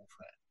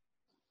बेवकूफ हैं।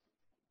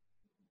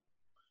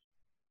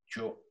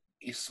 जो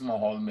इस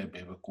माहौल में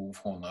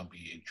बेवकूफ होना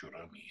भी एक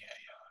जुर्म ही है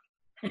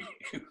यार।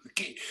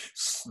 कि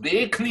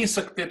देख नहीं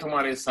सकते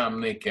तुम्हारे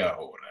सामने क्या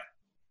हो रहा है।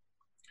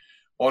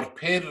 और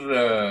फिर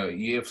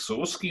ये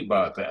अफसोस की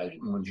बात है,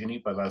 मुझे नहीं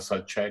पता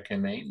सच है कि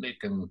नहीं,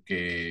 लेकिन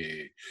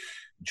कि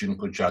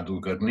जिनको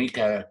जादूगरनी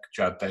कहा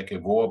चाहता है कि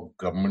वो अब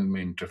गवर्नमेंट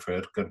में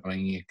इंटरफेयर कर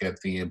रही है,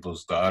 कहती है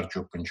बुज़दार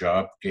जो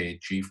पंजाब के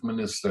चीफ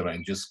मिनिस्टर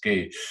हैं, जिसके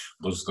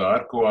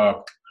बुज़दार को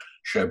आप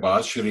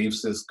शहबाज शरीफ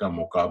से इसका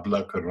मुकाबला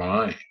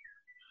करवाएं,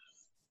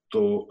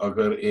 तो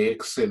अगर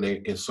 1 से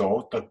लेके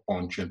 100 तक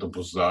पहुंचे तो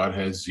बुज़दार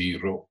है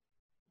 0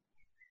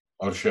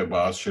 और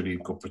शहबाज शरीफ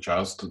को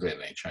 50 तो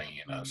देने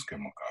चाहिए ना उसके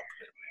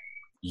मुकाबले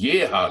में।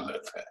 ये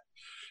हालत है।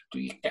 तो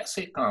ये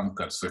कैसे काम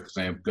कर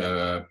सकते हैं?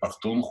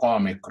 पख्तूनख्वा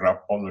में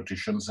करप्ट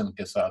पॉलिटिशियंस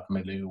इनके साथ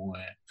मिले हुए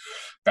हैं,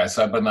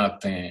 पैसा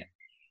बनाते हैं,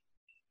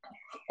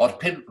 और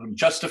फिर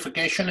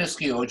जस्टिफिकेशन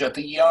इसकी हो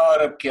जाती है,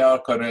 यार अब क्या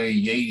करें,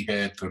 यही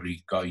है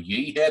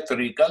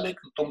तरीका,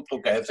 लेकिन तुम तो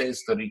कहते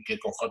इस तरीके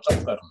को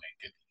खत्म करने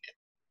के लिए।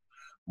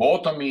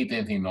 बहुत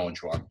उम्मीदें थी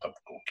नौजवान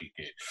तबकों की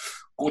कि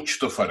कुछ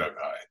तो फर्क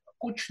आएगा,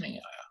 कुछ नहीं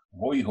आया,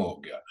 वही हो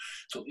गया।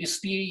 तो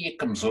इसलिए ये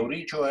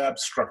कमजोरी जो है अब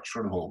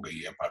स्ट्रक्चरल हो गई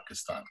है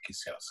पाकिस्तान की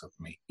सियासत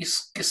में। इस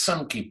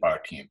किस्म की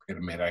पार्टियां फिर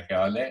मेरा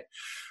ख्याल है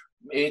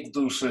एक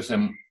दूसरे से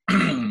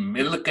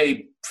मिल के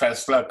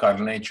फैसला कर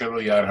लें,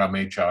 चलो यार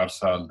हमें 4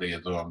 साल दे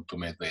दो, हम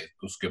तुम्हें दे,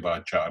 उसके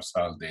बाद 4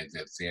 साल दे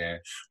देते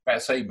हैं,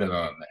 पैसा ही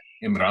बनाना है।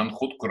 इमरान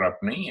खुद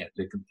करप्ट नहीं है,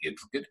 लेकिन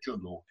इर्द गिर्द जो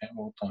लोग हैं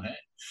वो तो हैं।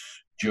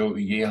 जो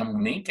ये हम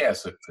नहीं कह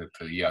सकते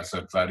थे या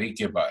सरदारी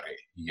के बारे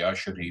या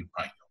शरीफ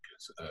भाइयों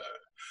के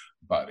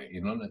बारे,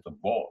 इन्होंने तो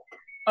बहुत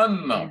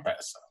अन्ना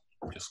पैसा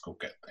जिसको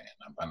कहते हैं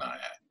ना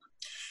बनाया है।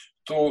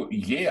 तो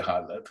ये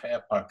हालत है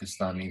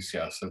पाकिस्तानी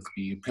सियासत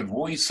की। फिर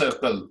वही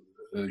सर्कल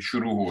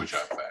शुरू हो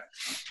जाता है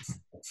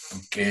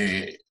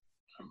कि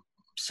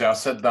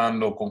सियासतदान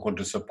लोगों को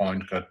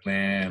डिसअपॉइंट करते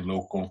हैं,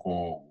 लोगों को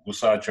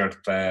गुस्सा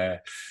चढ़ता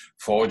है,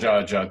 फौज आ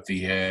जाती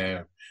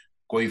है,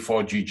 कोई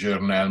फौजी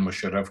जर्नल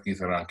मुशर्रफ की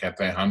तरह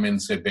कहता है हम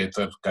इनसे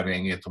बेहतर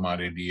करेंगे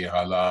तुम्हारे लिए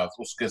हालात,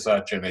 उसके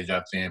साथ चले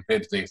जाते हैं,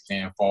 फिर देखते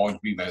हैं फौज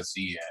भी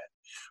वैसी है,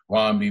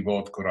 वहां भी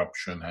बहुत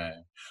करप्शन है।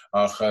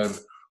 आखिर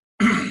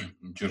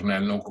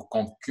जर्नलों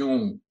को क्यों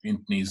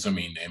इतनी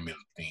जमीनें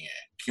मिलती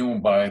हैं,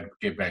 क्यों बाहर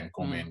के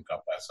बैंकों में इनका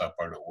पैसा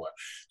पड़ा हुआ है?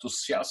 तो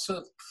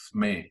सियासत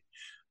में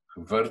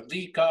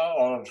वर्दी का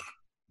और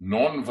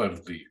नॉन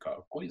वर्दी का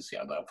कोई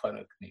ज्यादा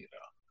फर्क नहीं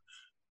रहा,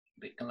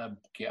 लेकिन अब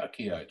क्या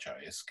किया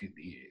जाए इसके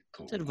लिए?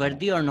 तो सर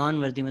वर्दी और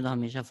नॉन वर्दी में तो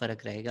हमेशा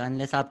फर्क रहेगा,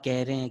 अनलेस आप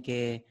कह रहे हैं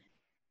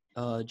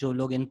कि जो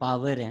लोग इन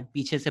पावर हैं,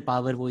 पीछे से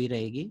पावर वही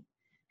रहेगी,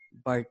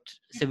 but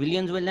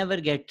civilians will never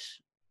get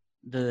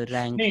the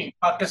rank. नहीं,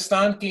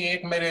 पाकिस्तान की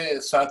एक मेरे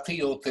साथी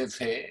होते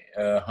थे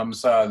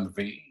हमजा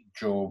अलवी,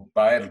 जो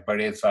बाहर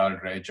बड़े साल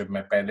रहे। जब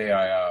मैं पहले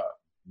आया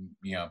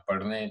यहाँ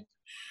पढ़ने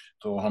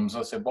तो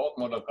हमजा से बहुत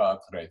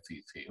मुलाकात रहती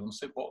थी,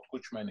 उनसे बहुत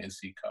कुछ मैंने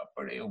सीखा,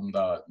 बड़े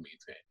उम्दा आदमी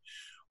थे।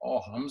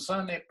 और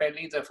हमजा ने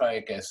पहली दफा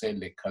एक ऐसे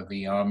लिखा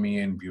थी, army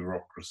and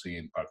bureaucracy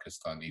in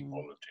Pakistani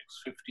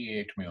politics,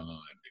 58 में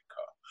उन्होंने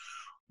लिखा,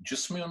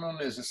 जिसमें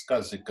उन्होंने इसका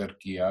जिक्र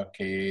किया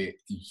कि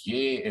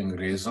ये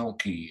अंग्रेजों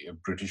की,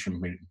 ब्रिटिश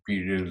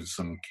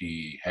इंपीरियलिज्म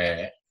की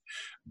है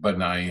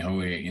बनाए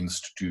हुए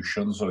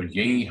इंस्टीट्यूशंस, और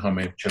यही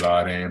हमें चला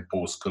रहे हैं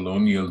पोस्ट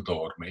कॉलोनियल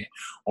दौर में।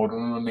 और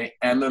उन्होंने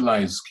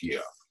एनालाइज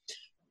किया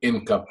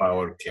इनका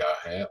पावर क्या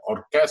है और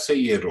कैसे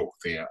ये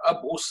रोकते हैं।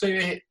 अब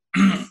उससे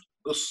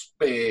उस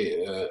पे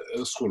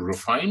उसको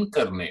रिफाइन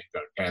करने का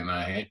कहना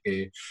है कि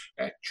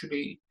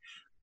एक्चुअली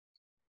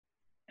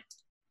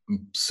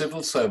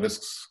सिविल सर्विस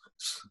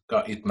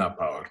का इतना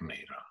पावर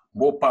नहीं रहा,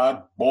 वो पावर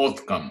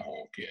बहुत कम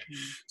हो गया।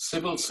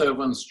 सिविल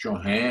सर्वेंट्स जो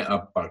हैं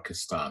अब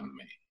पाकिस्तान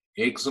में,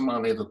 एक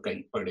जमाने तो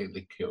कई पढ़े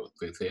लिखे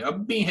होते थे,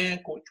 अब भी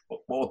हैं कुछ,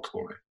 बहुत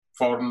थोड़े,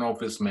 फॉरेन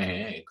ऑफिस में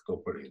हैं एक तो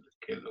पढ़े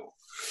लिखे लोग,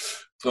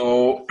 तो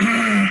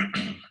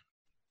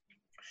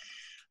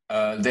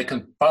लेकिन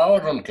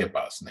पावर उनके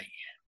पास नहीं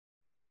है,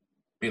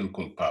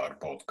 बिल्कुल पावर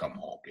बहुत कम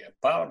हो गया।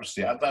 पावर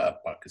ज्यादा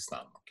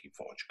पाकिस्तान की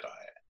फौज का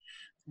है।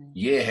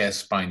 ये है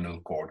स्पाइनल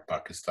कॉर्ड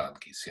पाकिस्तान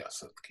की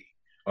सियासत की,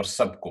 और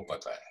सबको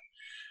पता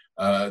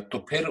है।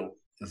 तो फिर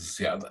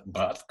ज्यादा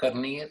बात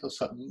करनी है तो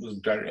सब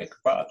डायरेक्ट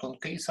बात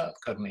उनके ही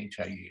साथ करनी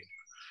चाहिए।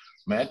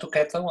 मैं तो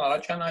कहता हूँ आ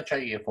जाना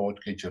चाहिए फौज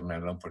के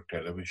जर्नलों पर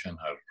टेलीविजन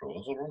हर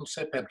रोज, और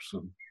उनसे फिर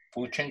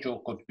पूछें जो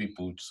कुछ भी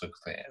पूछ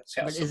सकते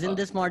हैं। But isn't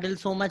this model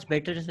so much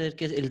better sir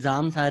कि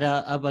इल्जाम सारा,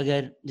 अब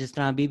अगर जिस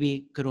तरह अभी भी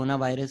कोरोना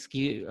वायरस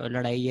की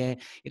लड़ाई है,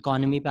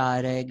 इकोनॉमी पे आ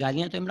रहा है,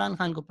 गालियां तो इमरान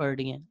खान को पड़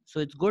रही हैं,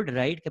 सो इट्स गुड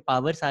राइट कि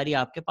पावर सारी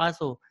आपके पास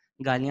हो,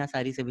 गालियां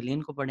सारी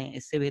सिविलियन को पड़े।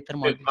 इससे बेहतर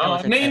मॉडल क्या हो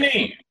सकता है?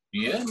 नहीं,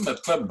 ये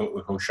मतलब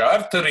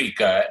होशियार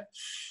तरीका है,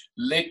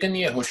 लेकिन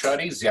ये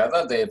होशियारी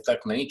ज्यादा देर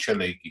तक नहीं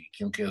चलेगी,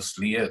 क्योंकि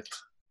असलियत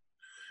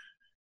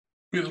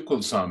बिल्कुल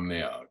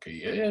सामने आ गई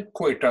है।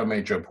 क्वेटा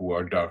में जब हुआ,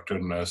 डॉक्टर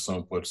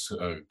नर्सों पर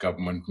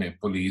गवर्नमेंट ने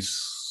पुलिस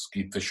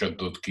की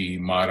तशद्दुद की,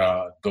 मारा,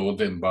 2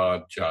 दिन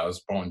बाद जहाज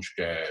पहुंच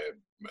गए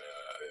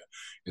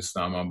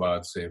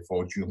इस्लामाबाद से,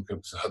 फौजियों के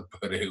साथ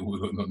भरे हुए,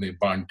 उन्होंने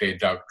बांटे,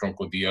 डॉक्टरों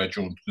को दिया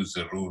जो उनकी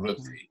जरूरत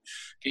थी।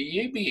 कि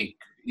ये भी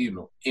एक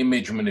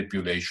इमेज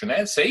मैनिपुलेशन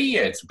है, सही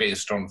है, इट्स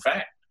बेस्ड ऑन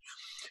फैक्ट,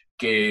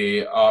 کہ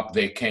آپ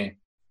دیکھیں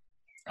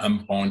ہم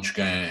پہنچ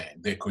گئے,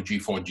 دیکھو جی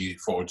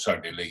فوج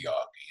ساڈے لئی آ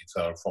گئی,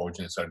 سر فوج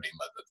نے ساڈی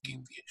مدد کی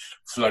تھی.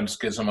 فلڈز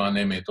کے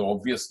زمانے میں تو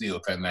obviously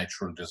ہوتا ہے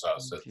نیچرل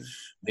ڈیزاسٹر,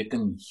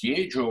 لیکن یہ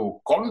جو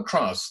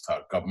کانٹراسٹ تھا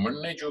گورنمنٹ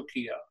نے جو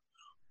کیا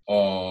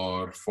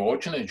اور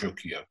فوج نے جو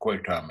کیا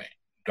کوئٹہ میں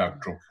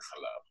ڈاکٹروں کے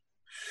خلاف,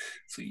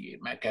 تو یہ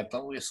میں کہتا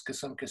ہوں اس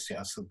قسم کے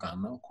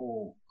سیاستدانوں کو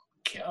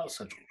کیا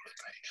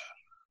ضرورت ہے یار.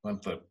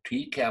 مطلب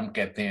ٹھیک ہے ہم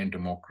کہتے ہیں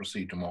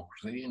ڈیموکریسی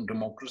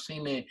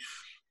میں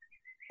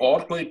اور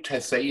کوئی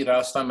صحیح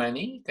راستہ میں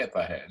نہیں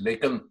کہتا ہے,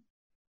 لیکن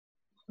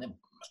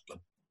مطلب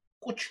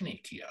کچھ نہیں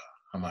کیا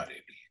ہمارے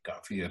لیے.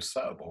 کافی عرصہ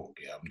اب ہو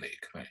گیا ہم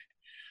دیکھ رہے ہیں,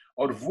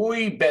 اور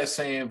وہی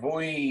بحثیں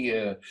وہی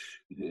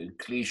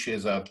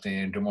کلیشیز آتے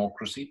ہیں.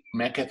 ڈیموکریسی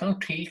میں کہتا ہوں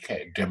ٹھیک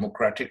ہے,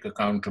 ڈیموکریٹک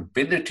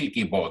اکاؤنٹیبلٹی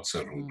کی بہت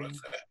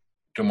ضرورت ہے.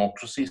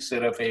 ڈیموکریسی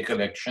صرف ایک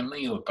الیکشن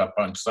نہیں ہوتا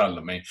 5 سال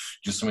میں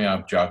جس میں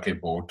آپ جا کے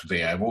ووٹ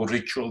دے آئے, وہ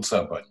ریچول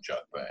سا بن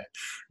جاتا ہے.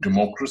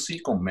 ڈیموکریسی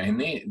کو میں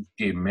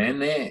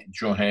نے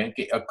جو ہے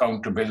کہ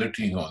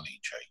اکاؤنٹیبلٹی ہونی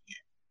چاہیے,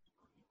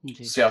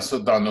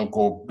 سیاستدانوں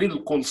کو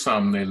بالکل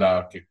سامنے لا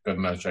کے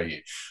کرنا چاہیے.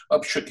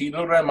 اب شکیل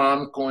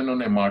الرحمان کو انہوں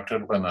نے مارٹر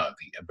بنا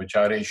دیا.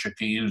 بیچارے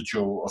شکیل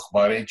جو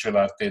اخباریں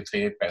چلاتے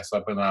تھے, پیسہ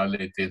بنا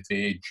لیتے تھے,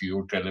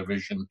 جیو ٹیلی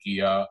ویژن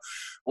کیا,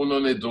 انہوں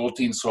نے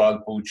 2-3 سوال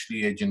پوچھ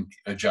لیے جن کی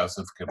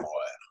اجازت کے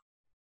بغیر,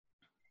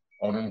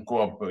 اور ان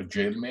کو اب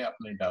جیل میں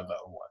آپ نے ڈالا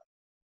ہوا ہے,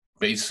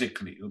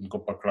 بیسکلی ان کو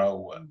پکڑا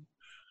ہوا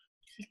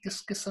ہے.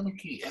 کس قسم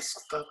کی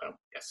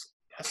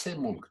ایسے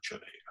ملک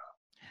چلے گا؟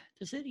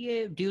 تو سر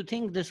یہ do you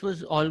think this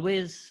was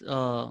always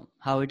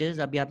how it is?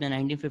 ابھی آپ نے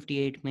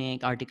 1958 میں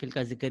ایک آرٹیکل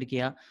کا ذکر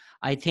کیا,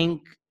 I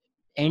think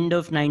and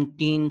of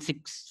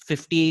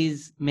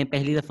 1950s میں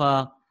پہلی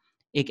دفعہ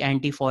ایک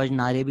اینٹی فوج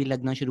نعرے بھی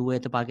لگنا شروع ہوئے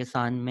تھے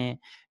پاکستان میں.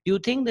 Do you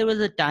think there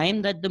was a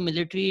time that the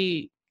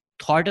military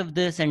thought of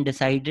this and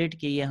decided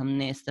کہ یہ ہم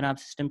نے اس طرح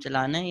سسٹم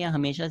چلانا ہے, یا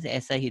ہمیشہ سے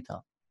ایسا ہی تھا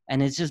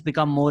and it's just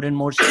become more and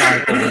more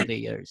stark over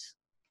the years?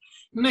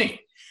 نہیں,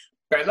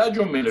 پہلا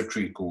جو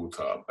ملٹری کو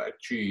تھا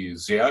ایکچولی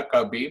ضیاء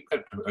کا بھی, پھر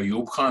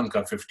ایوب خان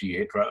کا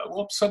 58 والا,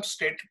 وہ سب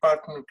اسٹیٹ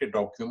ڈپارٹمنٹ کے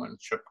ڈاکیومنٹ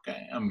چھپ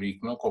گئے.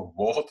 امریکنوں کو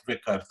بہت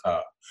فکر تھا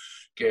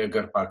کہ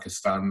اگر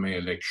پاکستان میں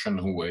الیکشن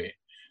ہوئے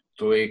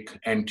تو ایک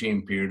اینٹی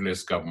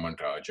امپیریلسٹ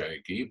گورنمنٹ آ جائے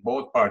گی.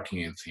 بہت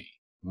پارٹیاں تھیں,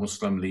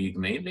 مسلم لیگ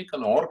نہیں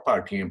لیکن اور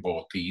پارٹیاں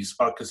بہت تھیں, ایسٹ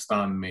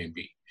پاکستان میں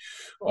بھی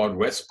اور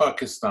ویسٹ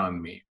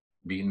پاکستان میں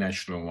بھی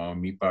نیشنل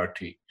عوامی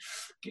پارٹی.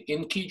 کہ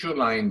ان کی جو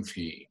لائن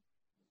تھی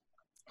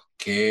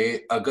کہ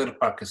اگر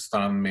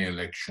پاکستان میں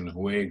الیکشن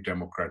ہوئے, ایک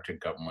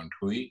ڈیموکریٹک گورنمنٹ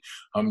ہوئی,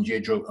 ہم یہ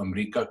جو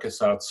امریکہ کے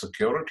ساتھ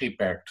سیکیورٹی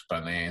پیکٹ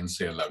بنے ہیں ان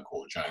سے الگ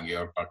ہو جائیں گے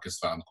اور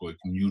پاکستان کو ایک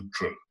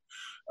نیوٹرل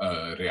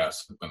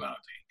ریاست بنا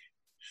دیں گے.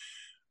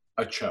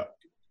 اچھا,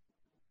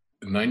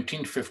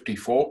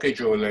 1954 کے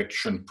جو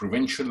الیکشن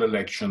پروونشل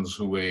الیکشنز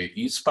ہوئے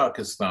ایسٹ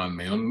پاکستان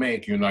میں, ان میں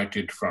ایک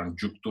یونائٹڈ فرنٹ,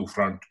 جگتو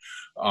فرنٹ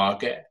آ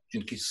گئے,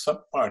 جن کی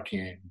سب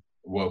پارٹیاں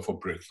were for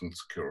breaking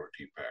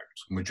security pacts.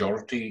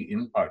 Majority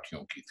ان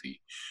پارٹیوں کی تھی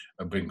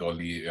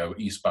بنگالی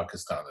ایسٹ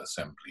پاکستان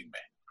اسمبلی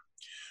میں.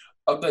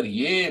 اگر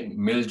یہ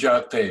مل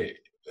جاتے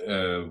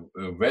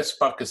ویسٹ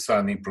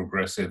پاکستانی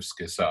پروگریسیوز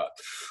کے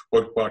ساتھ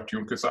اور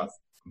پارٹیوں کے ساتھ,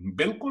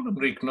 بالکل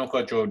امریکنوں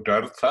کا جو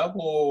ڈر تھا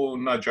وہ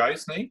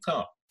ناجائز نہیں تھا.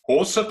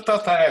 ہو سکتا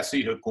تھا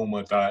ایسی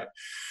حکومت آئے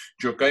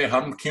جو کہ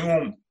ہم کیوں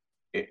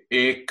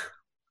ایک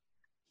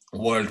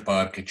ورلڈ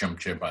پاور کے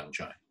چمچے بن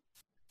جائیں,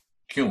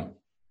 کیوں؟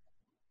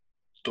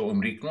 تو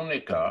امریکنوں نے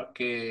کہا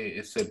کہ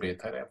اس سے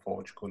بہتر ہے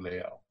فوج کو لے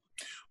آؤ.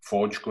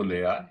 فوج کو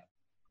لے آئے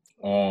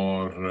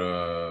اور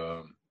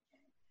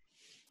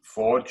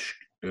فوج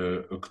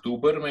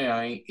اکتوبر میں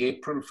آئی.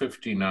 اپریل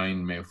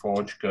 59 میں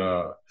فوج کا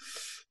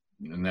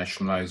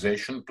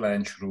نیشنلائزیشن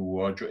پلان شروع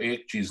ہوا. جو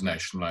ایک چیز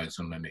نیشنلائز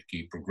انہوں نے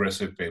کی,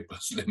 پروگریسو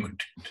پیپرز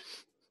لمیٹڈ,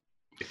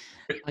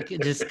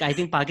 جس آئی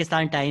تھنک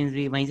پاکستان ٹائمز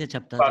بھی وہیں سے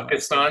چھپتا تھا.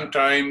 Pakistan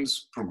Times,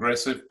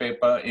 progressive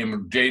paper,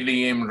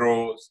 daily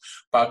امروز,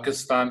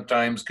 پاکستان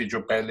ٹائمز کے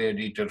جو پہلے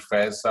ایڈیٹر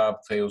فیض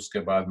صاحب تھے, اس کے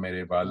بعد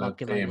میرے والد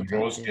تھے.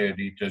 امروز کے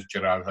ایڈیٹر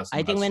چراغ حسن.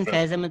 I think when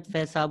فیض احمد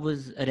فیض صاحب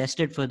was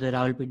arrested for the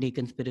Rawalpindi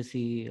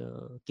Conspiracy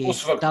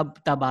case,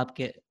 تب آپ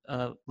کے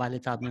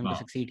والد صاحب نے ان کو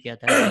سکسیڈ کیا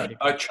تھا.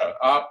 اچھا,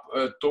 آپ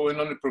تو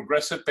انہوں نے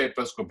پروگریسو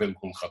پیپرز کو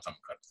بالکل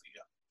ختم کر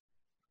دیا.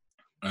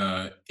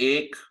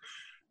 ایک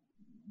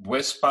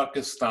ویسٹ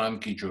پاکستان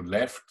کی جو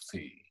لیفٹ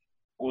تھی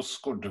اس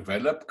کو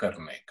ڈیولپ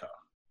کرنے کا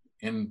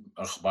ان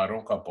اخباروں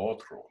کا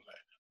بہت رول ہے.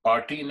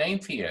 پارٹی نہیں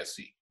تھی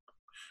ایسی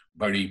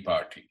بڑی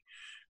پارٹی,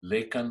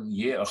 لیکن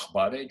یہ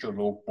اخباریں جو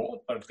لوگ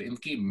بہت پڑھتے, ان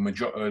کی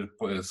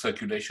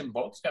سرکولیشن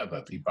بہت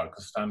زیادہ تھی.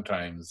 Pakistan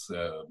Times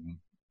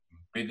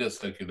bigger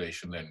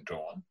circulation than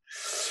Dawn,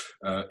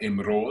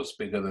 امروز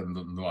bigger than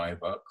نوائے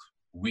وقت,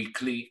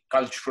 ویکلی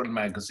کلچرل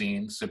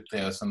میگزین سبت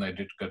حسن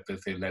ایڈٹ کرتے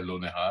تھے, لیلو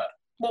نہار,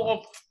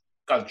 بہت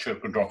کلچر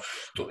کو ڈرا.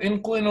 تو ان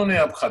کو انہوں نے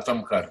اب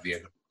ختم کر دیا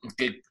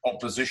کہ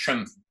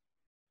اپوزیشن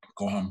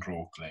کو ہم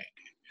روک لیں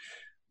گے.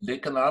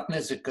 لیکن آپ نے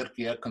ذکر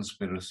کیا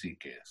کنسپیرسی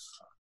کیس,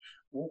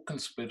 وہ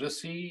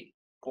کنسپیرسی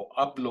کو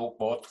اب لوگ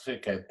بہت سے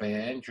کہتے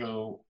ہیں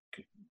جو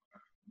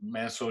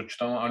میں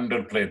سوچتا ہوں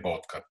انڈر پلے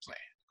بہت کرتے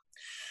ہیں.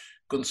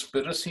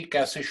 कंस्पिरेसी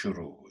कैसे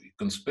शुरू हुई?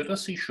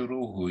 कंस्पिरेसी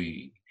शुरू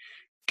हुई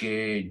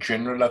कि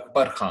जनरल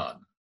अकबर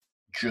खान,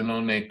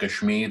 जिन्होंने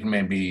कश्मीर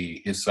में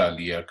भी हिस्सा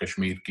लिया,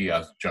 कश्मीर की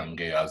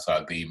जंग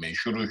आज़ादी में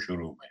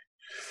शुरू में,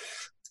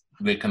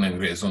 लेकिन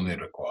अंग्रेजों ने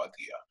रुकवा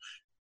दिया।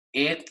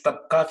 एक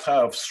तबका था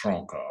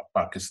अफसरों का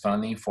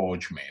पाकिस्तानी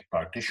फौज में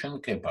पार्टीशन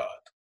के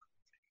बाद,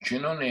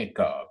 जिन्होंने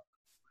कहा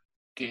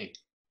कि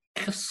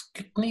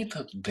कितनी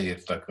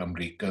देर तक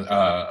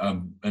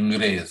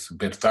अंग्रेज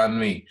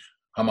बरतानवी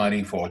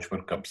हमारी फौज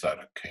पर कब्जा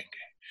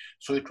रखेंगे।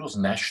 So it was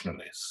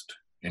nationalist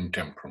in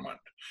temperament,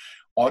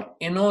 और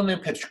इन्होंने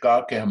फिर कहा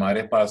कि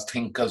हमारे पास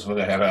थिंकर्स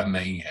वगैरह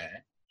नहीं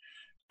है,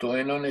 तो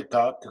इन्होंने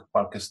कहा कि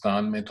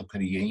पाकिस्तान में तो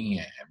फिर यही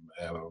है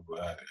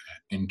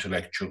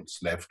इंटेलेक्चुअल्स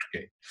लेफ्ट के।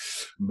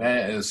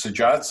 मैं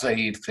सजाद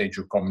ज़हीर थे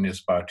जो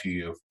कम्युनिस्ट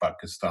पार्टी ऑफ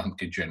पाकिस्तान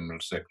के जनरल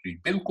सेक्रेटरी,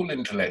 बिल्कुल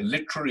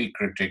लिटरेरी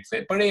क्रिटिक थे,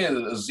 बड़े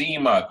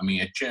अजीम आदमी,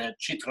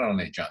 अच्छी तरह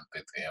उन्हें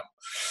जानते थे हम।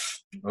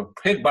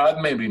 फिर बाद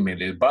में भी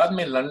मिले, बाद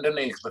में लंदन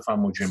एक दफा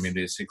मुझे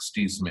मिले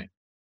 60s में,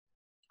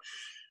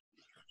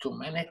 तो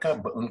मैंने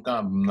कहा, उनका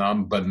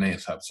नाम बन्ने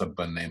साहब, सब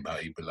बन्ने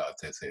भाई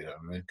बुलाते थे,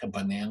 मैंने कहा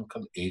बन्ने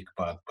अंकल एक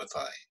बात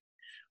बताएं,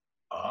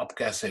 आप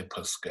कैसे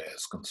फंस गए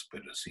इस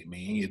कंस्पिरेसी में?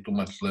 ये तो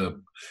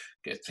मतलब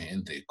कहते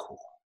हैं, देखो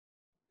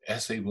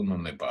ऐसे ही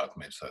उन्होंने बात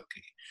मेरे साथ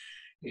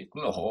की। एक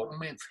लाहौर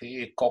में थे,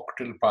 एक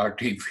कॉकटेल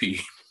पार्टी थी,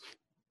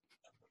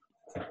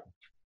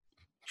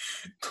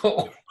 तो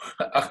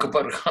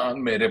अकबर खान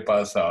मेरे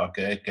पास आ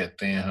गए,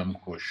 कहते हैं हम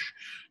कुछ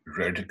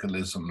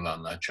रेडिकलिज्म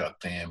लाना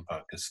चाहते हैं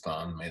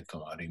पाकिस्तान में,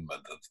 तुम्हारी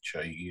मदद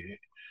चाहिए।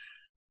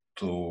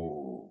 तो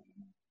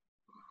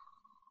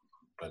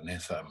बन्ने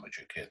साहब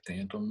मुझे कहते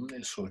हैं, तो हमने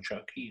सोचा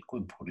कि कोई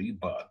बुरी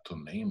बात तो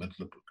नहीं,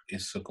 मतलब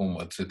इस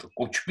हुकूमत से तो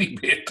कुछ भी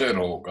बेहतर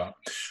होगा,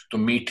 तो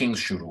मीटिंग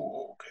शुरू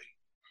हो गई।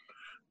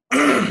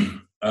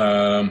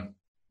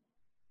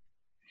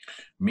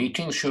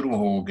 मीटिंग शुरू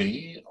हो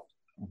गई,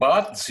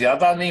 बात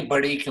ज्यादा नहीं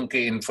बढ़ी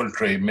क्योंकि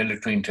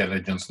मिलिट्री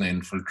इंटेलिजेंस ने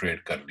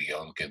इन्फिल्ट्रेट कर लिया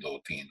उनके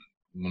 2-3,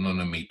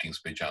 उन्होंने मीटिंग्स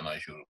पे जाना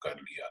शुरू कर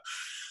लिया।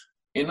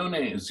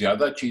 इन्होंने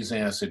ज्यादा चीजें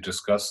ऐसे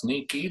डिस्कस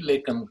नहीं की,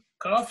 लेकिन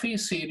काफी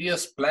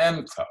सीरियस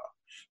प्लान था।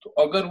 तो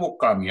अगर वो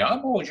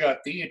कामयाब हो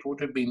जाती, it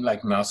would have been like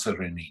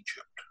Nasser in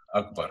Egypt,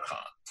 Akbar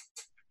Khan.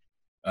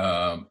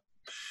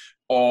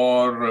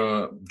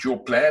 और जो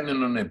प्लान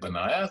इन्होंने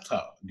बनाया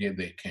था, ये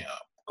देखें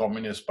आप,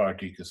 कम्युनिस्ट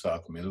पार्टी के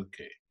साथ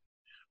मिलके,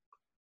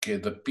 कि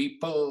the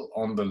people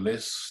on the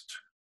list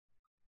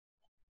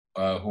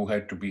who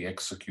had to be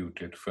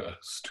executed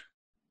first,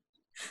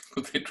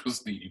 it was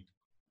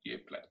ये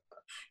प्लान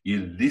था, ये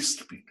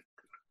लिस्ट भी।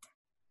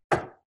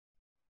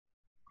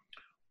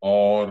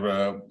 और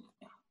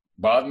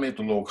बाद में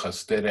तो लोग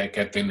हंसते रहे,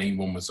 कहते नहीं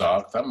वो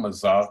मजाक था,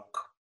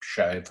 मजाक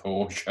शायद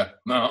हो शायद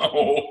ना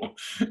हो,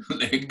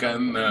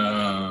 लेकिन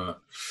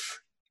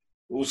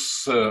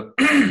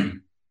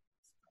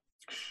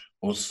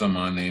उस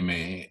जमाने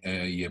में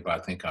ये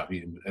बातें काफी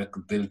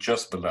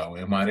दिलचस्प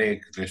हुए। हमारे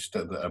एक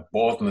रिश्तेदार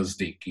बहुत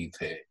नजदीकी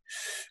थे,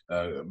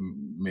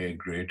 मेरे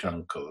ग्रेट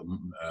अंकल,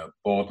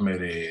 बहुत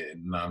मेरे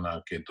नाना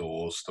के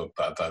दोस्त और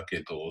दादा के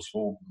दोस्त,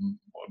 वो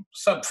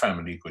सब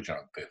फैमिली को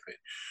जानते थे।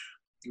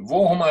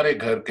 वो हमारे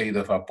घर कई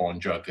दफा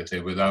पहुंच जाते थे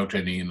विदाउट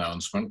एनी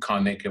अनाउंसमेंट,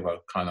 खाने के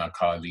वक्त खाना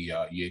खा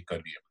लिया, ये कर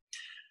लिया।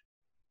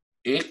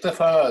 एक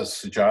दफा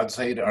सजाद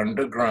ज़हीर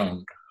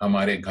अंडरग्राउंड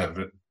हमारे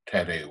घर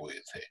ठहरे हुए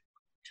थे,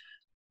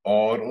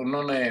 और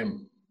उन्होंने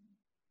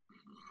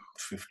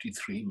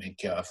 53 में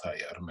क्या था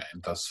यार, मैं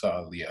 10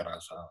 साल 11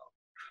 साल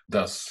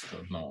 10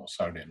 9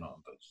 9.5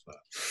 10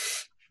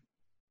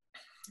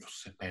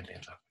 उससे पहले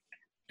था।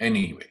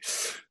 एनीवे,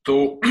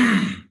 तो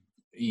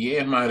ये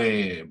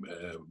हमारे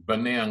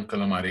बन्ने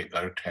अंकल हमारे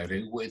घर ठहरे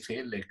हुए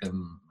थे, लेकिन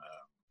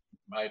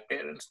माय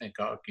पेरेंट्स ने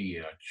कहा कि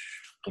आज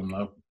तुम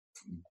ना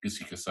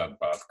किसी के साथ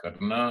बात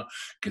करना,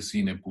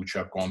 किसी ने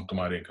पूछा कौन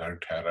तुम्हारे घर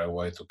ठहरा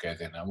हुआ है, तो कह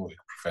देना वो एक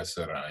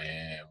प्रोफेसर आए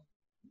हैं,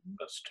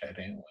 बस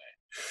ठहरे हुए हैं।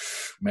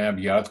 मैं अब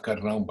याद कर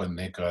रहा हूँ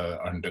बंदे का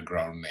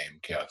अंडरग्राउंड नेम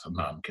क्या था,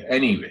 नाम क्या।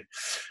 एनीवे,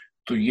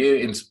 तो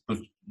ये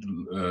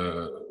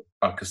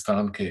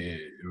पाकिस्तान के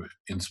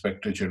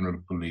इंस्पेक्टर जनरल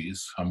पुलिस,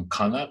 हम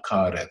खाना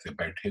खा रहे थे,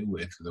 बैठे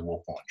हुए थे, तो वो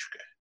पहुंच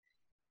गए।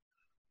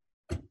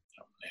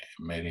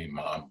 मेरी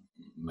माँ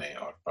ने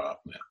और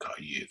बाप ने कहा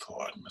ये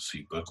तो आज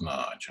मुसीबत ना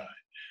आ जाए,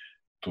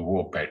 तो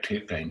वो बैठे,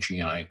 बेंची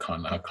आए,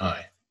 खाना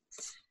खाए।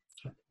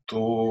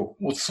 तो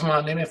उस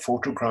जमाने में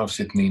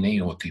फोटोग्राफ्स इतनी नहीं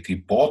होती थी,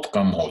 बहुत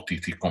कम होती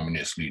थी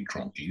कम्युनिस्ट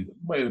लीडरों की,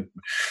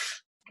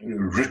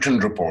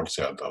 रिटन रिपोर्ट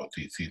ज्यादा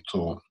होती थी।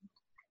 तो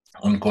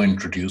उनको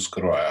इंट्रोड्यूस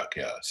करवाया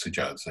गया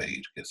सजाद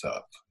ज़हीर के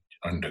साथ,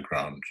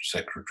 underground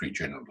secretary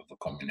general of the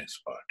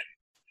Communist Party.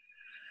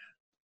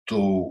 तो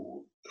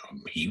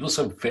he was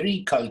a very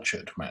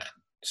cultured man,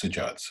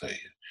 Sajjad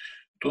Zaheer.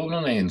 तो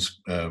उन्होंने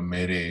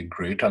मेरे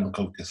ग्रेट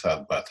अंकल के साथ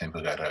बातें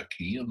वगैरह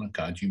की। उन्होंने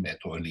कहा जी मैं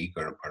तो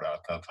अलीगढ़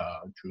पढ़ाता था,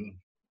 जो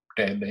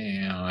टहले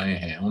आए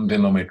हैं। उन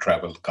दिनों में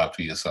ट्रैवल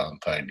काफी आसान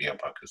था इंडिया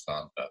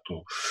पाकिस्तान का,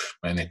 तो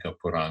मैंने कहा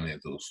पुराने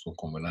दोस्तों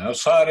को मिलाया,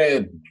 सारे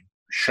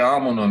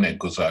شام انہوں نے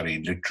گزاری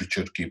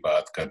لٹریچر کی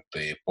بات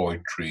کرتے,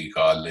 پوئٹری,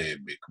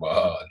 غالب,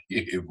 اقبال,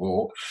 یہ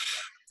وہ.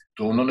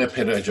 تو انہوں نے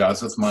پھر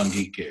اجازت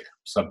مانگی کہ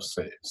سب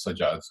سے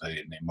سجاد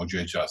نے مجھے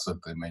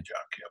اجازت دے, میں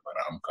جا کے اب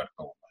آرام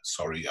کرتا ہوں,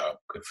 سوری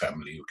آپ کا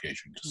فیملی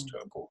اوکیزن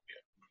ڈسٹرب ہو گیا.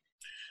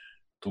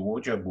 تو وہ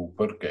جب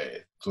اوپر گئے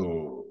تو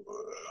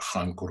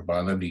خان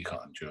قربان علی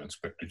خان جو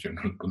انسپیکٹر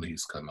جنرل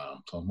پولیس کا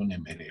نام تھا, انہوں نے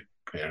میرے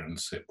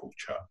پیرنٹس سے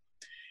پوچھا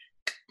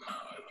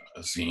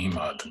عظیم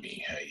آدمی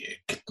ہے یہ,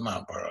 کتنا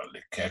پڑھا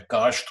لکھا ہے,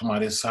 کاش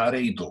تمہارے سارے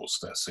ہی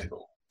دوست ایسے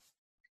ہو.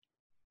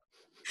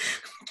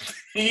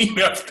 3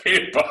 ہفتے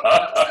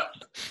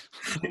بعد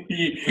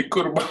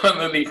قربان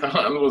Ali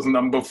Khan was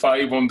number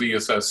 5 on the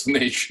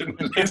assassination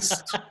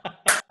list.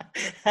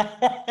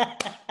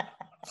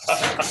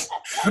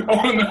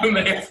 انہوں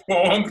نے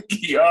فون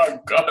کیا,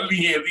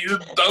 گالیاں دی,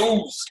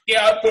 دوست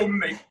کیا تم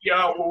نے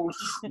کیا,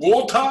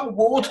 وہ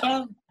تھا.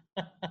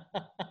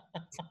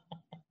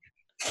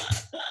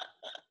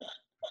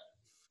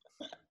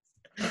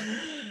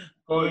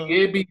 اور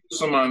یہ بھی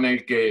زمانے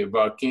کے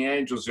واقعے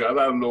ہیں جو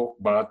زیادہ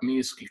لوگ بات نہیں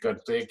اس کی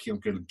کرتے,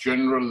 کیونکہ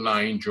جنرل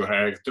لائن جو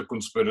ہے تو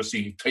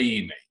کنسپیرسی تھی ہی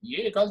نہیں.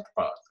 یہ غلط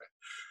بات ہے,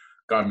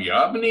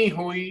 کامیاب نہیں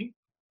ہوئی,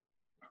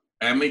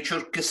 ایمیچر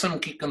قسم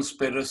کی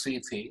کنسپیرسی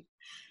تھی,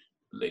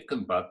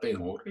 لیکن باتیں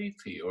ہو رہی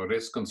تھی. اور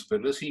اس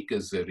کنسپیرسی کے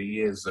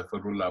ذریعے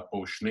ظفر اللہ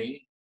پوشنی,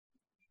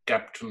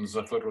 کیپٹن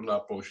ظفر اللہ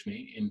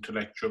پوشنی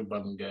انٹلیکچوئل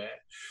بن گئے.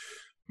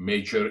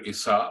 میجر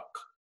اسحاق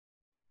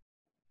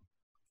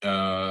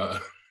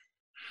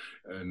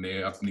نے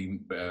اپنی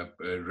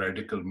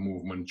ریڈیکل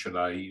موومنٹ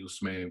چلائی,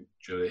 اس میں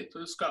چلے, تو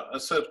اس کا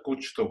اثر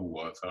کچھ تو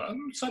ہوا تھا.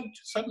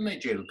 سب نے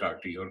جیل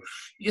کاٹی. اور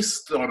اس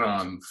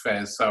دوران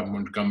فیض صاحب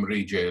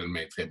منٹگمری جیل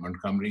میں تھے.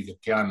 منٹگمری کا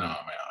کیا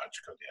نام ہے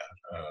آج کل یار؟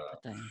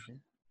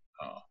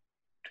 ہاں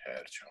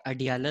ٹھہر جاؤ,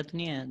 اڈیالہ تو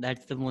نہیں ہے,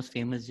 that's the most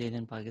famous jail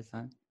in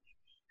Pakistan.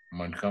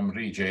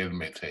 Montgomery jail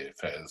میں تھے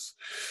فیض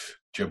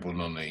جب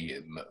انہوں نے یہ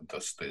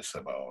دستے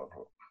سبا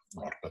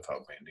اور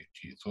کتابیں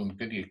لکھی. تو ان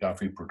کے لیے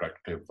کافی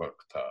پروڈکٹیو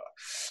وقت تھا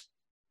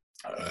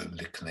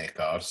لکھنے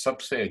کا. اور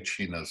سب سے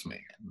اچھی نظمیں,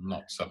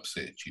 ناٹ سب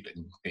سے اچھی,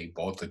 کئی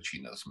بہت اچھی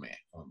نظمیں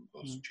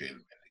اس جیل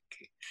میں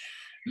لکھی.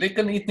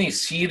 لیکن اتنی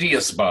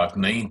سیریس بات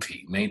نہیں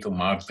تھی, نہیں تو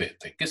مار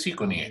دیتے. کسی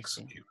کو نہیں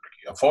ایکسیکیوٹ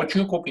کیا,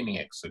 فوجیوں کو بھی نہیں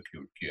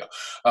ایکسیکیوٹ کیا.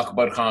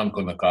 اکبر خان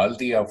کو نکال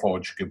دیا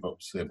فوج کے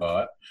سے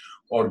باہر,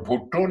 اور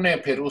بھٹو نے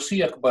پھر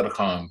اسی اکبر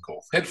خان کو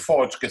پھر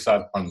فوج کے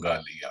ساتھ پنگا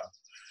لیا,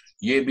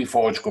 یہ بھی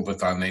فوج کو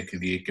بتانے کے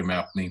لیے کہ میں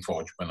اپنی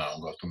فوج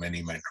بناؤں گا, تمہیں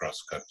نہیں میں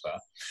ٹرسٹ کرتا.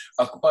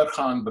 Akbar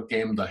Khan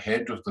became the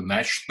head of the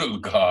National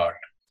Guard,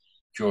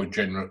 جو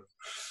جنرل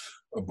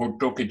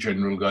بھٹو کے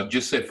جنرل گارڈ,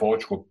 جس سے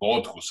فوج کو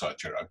بہت غصہ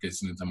چڑھا کہ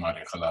اس نے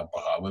تمہارے خلاف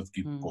بغاوت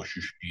کی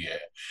کوشش کی ہے.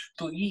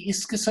 تو یہ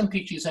اس قسم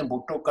کی چیزیں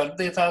بھٹو کر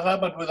دیتا تھا,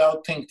 but without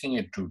thinking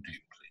it too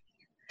deeply.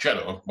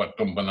 چلو اکبر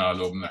تم بنا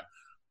لو.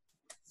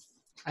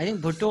 I think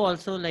Bhutto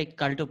also like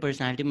cult of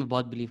personality میں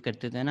بہت بلیو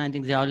کرتے تھے نا. I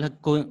think ضیاء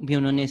الحق کو بھی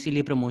انہوں نے اسی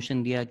لیے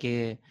پروموشن دیا کہ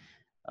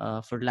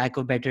for lack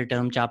of better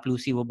term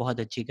چاپلوسی وہ بہت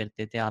اچھی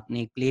کرتے تھے. آپ نے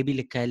ایک پلے بھی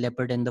لکھا ہے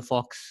لیپرڈ اینڈ دی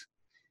فاکس,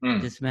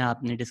 جس میں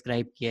آپ نے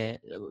ڈسکرائب کیا ہے.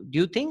 Do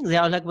you think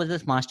Zia ul Haq was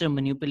this master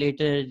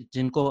manipulator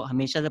جن کو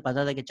ہمیشہ سے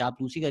پتا تھا کہ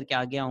چاپلوسی کر کے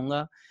آگے آؤں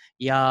گا,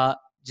 یا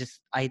جس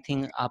آئی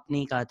تھنک آپ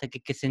نے کہا تھا کہ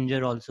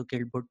Kissinger also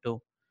killed Bhutto,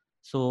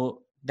 so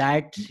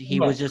that he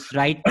was just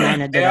right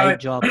man at the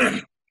right job?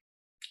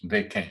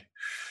 دیکھیں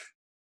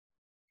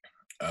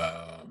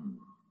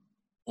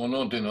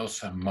انہوں دنوں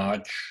سے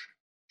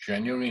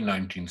جنوری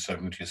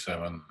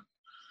 1977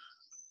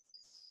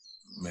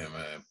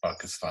 میں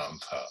پاکستان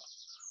تھا,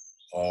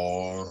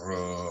 اور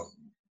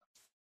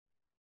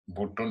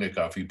بھٹو نے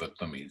کافی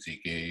بدتمیزی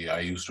کی. I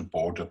used to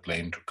board a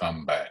plane to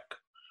come back.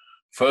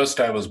 First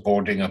I was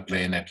boarding a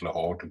plane at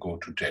Lahore to go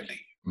to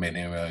Delhi. میں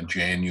نے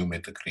JNU میں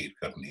تقریر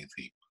کرنی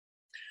تھی.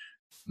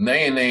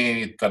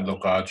 نئے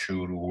تعلقات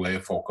شروع ہوئے,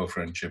 فوکر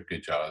فرینڈشپ کے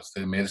جہاز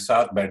تھے. میرے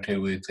ساتھ بیٹھے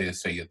ہوئے تھے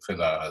سید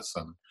فدا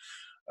حسن,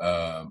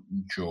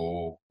 جو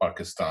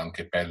پاکستان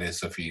کے پہلے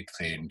سفیر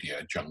تھے انڈیا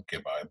جنگ کے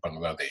بعد,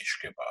 بنگلہ دیش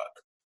کے بعد.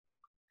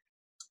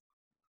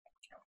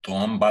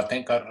 تو ہم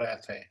باتیں کر رہے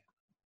تھے,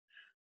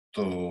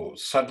 تو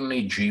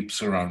suddenly jeep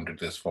surrounded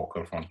this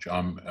Fokker front,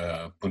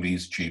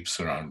 police jeep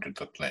surrounded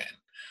the plane.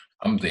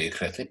 ہم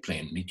دیکھ رہے تھے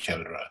پلین نہیں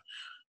چل رہا,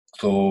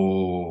 تو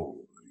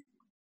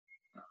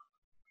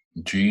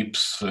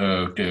جیپس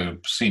کے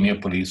سینئر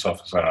پولیس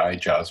آفیسر آئے,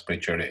 جہاز پہ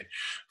چڑھے.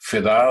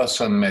 فدا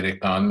حسن میرے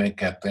کان میں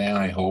کہتے ہیں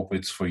I hope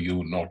it's for you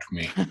not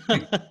me.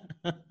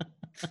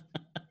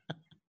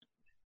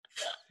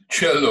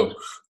 چلو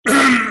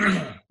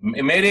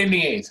میرے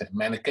لیے تھے.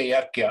 میں نے کہا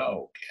یار کیا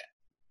ہو گیا؟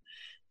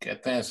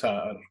 کہتے ہیں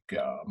سر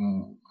کیا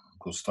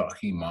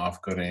گستاخی معاف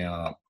کریں,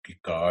 آپ کی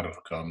کار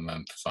کا ہم نے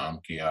انتظام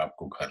کیا, آپ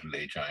کو گھر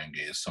لے جائیں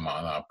گے,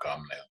 سامان آپ کا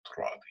ہم نے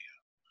اتروا دیا.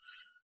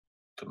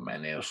 تو میں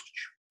نے اس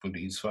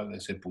پولیس والے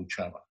سے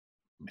پوچھا,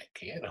 میں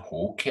کہ یار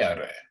ہو کیا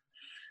رہا ہے؟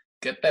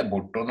 کہتا ہے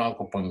بھٹو نال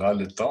کو پنگا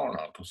لیتا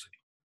ہونا تسی.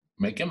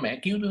 میں کہ میں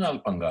کیوں نال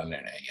پنگا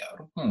لینا ہے یار,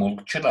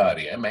 ملک چلا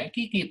رہا ہے, میں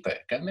کی کیتا ہے؟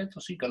 کہنے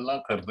تسی گلاں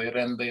کردے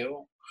رہندے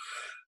ہو,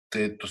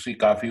 ਤੇ ਤੁਸੀਂ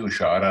ਕਾਫੀ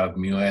ਹੁਸ਼ਿਆਰ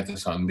ਆਦਮੀ ਹੋਏ ਤੇ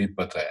ਸਾਨੂੰ ਵੀ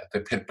ਪਤਾ ਹੈ ਤੇ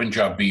ਫਿਰ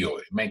ਪੰਜਾਬੀ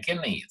ਹੋਏ ਮੈਂ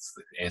ਕਿਹਾ ਨਹੀਂ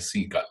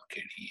ਐਸੀ ਗੱਲ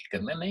ਕਿਹੜੀ ਹੈ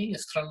ਕਹਿੰਦਾ ਨਹੀਂ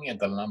ਇਸ ਤਰ੍ਹਾਂ ਦੀਆਂ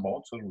ਗੱਲਾਂ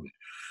ਬਹੁਤ ਜ਼ਰੂਰੀ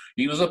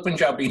he was a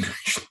Punjabi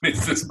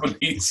nationalist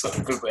police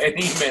officer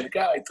any man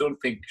का I don't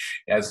think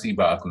ऐसी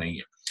बात नहीं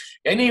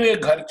है anyway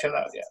घर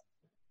चला गया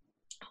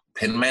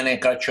फिर मैंने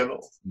कहा चलो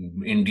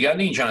इंडिया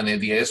नहीं जाने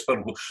दिया इस पर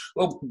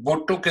वो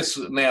भुट्टो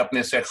ने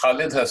अपने से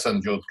खालिद हसन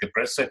जो के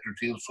प्रेस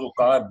सेक्रेटरी उसको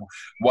कहा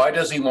why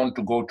does he want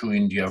to go to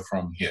India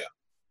from here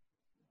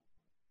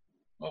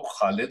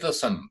Khalid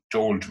Hasan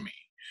told me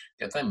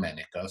कहता है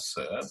मैंने कहा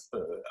सर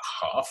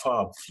हाफ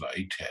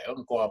फ्लाइट है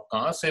उनको आप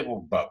कहाँ से वो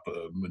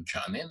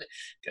जाने दे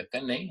कहते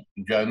हैं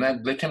नहीं जाना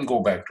let him go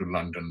back to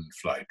London and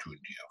fly to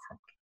India from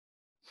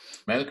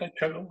मैंने कहा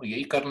चलो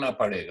यही करना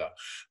पड़ेगा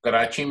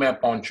कराची में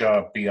पहुंचा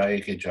पीआई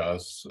के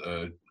जहाज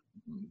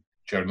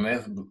चढ़ने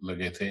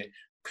लगे थे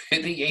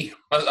फिर यही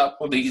मजा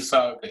पुलिस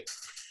आ गई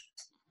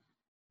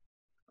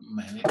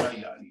मैंने कहा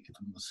यार ये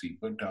तो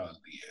मुसीबत डाल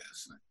दी है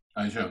इसने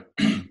अच्छा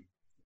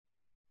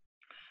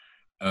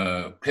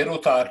फिर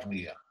उतार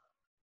लिया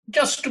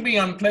just to be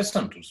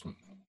unpleasant उसमें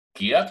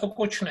किया तो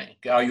कुछ नहीं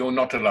कि you're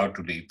not allowed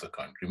to leave the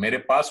country मेरे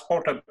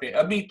पासपोर्ट पे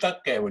अभी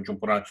तक है वो जो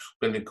पुराना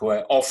पे लिखा हुआ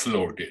है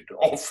offloaded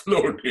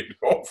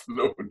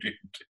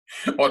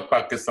और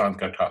पाकिस्तान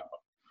का ठापा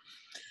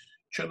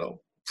चलो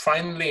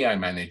finally I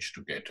managed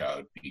to get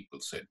out people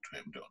said to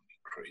him don't be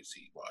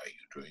crazy why are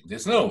you doing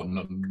this no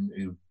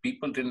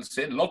people didn't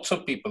say lots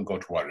of people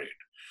got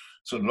worried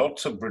so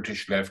lots of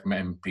British left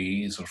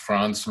MPs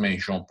France में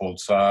Jean-Paul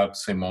Sartre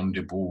Simone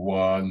de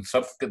Beauvoir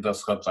सबके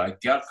दस्तखत आए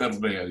क्या कर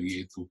रहे हैं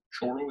ये तो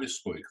छोड़ो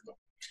इसको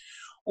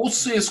एकदम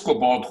उससे इसको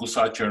बहुत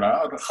गुस्सा चढ़ा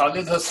और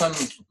खालिद हसन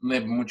ने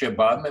मुझे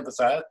बाद में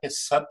बताया कि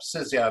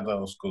सबसे ज्यादा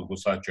उसको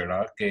गुस्सा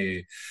चढ़ा कि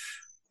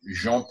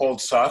Jean-Paul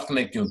Sartre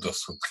ने क्यों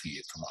दस्तखत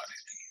किए तुम्हारे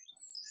लिए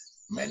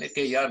मैंने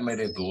कहा यार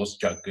मेरे दोस्त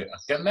जाके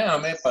कहना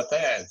हमें पता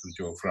है तो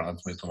जो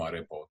फ्रांस में तुम्हारे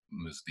बहुत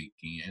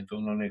नजदीकी हैं तो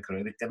उन्होंने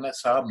कहना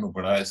साहब ने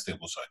बड़ा इससे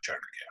गुस्सा चढ़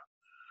गया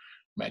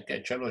मैं क्या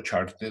चलो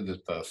छाड़ते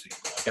देता सी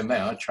कहना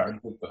हाँ छाड़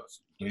देता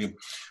सी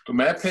तो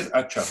मैं फिर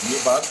अच्छा ये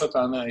बात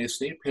बताना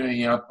इसलिए फिर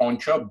यहाँ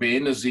पहुंचा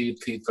बेनजीर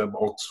थी तब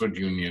ऑक्सफोर्ड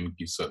यूनियन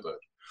की सदर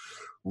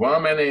वहां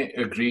मैंने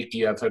एग्री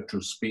किया था टू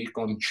स्पीक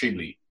ऑन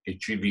चिली कि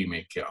चिली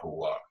में क्या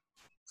हुआ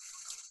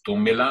तो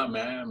मिला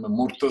मैं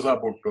मुर्तजा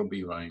भुट्टो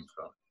भी वहीं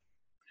था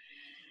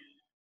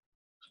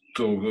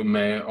तो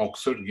मैं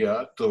ऑक्सफोर्ड गया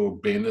तो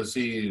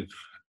बेनजीर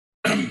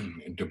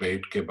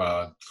डिबेट के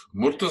बाद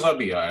मुर्तजा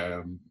भी आया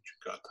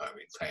कहा था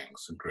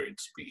थैंक्स ग्रेट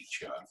स्पीच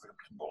यार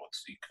मैंने बहुत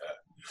सीखा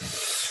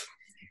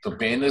है तो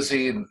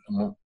बेनजीर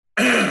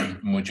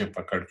मुझे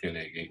पकड़ के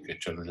ले गई कि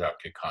चलो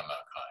जाके खाना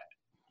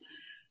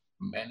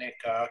खाएं मैंने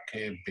कहा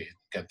कि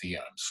कहती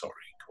I am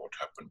sorry what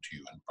happened to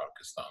you in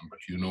Pakistan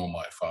but you know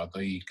my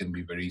father he can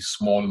be very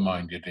small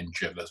minded and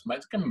jealous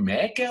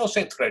मैं क्या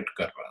उसे थ्रेट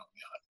कर रहा हूँ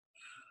यार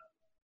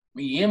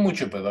ये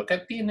मुझे पता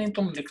कहती है नहीं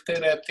तुम लिखते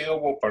रहते हो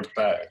वो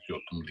पढ़ता है जो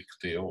तुम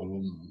लिखते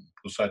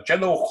हो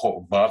चलो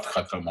बात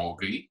खत्म हो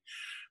गई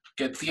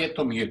कहती है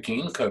तुम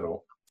यकीन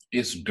करो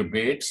इस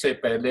डिबेट से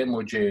पहले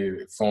मुझे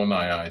फोन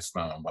आया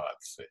इस्लामाबाद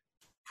से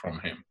फ्रॉम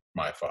हिम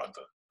माय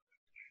फादर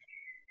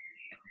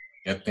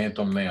कहते हैं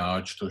तुमने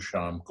आज तो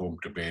शाम को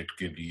डिबेट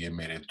के लिए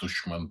मेरे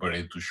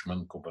बड़े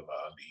दुश्मन को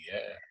बुला लिया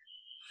है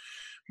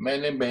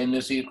मैंने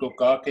बेनजीर को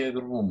कहा कि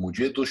अगर वो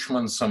मुझे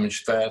दुश्मन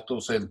समझता है तो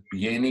उसे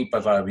ये नहीं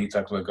पता अभी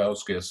तक लगा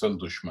उसके असल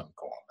दुश्मन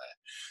कौन है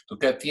तो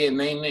कहती है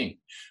नहीं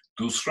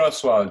दूसरा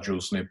सवाल जो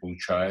उसने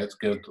पूछा है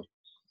कि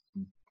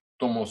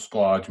तुम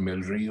उसको आज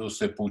मिल रही हो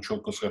उससे पूछो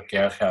कि उसका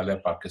क्या ख्याल है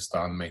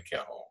पाकिस्तान में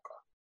क्या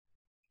होगा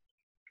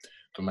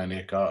तो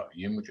मैंने कहा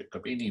ये मुझे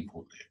कभी नहीं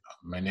भूलेगा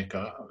मैंने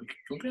कहा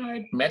क्योंकि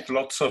I met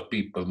lots of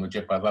people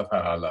मुझे पता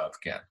था हालात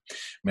क्या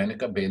मैंने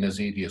कहा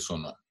बेनजीर ये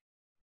सुनो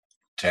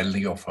tell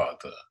your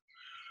father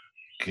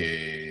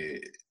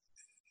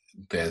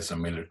there's a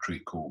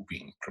military coup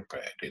being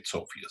prepared. It's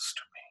obvious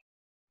to me.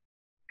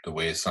 The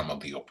way some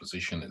of the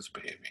opposition is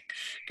behaving.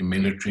 The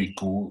military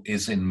coup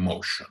is in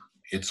motion.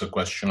 It's a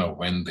question of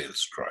when they'll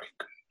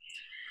strike.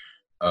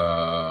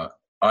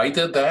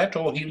 Either that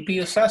or he'll be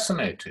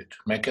assassinated.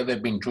 Mecca, there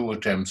have been 2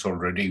 attempts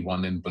already,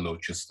 one in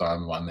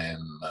Balochistan, one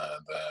in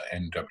the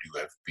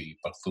NWFP,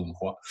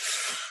 Pakhtunkhwa.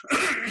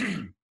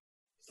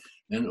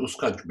 And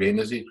uska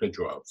Benazir ka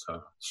jawab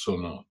tha,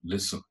 suno,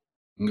 listen.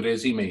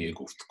 अंग्रेजी में ये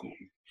गुफ्तगू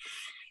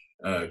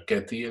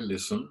कहती है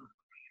listen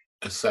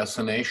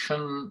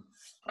assassination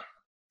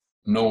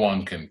no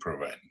one can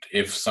prevent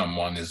if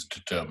someone is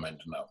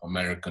determined enough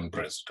American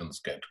presidents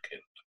get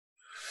killed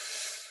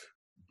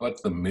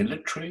but the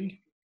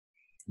military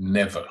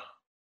never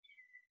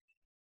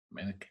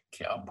मैंने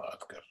क्या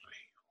बात कर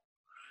रही हूँ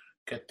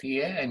कहती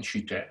है and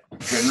she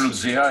General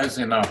Zia is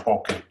in our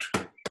pocket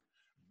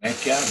मैं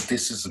क्या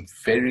this is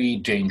very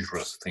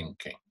dangerous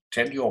thinking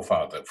tell your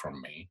father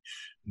from me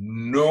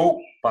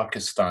no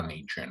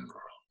Pakistani general,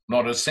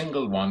 not a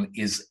single one,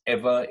 is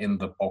ever in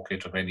the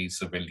pocket of any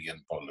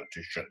civilian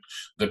politician.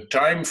 The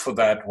time for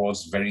that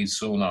was very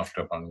soon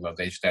after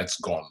Bangladesh. That's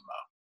gone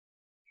now.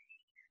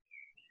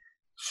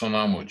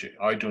 Suna mujhe.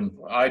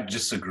 I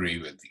disagree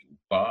with you.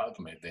 بعد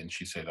میں then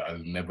she said,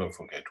 I'll never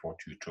forget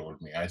what you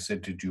told me. I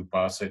said, did you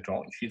pass it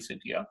on? She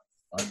said, yeah,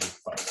 I did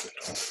pass it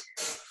on.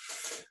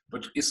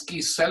 But اس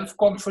کی self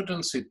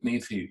confidence اتنی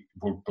تھی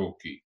بھٹو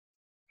کی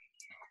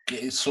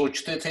کہ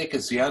سوچتے تھے کہ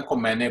ضیاء کو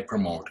میں نے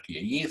پروموٹ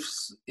کیا.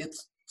 یہ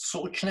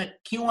سوچنا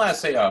کیوں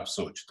ایسے آپ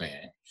سوچتے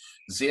ہیں؟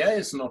 Zia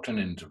is not an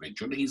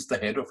individual, he's the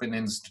head of an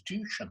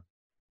institution.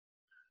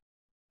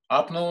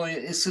 آپ نے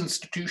اس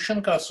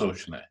انسٹیٹیوشن کا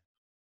سوچنا ہے.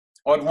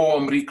 اور وہ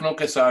امریکنوں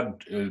کے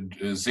ساتھ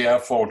ضیاء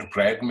فورٹ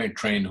بریگ میں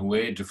ٹرین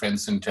ہوئے,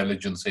 ڈیفینس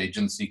انٹیلیجنس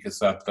ایجنسی کے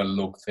ساتھ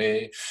تعلق تھے.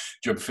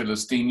 جب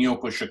فلسطینیوں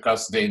کو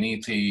شکست دینی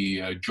تھی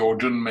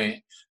جارڈن میں,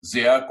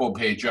 ضیاء کو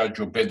بھیجا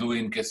جو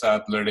بیدوین کے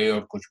ساتھ لڑے,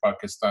 اور کچھ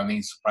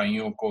پاکستانی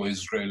سپاہیوں کو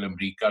اسرائیل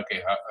امریکہ کے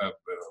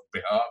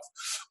بہاف,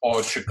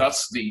 اور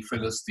شکست دی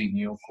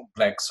فلسطینیوں کو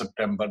بلیک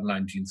سپٹمبر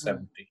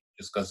 1970,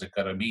 جس کا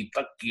ذکر ابھی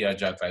تک کیا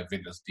جاتا ہے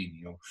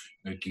فلسطینیوں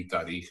کی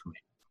تاریخ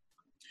میں.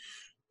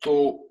 تو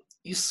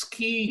اس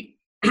کی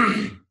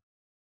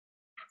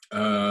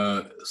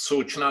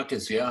سوچنا کہ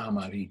ضیاء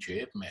ہماری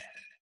جیب میں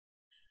ہے,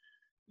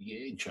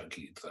 یہ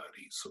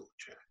جاگیرداری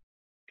سوچ ہے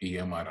کہ یہ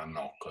ہمارا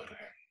نوکر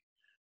ہے,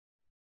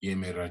 یہ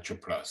میرا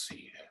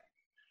چپڑاسی ہے.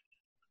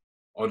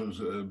 اور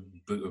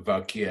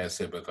واقعی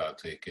ایسے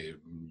بتاتے کہ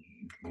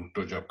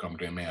بھٹو جب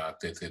کمرے میں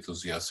آتے تھے تو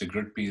ضیاء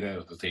سگریٹ پی رہے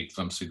ہوتے تھے, ایک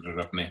دم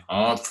سگریٹ اپنے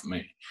ہاتھ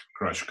میں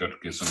کرش کر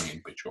کے زمین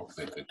پہ چھوڑ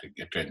دیتے تھے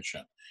کہ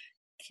ٹینشن.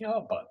 کیا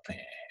باتیں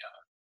ہیں یار.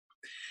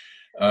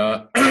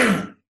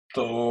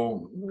 تو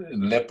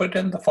لیپرڈ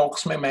اینڈ دا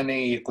فاکس میں میں نے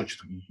یہ کچھ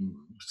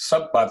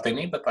سب باتیں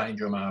نہیں بتائیں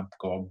جو میں آپ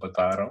کو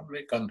بتا رہا ہوں,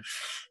 لیکن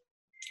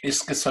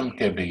اس قسم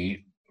کے بھی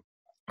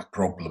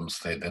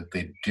problems تھے that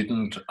they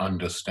didn't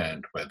understand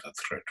where the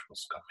threat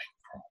was coming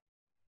from.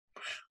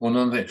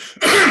 انہوں نے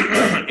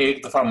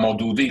ایک دفعہ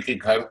مودودی کے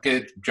گھر کے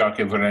جا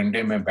کے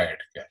ورنڈے میں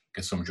بیٹھ گئے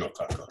کہ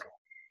سمجھوتا کرو.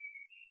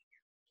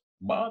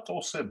 بات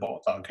اس سے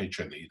بہت آگے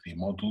چلی تھی.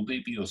 مودودی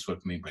بھی اس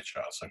وقت نہیں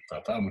بچا سکتا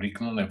تھا,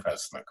 امریکنوں نے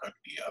فیصلہ کر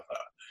لیا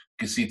تھا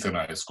کسی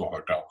طرح اس کو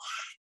ہٹاؤ.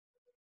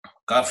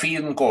 کافی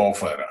ان کو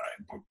آفر آئے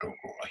بھٹو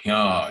کو,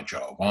 یہاں آ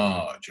جاؤ, وہاں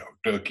آ جاؤ,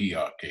 ٹرکی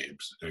آ کے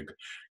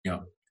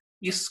یہاں.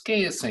 اس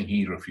کیس میں he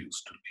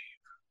refused to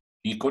leave.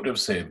 He could have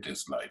saved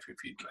his life if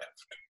he'd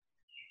left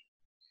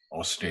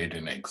or stayed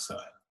in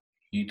exile.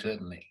 He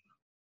didn't.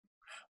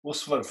 اس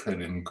وقت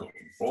پھر ان کو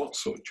بہت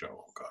سوچا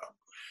ہوگا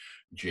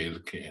جیل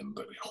کے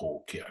اندر ہو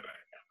کیا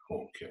رہے ہو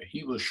کیا.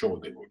 He was sure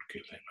they would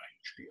kill him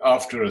actually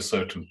after a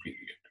certain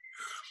period.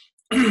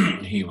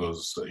 He was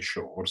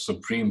sure. اور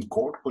سپریم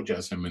کورٹ کو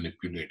جیسے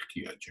مینیپولیٹ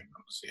کیا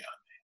جنرل ضیاء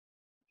نے.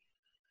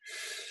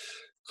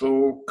 تو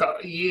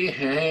یہ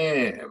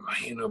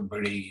ہے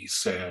بڑی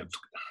سیڈ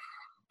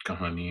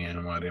کہانی ہے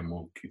ہمارے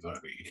ملک کی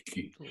تاریخ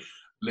کی.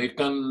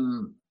 لیکن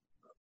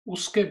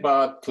اس کے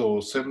بعد تو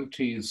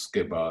 70s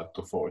کے بعد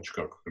تو فوج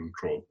کا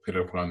کنٹرول پھر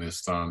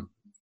افغانستان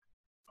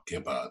کے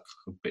بعد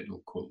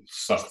بالکل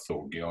سخت ہو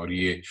گیا, اور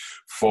یہ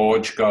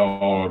فوج کا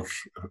اور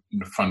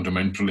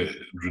فنڈامنٹل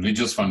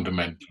ریلیجیس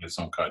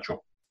فنڈامنٹلزم کا جو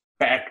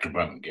پیکٹ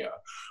بن گیا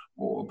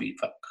وہ ابھی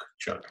تک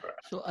چل رہا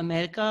ہے. So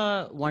America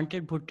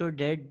wanted Bhutto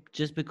dead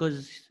just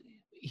because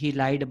he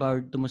lied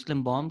about the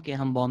Muslim bomb کہ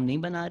ہم bomb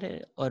نہیں بنا رہے,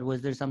 or was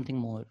there something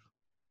more?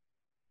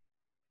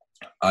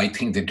 I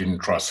think they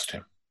didn't trust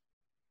him.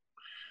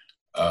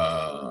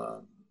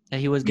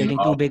 He was getting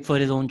too big for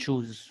his own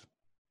shoes.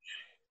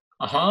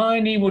 ہاں,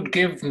 and he would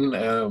give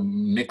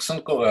Nixon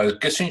کو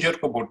Kissinger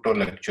کو Bhutto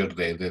lecture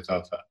دے دیتا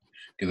تھا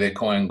کہ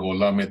دیکھو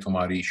انگولا میں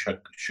تمہاری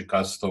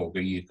شکست ہو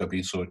گئی,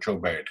 کبھی سوچو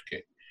بیٹھ کے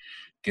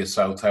کہ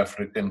ساؤتھ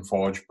افریقن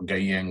فوج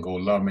گئی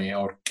انگولا میں,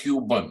 اور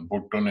کیوبن,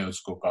 بھٹو نے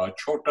اس کو کہا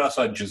چھوٹا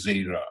سا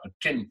جزیرہ,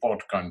 ٹن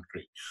پاٹ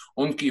کنٹری,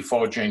 ان کی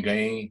فوجیں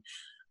گئیں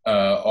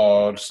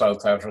اور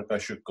ساؤتھ افریقہ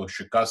کو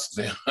شکست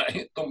دے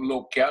آئی, تم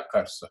لوگ کیا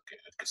کر سکے.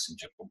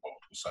 کسنجر کو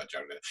بہت غصہ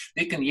چڑھ گیا,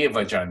 لیکن یہ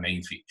وجہ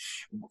نہیں تھی.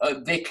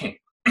 دیکھیں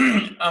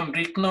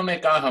امریکنوں نے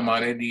کہا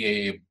ہمارے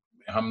لیے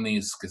ہم نہیں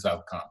اس کے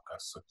ساتھ کام کر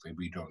سکتے,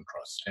 we don't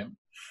trust him.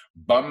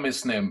 بم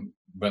اس نے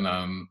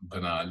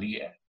بنا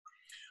لیا,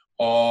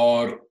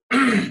 اور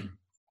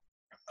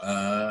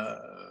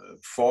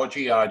فوج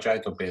ہی آ جائے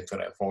تو بہتر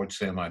ہے, فوج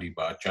سے ہماری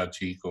بات چیت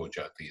ٹھیک ہو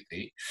جاتی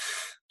تھی.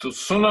 تو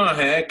سنا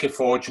ہے کہ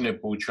فوج نے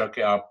پوچھا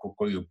کہ آپ کو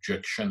کوئی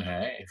objection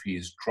ہے if he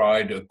is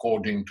tried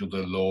according to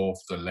the law of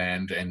the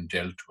land and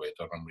dealt with,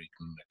 اور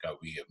امریکن نے کہا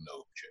we have no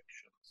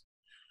objections.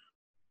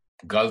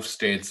 Gulf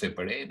state سے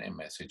بڑے انہیں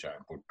میسج آئے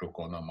بھٹو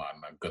کو نہ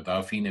مارنا.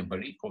 گدافی نے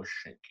بڑی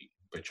کوششیں کی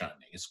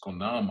بچانے, اس کو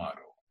نہ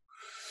مارو,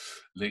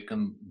 لیکن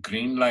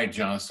گرین لائٹ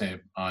جہاں سے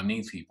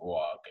آنی تھی وہ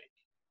آ گئی.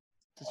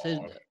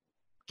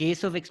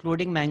 کیس آف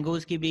ایکسپلوڈنگ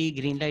مینگوز کی بھی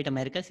گرین لائٹ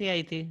امریکہ سے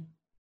آئی تھی.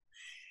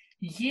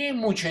 یہ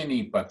مجھے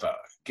نہیں پتا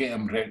کہ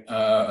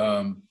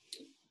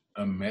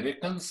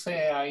امریکن سے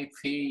آئی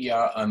تھی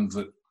یا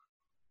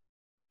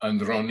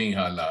اندرونی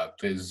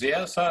حالات.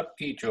 ضیاء صاحب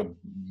کی جو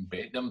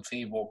بیگم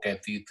تھی وہ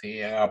کہتی تھی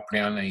اپنے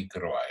یہاں نہیں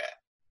کروایا.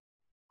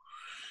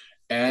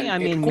 I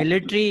mean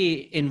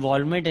military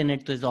involvement in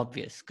it is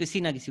obvious, کسی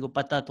نہ کسی کو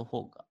پتا تو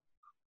ہوگا.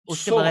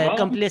 उसके बगैर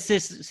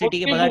कंप्लिसिटी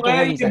के उसके बगैर तो हो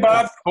नहीं ये सकता।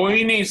 बात हो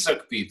ही नहीं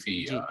सकती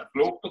थी जी। यार।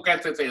 लोग तो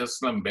कहते थे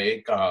असलम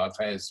बेग का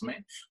हाथ है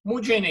इसमें,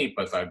 मुझे नहीं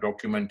पता,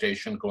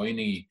 डॉक्यूमेंटेशन कोई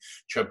नहीं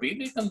छपी,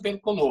 लेकिन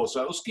बिल्कुल हो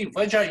सकता। उसकी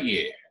वजह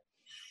ये है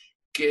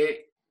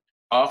कि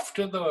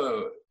after the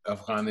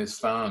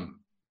Afghanistan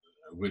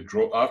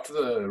after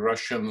the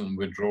Russian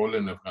withdrawal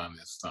in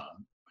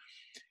Afghanistan,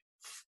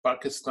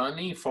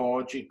 Pakistani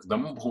फौज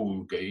एकदम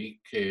भूल गई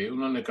कि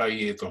उन्होंने कहा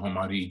ये तो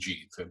हमारी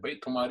जीत है। भाई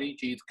तुम्हारी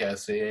जीत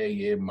कैसे है?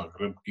 ये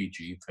मगरब की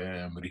जीत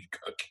है,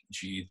 अमेरिका की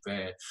जीत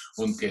है,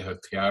 उनके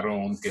हथियारों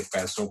उनके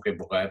पैसों के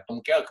बगैर तुम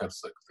क्या कर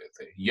सकते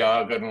थे? या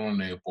अगर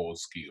उन्होंने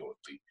अपोज की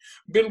होती,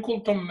 बिल्कुल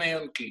तुमने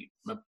उनकी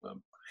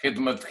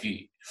खिदमत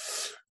की,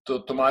 तो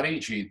तुम्हारी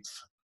जीत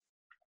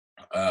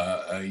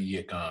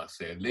ये कहाँ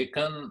से?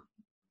 लेकिन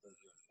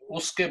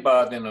उसके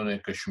बाद इन्होंने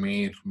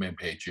कश्मीर में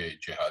भेजे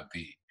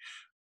जिहादी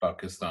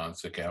पाकिस्तान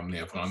से कि हमने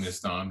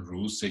अफगानिस्तान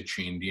रूस से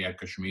छीन लिया,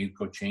 कश्मीर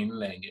को छीन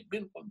लेंगे।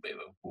 बिल्कुल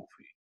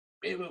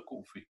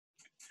बेवकूफी।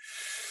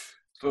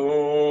 तो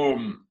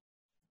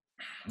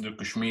जो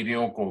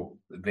कश्मीरियों को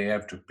they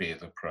have to pay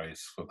the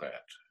price for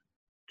that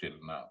till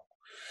now.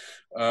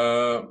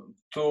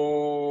 तो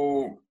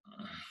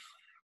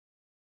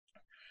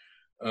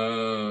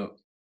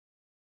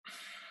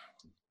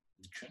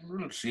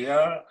जनरल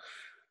जिया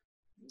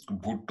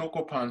भुट्टो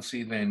को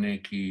फांसी देने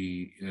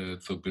की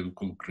तो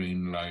बिल्कुल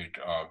ग्रीन लाइट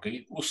आ गई।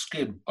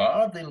 उसके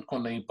बाद इनको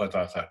नहीं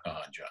पता था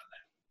कहाँ जाना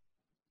है,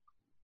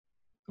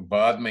 तो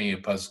बाद में ये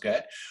फंस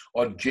गए।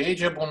 और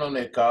जब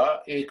उन्होंने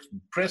कहा, एक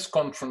प्रेस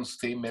कॉन्फ्रेंस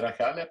थी मेरा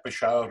ख्याल है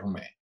पेशावर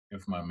में,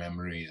 if my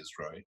memory is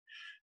right,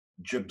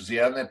 जब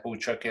जिया ने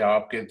पूछा कि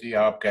आप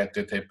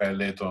कहते थे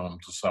पहले तो हम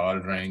तो साल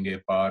रहेंगे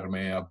पार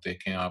में, अब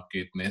देखें आपके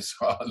इतने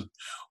साल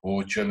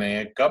हो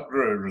चले, कब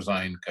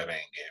रिजाइन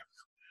करेंगे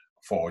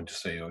फौज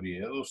से? और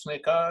ये उसने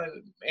कहा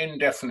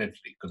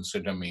indefinitely,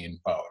 consider me in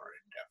power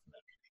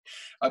indefinitely।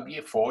 अब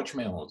ये फौज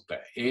में होता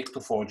है, एक तो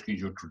फौज की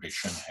जो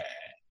ट्रेडिशन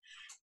है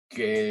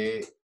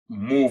कि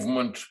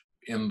movement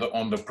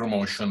on the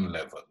promotion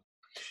level,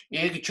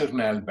 एक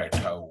जर्नैल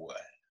बैठा हुआ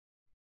है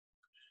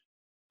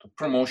तो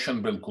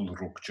प्रमोशन बिल्कुल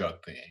रुक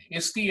जाते हैं।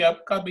 इसकी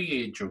अब का भी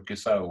ये जो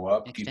किस्सा हुआ,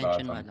 आपकी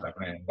बात हम कर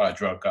रहे हैं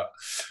बाजवा का,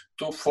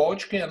 तो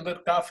फौज के अंदर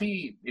काफी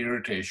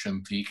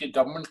इरिटेशन थी कि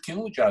गवर्नमेंट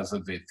क्यों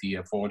इजाजत देती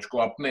है फौज को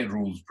अपने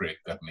रूल्स ब्रेक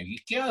करने की?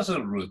 क्या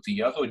जरूरत थी?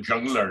 या तो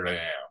जंग लड़ रहे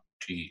हैं,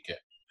 ठीक है,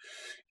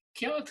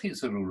 क्या थी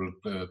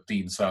जरूरत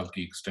 3 साल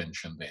की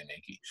एक्सटेंशन देने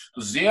की?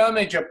 तो जिया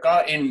ने जब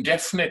कहा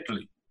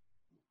इंडेफिनेटली,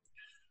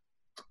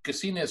 तो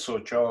किसी ने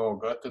सोचा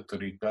होगा तो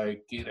तरीका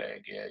एक ही रह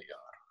गया यार,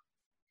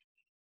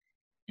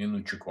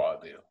 इन्हें चुकवा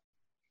दे।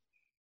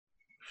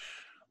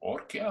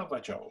 और क्या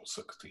वजह हो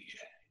सकती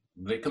है?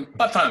 लेकिन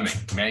पता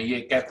नहीं, मैं ये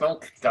कहता हूं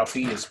कि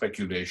काफी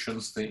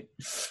स्पेकुलेशंस थे,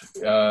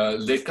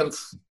 लेकिन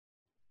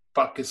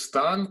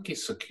पाकिस्तान की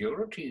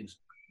सिक्योरिटी,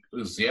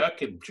 जिया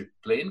के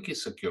प्लेन की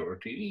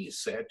सिक्योरिटी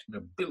सेट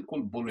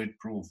बिल्कुल बुलेट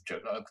प्रूफ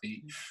जगह थी,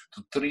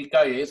 तो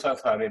तरीका ये था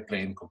सारे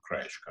प्लेन को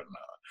क्रैश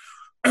करना।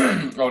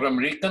 और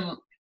अमेरिकन,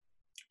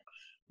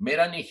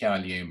 मेरा नहीं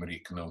ख्याल ये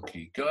अमेरिकनों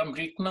की, क्यों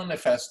अमेरिकनों ने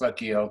फैसला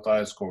किया होता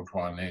है इसको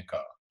उठवाने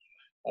का,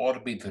 और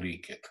भी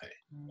तरीके थे,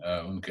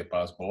 उनके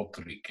पास बहुत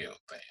तरीके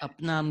होते हैं।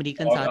 अपना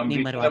अमेरिकन और साथ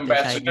नहीं मरवाते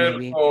एम्बेसडर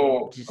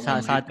को,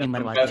 साथ नहीं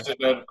मरवाते,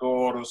 एम्बेसडर को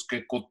और उसके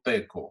कुत्ते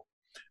को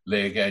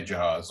ले गए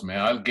जहाज में,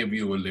 I'll give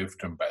you a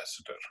lift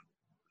ambassador.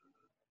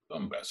 तो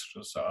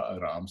एम्बेसडर साहब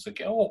आराम से,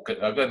 क्या वो,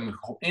 अगर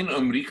इन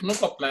अमेरिकनों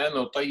का प्लान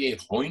होता, ये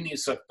हो ही नहीं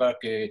सकता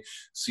कि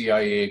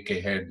CIA के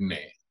हेड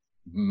ने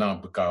ना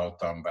कहा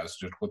होता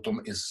एम्बेसडर को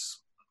तुम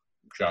इस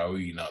जाओ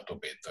ही ना तो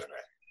बेहतर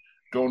है,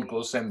 don't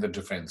go send the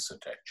defense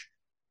attention।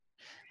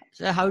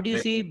 So how do you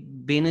see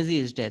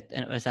Benazir's death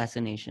and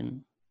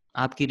assassination?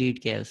 आपकी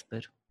रीड क्या है उस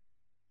पर?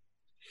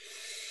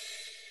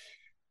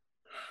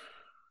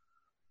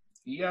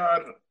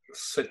 यार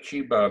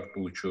सच्ची बात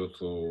पूछो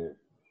तो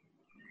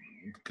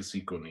किसी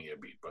को नहीं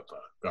अभी पता,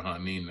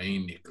 कहानी नहीं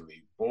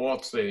निकली,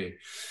 बहुत से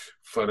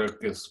फर्क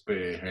इस पे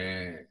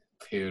हैं,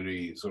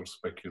 थियरीज और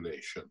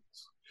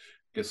स्पेकुलेशंस,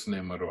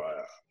 किसने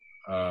मरवाया।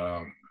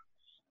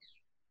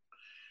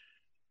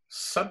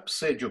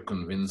 सबसे जो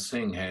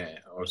कन्विंसिंग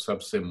है और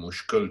सबसे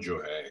मुश्किल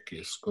जो है कि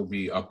इसको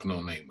भी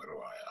अपनों ने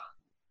मरवाया।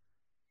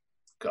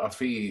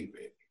 काफी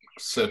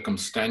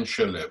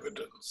सर्कमस्टेंशियल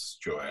एविडेंस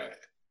जो है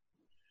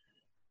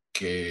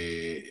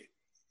कि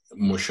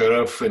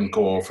मुशर्रफ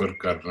इनको ऑफर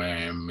कर रहे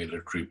हैं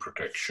मिलिट्री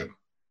प्रोटेक्शन,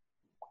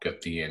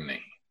 कहती है नहीं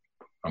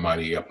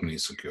हमारी अपनी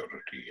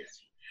सिक्योरिटी है।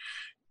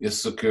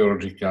 इस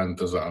सिक्योरिटी का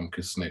इंतजाम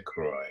किसने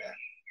करवाया?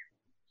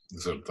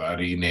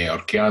 जरदारी ने।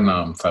 और क्या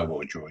नाम था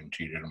वो जो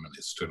इंटीरियर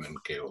मिनिस्टर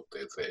इनके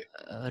होते थे?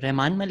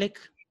 रहमान मलिक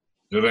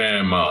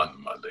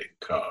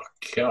का।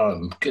 क्या,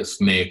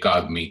 किस नेक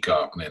आदमी का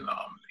आपने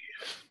नाम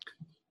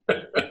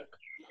लिया?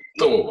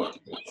 तोबा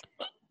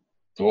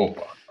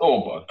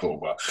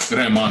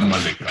रहमान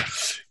मलिक का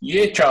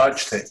ये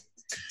चार्ज थे।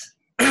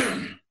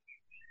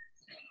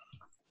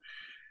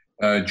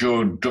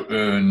 जो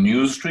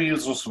न्यूज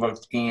रील्स उस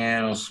वक्त की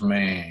हैं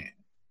उसमें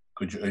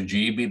कुछ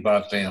अजीब ही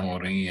बातें हो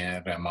रही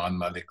हैं, रहमान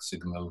मलिक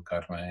सिग्नल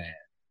कर रहे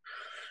हैं,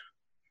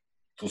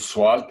 تو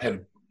سوال پھر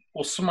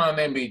اس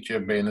زمانے بھی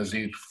جب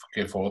بےنظیر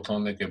کے فوت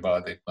ہونے کے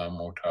بعد ایک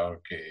نام اٹھا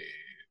کہ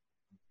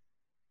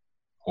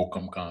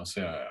حکم کہاں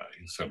سے آیا,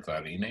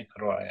 سرداری نے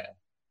کروایا.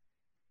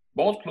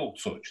 بہت لوگ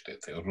سوچتے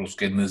تھے, اور اس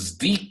کے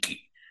نزدیک کی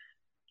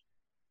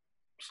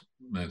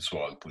میں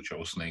سوال پوچھا,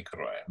 اس نے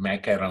کروایا. میں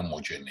کہہ رہا ہوں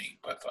مجھے نہیں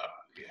پتا,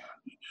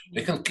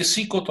 لیکن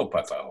کسی کو تو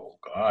پتا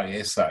ہوگا.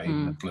 ایسا ہی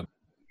مطلب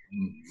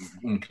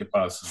ان کے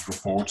پاس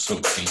رپورٹس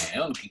ہوتی ہیں,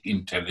 ان کی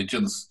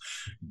انٹیلیجنس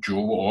جو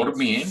اور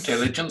بھی ہیں,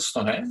 انٹیلیجنس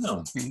تو ہے نا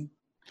ان کی.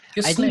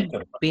 کس نے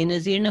کروایا؟ بے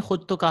نظیر نے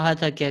خود تو کہا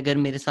تھا کہ اگر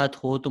میرے ساتھ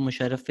ہو تو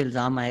مشرف پہ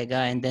الزام آئے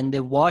گا, and then they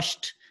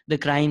washed the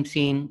crime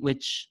scene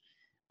which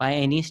by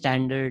any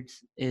standards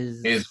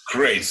is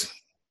crazy.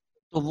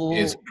 تو وہ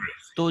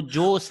تو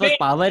جو اس وقت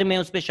پاور میں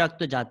اس پہ شک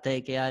تو جاتا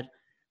ہے کہ یار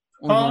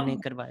انہوں نے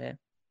کروایا ہے.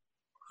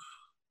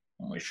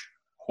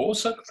 ہو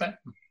سکتا ہے,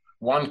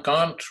 one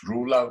can't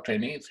rule out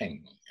anything.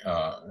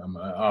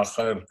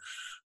 آخر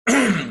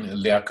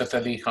لیاقت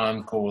علی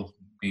خان کو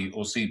بھی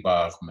اسی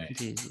باغ میں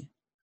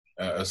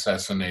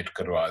اسیسنیٹ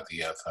کروا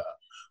دیا تھا,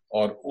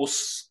 اور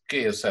اس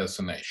کے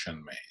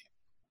اسیسنیشن میں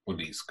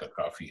پولیس کا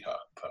کافی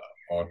ہاتھ تھا,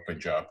 اور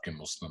پنجاب کے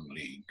مسلم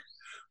لیگ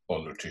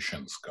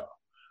پولیٹیشنز کا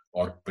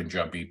اور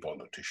پنجابی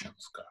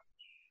پولیٹیشنز کا,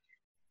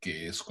 کہ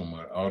اس کو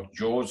اور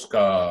جو اس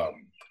کا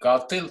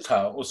قاتل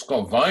تھا اس کو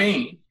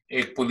وائیں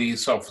ایک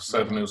پولیس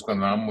آفیسر نے, اس کا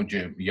نام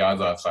مجھے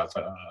یاد آتا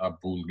تھا, اب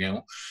بھول گیا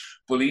ہوں,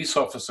 پولیس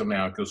آفیسر نے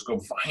آ کے اس کو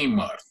وہیں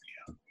مار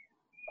دیا.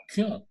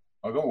 کیوں؟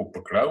 اگر وہ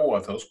پکڑا ہوا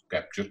تھا اس کو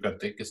کیپچر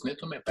کرتے, کس نے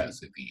تمہیں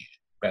پیسے دیے؟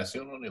 پیسے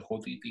انہوں نے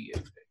خود ہی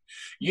دیے تھے.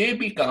 یہ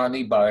بھی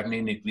کہانی باہر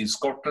نہیں نکلی.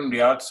 اسکاٹلینڈ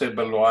یارڈ سے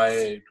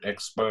بلوائے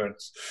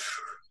ایکسپرٹس,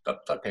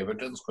 تب تک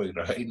ایویڈنس کوئی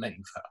رہا ہی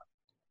نہیں تھا.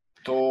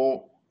 تو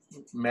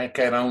میں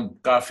کہہ رہا ہوں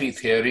کافی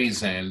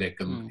تھیوریز ہیں,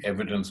 لیکن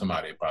ایویڈنس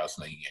ہمارے پاس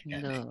نہیں ہے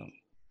کہنے کی.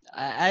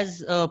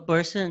 ایز اے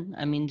پرسن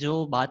آئی مین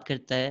جو بات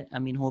کرتا ہے,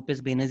 آئی مین ہوپ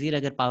از بے نظیر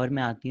اگر پاور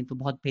میں آتی ہیں تو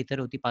بہت بہتر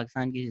ہوتی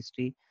پاکستان کی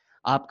ہسٹری.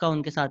 آپ کا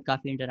ان کے ساتھ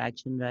کافی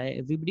انٹریکشن رہا ہے.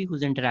 Everybody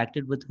whose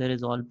interacted with her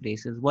is all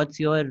places.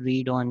 What's your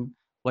read on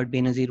what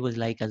Benazir was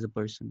like as a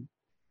person?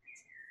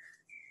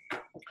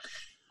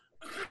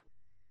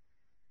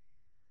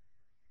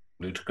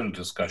 Political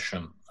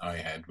discussion I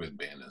had with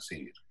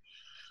Benazir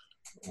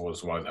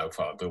was while her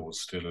father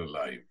was still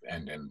alive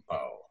and in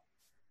power.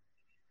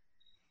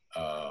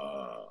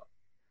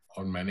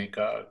 اور میں نے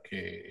کہا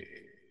کہ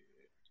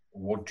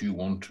what do you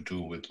want to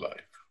do with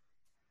life?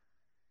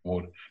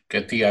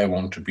 کہتی I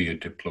want to be a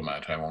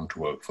diplomat, I want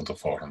to work for the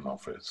Foreign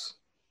Office.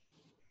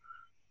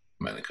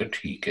 میں نے کہا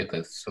ٹھیک ہے,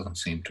 that doesn't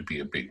seem to be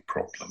a big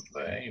problem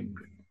there.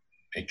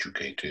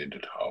 Educated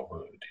at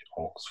Harvard,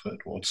 Oxford,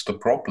 what's the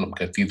problem?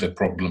 کہتی the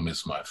problem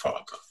is my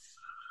father.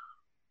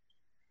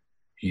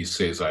 He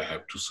says I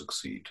have to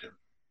succeed him.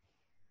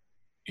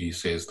 He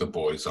says the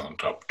boys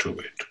aren't up to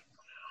it.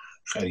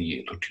 خیر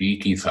یہ تو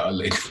ٹھیک ہی تھا,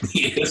 لیکن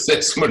یہ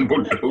assessment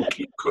Bhutto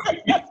کی کوئی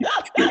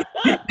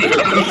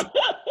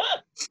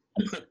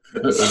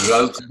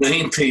غلط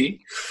نہیں تھی,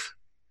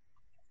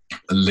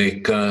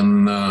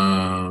 لیکن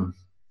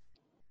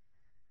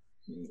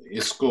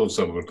اس کو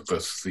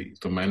زبردستی.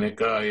 تو میں نے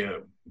کہا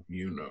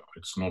you know,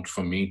 it's not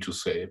for me to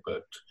say,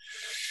 but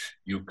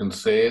you can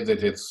say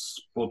that it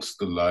puts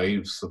the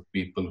lives of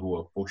people who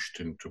are pushed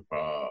into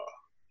power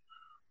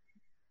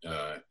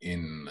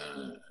in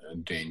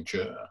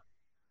danger.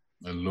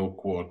 And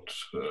look what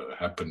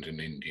happened in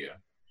India.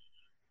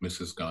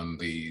 Mrs.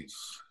 Gandhi's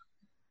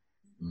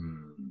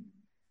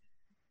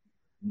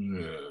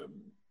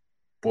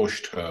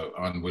pushed her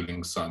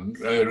unwilling son.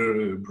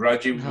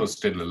 Rajiv was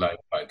still alive,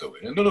 by the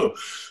way. No.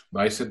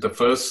 I said the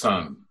first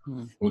son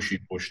who she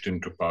pushed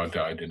into power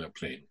died in a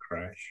plane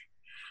crash.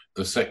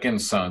 The second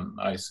son,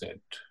 I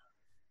said,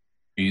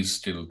 he's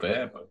still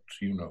there, but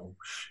you know,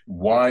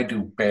 why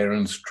do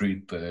parents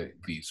treat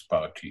these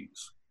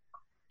parties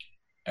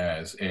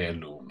as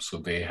heirlooms? So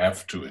they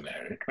have to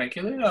inherit. میں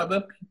کہتے ہیں other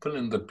people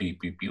in the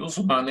PPP اس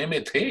زمانے میں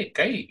تھے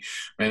کئی.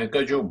 میں نے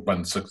کہا جو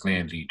بن سکتے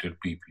ہیں لیڈر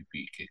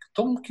PPP کے,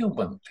 تم کیوں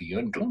بنتی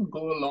ہو؟ Don't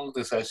go along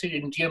this. ایسے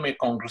انڈیا میں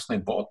کانگریس نے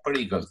بہت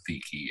بڑی غلطی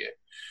کی ہے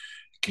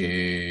کہ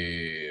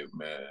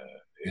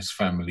اس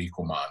فیملی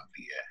کو مان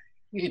لیا ہے.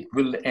 It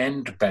will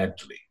end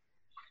badly.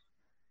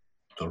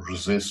 تو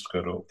resist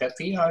کرو.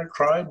 کہتی I'll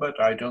try, but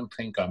I don't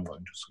think I'm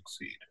going to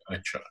succeed.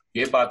 اچھا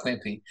یہ باتیں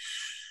تھی.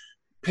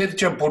 پھر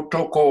جب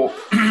بھٹو کو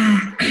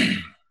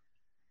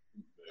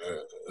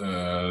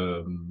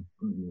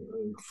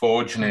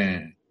فوج نے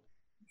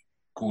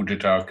coup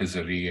d'etat کے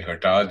ذریعے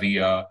ہٹا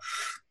دیا,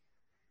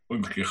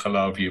 ان کے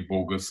خلاف یہ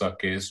بوگس سا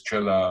کیس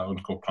چلا,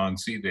 ان کو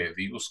پھانسی دے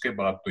دی, اس کے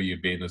بعد تو یہ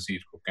بے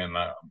نظیر کو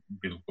کہنا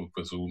بالکل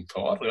فضول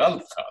تھا اور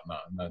غلط تھا,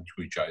 نہ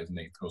کوئی جائز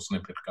نہیں تھا. اس نے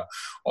پھر کہا,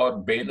 اور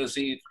بے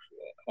نظیر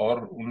اور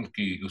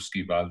اس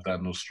کی والدہ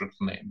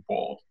نصرت نے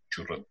بہت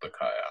جرأت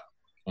دکھایا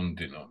ان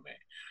دنوں میں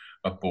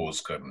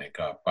اپوز کرنے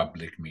کا.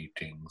 پبلک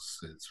میٹنگز,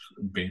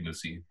 بے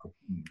نظیر کو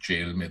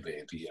جیل میں دے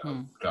دیا,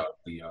 ڈال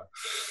دیا.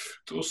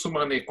 تو اس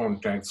زمانے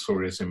کانٹیکٹس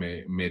تھوڑے سے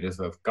میرے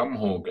ساتھ کم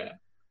ہو گئے,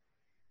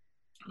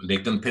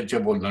 لیکن پھر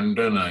جب وہ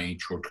لنڈن آئی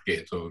چھوٹ کے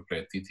تو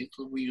رہتی تھی, تو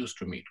we used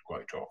to meet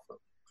quite often.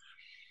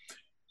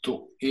 तो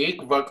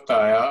एक वक्त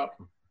आया,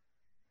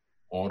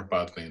 और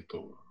बातें तो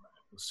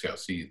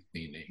सियासी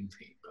इतनी नहीं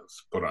थी,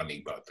 बस पुरानी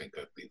बातें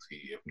करती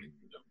थी अपने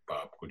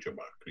बाप को जब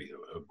आखिरी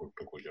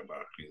भुट्टो को जब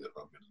आखिरी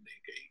दफा मिलने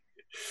गई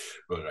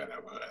वगैरह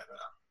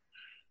वगैरह।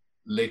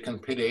 लेकिन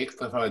फिर एक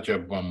दफा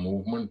जब वह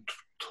मूवमेंट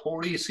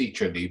थोड़ी सी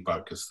चली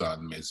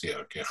पाकिस्तान में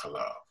जिया के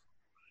खिलाफ,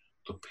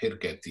 तो फिर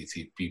कहती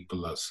थी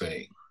people are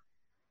saying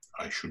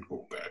I should go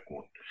back.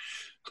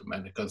 तो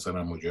मैंने कहा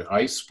जरा मुझे,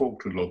 I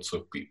spoke to lots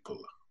of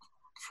people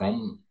from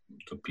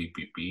the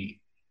PPP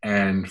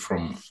and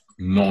from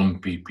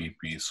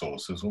non-PPP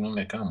sources,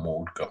 उन्होंने कहा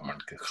मोड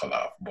गवर्नमेंट के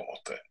खिलाफ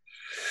बहुत है,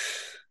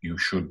 you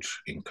should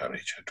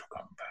encourage her to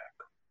come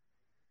back.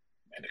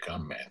 मैंने कहा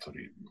मैं तो,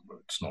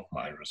 it's not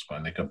my responsibility.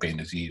 मैंने कहा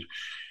Benazir,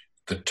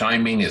 the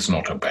timing is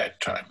not a bad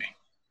timing,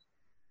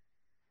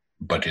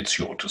 but it's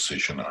your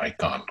decision. I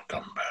can't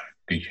come back.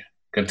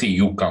 कहती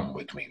you come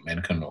with me.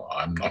 मैंने कहा no,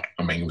 I'm not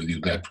coming with you.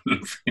 That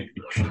will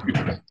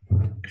finish.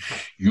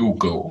 You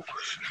go.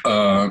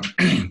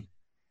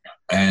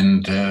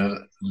 And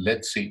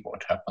let's see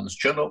what happens.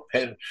 चलो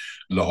फिर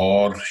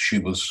Lahore, she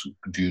was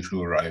due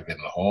to arrive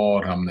in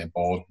Lahore. हमने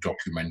बहुत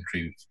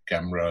documentary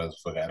cameras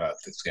वगैरह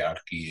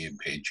तैयार किए,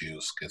 भेजे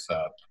उसके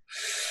साथ.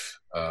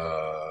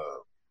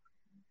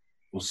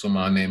 उस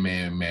ज़माने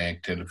में मैं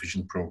एक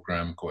टेलीविजन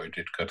प्रोग्राम को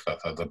एडिट करता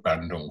था, द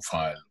बैंडोंग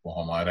फाइल.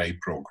 वो हमारा ही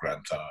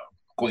प्रोग्राम था,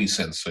 कोई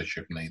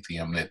सेंसरशिप नहीं थी.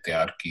 हमने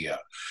तैयार किया,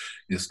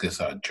 इसके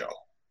साथ जाओ.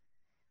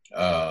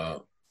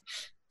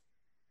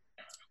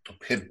 तो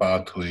फिर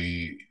बात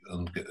हुई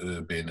उनके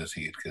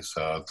बेनज़ीर के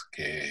साथ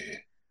के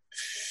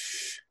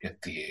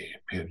कहती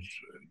है फिर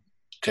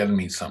tell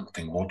me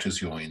something, what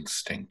is your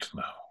instinct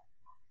now?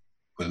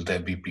 Will there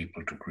be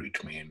people to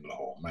greet me in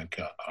Lahore?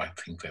 I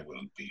think there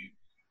will be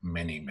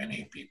many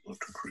people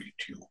to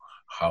greet you.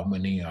 How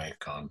many I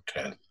can't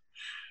tell,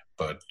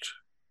 but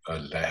a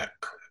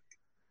lakh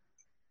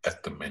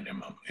at the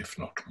minimum, if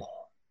not more.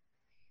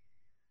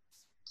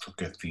 So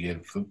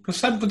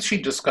but she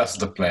discussed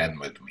the plan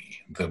with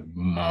me, the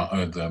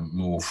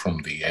move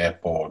from the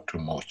airport to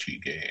Mochi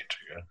Gate.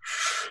 Yeah?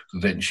 So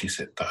then she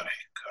said,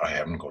 Tariq, I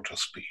haven't got a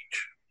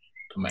speech.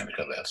 So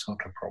Manika, that's not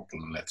a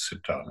problem. Let's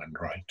sit down and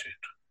write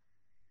it.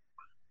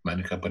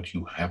 Manika, but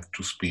you have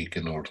to speak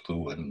in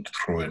Urdu and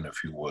throw in a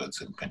few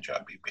words in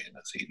Punjabi.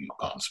 Benazir, you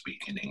can't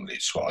speak in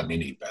English. So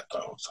Anini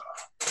Bata Hosa.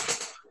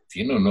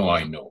 No,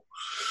 I know.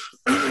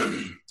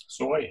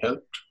 So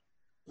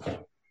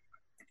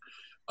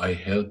I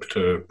helped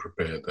her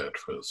prepare that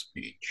first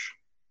speech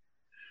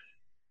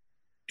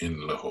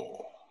in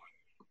Lahore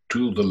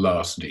to the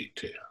last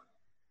detail.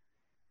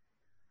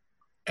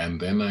 And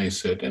then I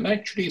said, and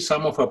actually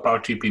some of our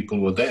party people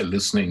were there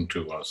listening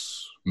to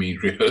us, me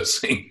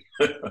rehearsing.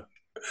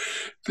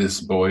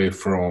 This boy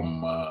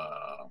from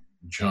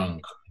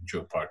Junk,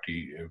 jo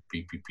party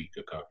PPP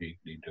ka kafi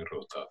leader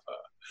hota tha.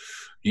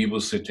 He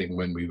was sitting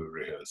when we were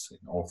rehearsing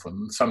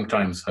often.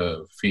 Sometimes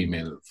her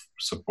female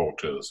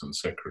supporters and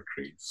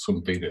secretaries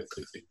sunte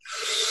rehte the.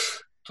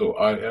 So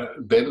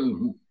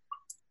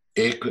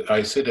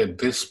I said at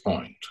this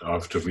point,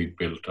 after we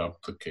built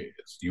up the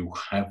case, you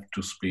have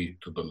to speak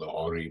to the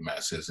Lahori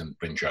masses in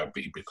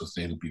Punjabi because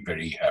they'll be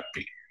very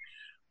happy.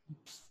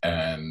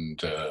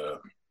 And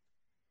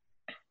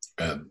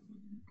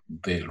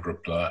they'll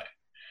reply.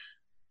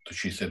 So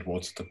she said,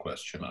 what's the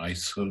question? I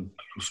said,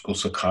 usko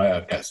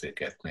sikhaya kaise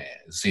kehte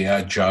hain?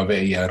 Ziya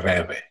jave ya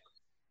rehve?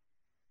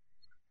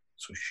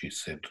 So she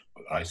said,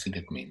 I said,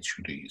 it means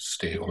should he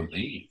stay or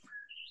leave?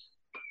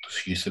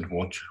 She said,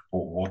 what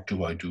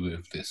do I do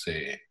if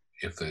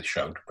they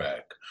shout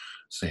back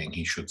saying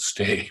he should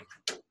stay?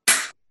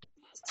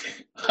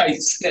 I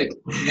said,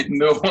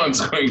 no one's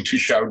going to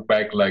shout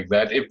back like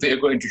that. If they're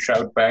going to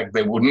shout back,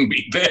 they wouldn't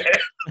be there.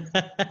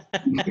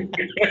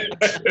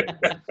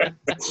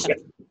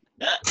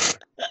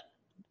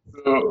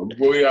 So,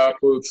 वो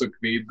आपको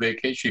तकरीर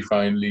देखे, she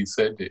finally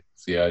said it.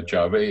 Ziya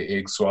Jave,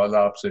 ek sawal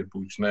aapse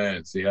पूछना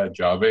है. Ziya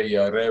Jave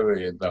ya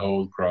rehve? And the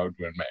whole crowd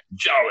went mad.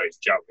 Jave.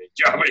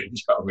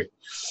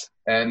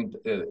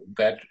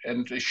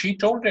 And she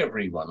told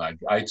everyone.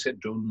 I said,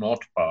 do not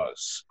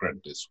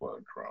spread this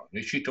word around.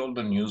 She told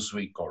the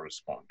Newsweek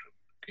correspondent,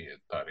 okay,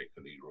 Tariq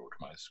Ali wrote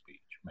my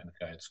speech.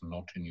 Manika, it's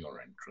not in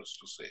your interest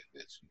to say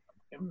this.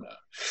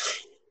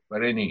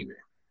 But anyway,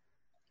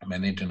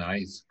 many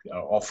denies,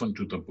 often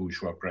to the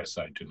bourgeois press,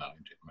 I denied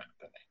it.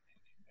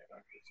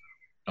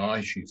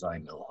 I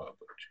know her,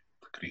 but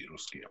तकरीर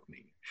उसकी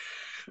अपनी.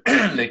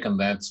 Lekin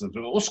that's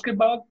uske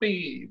baad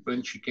bhi,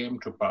 when she came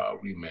to power,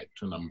 we met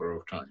a number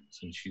of times,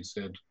 and she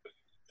said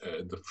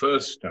the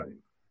first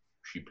time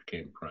she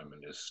became prime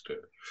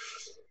minister,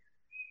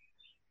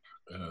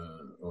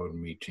 or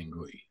meeting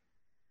hui.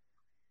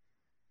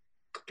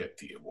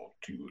 What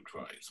do you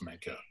advise?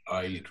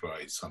 I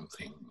advise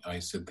something. I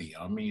said the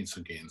army is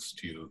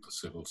against you, the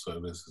civil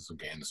service is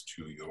against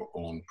you, your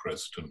own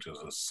president is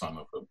a son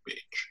of a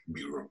bitch,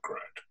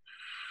 bureaucrat.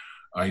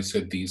 I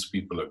said these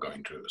people are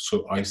going to.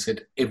 So I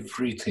said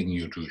everything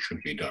you do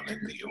should be done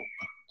in the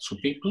open, so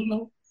people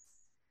know.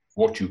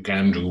 what you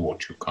can do,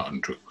 what you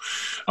can't do.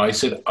 I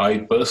said, I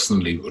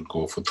personally would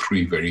go for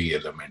 3 very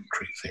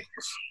elementary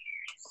things.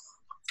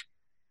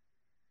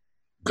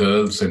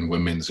 Girls and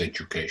women's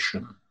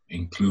education,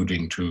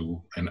 including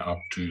to and up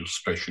to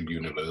special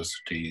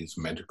universities,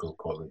 medical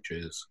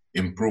colleges,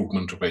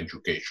 improvement of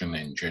education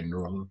in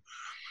general,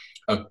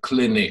 a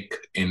clinic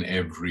in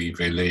every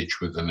village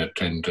with an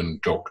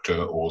attendant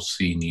doctor or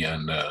senior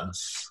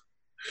nurse,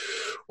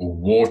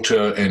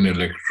 water and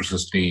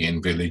electricity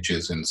in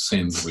villages in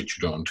Sindh which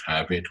don't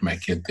have it.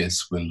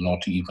 This will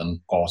not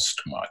even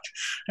cost much.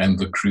 And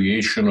the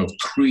creation of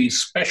 3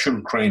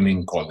 special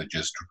training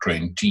colleges to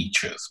train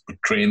teachers,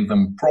 but train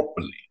them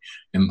properly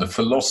in the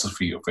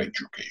philosophy of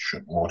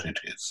education, what it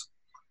is.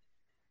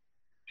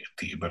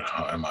 But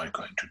how am I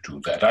going to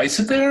do that? I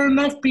said, there are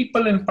enough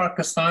people in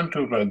Pakistan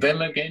to...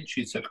 Then again,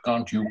 she said,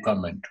 can't you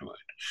come into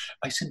it?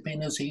 I said,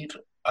 Benazir,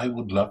 I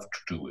would love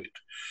to do it.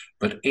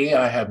 But A,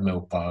 I have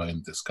no power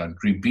in this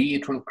country. B,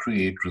 it will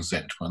create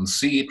resentment.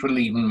 C, it will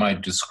even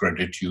might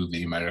discredit you.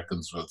 The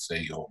Americans will say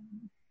you're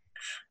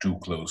too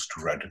close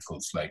to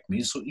radicals like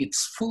me. So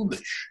it's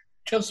foolish,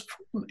 just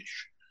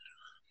foolish.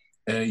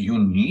 You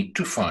need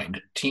to find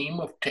a team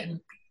of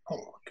 10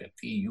 people.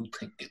 You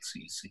think it's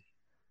easy.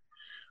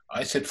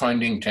 I said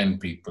finding 10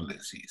 people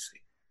is easy.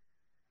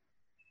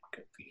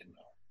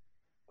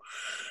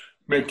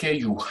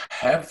 You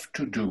have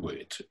to do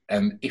it.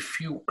 And if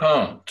you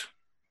can't,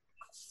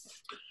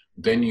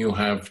 then you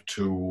have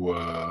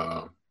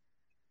to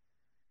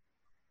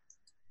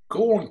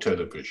go on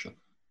television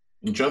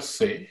and just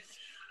say,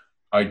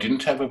 I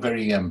didn't have a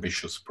very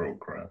ambitious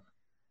program.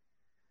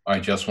 I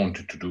just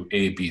wanted to do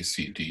A, B,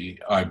 C, D.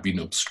 I've been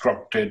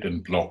obstructed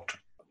and blocked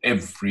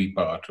every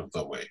part of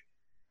the way.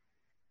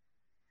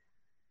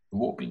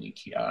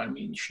 I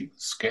mean, she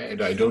was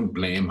scared. I don't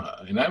blame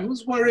her. And I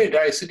was worried.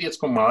 I said, yes,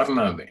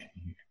 marna de.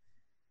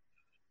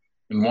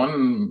 In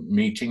one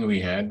meeting we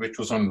had, which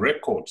was on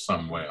record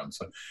somewhere,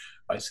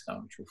 I said,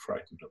 aren't you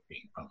frightened of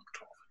being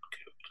pumped off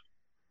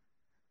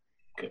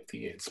and killed?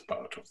 It's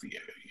part of the,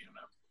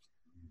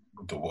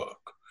 the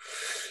work.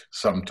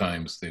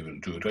 Sometimes they will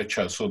do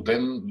it. So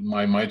then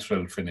I might as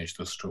well finish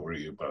the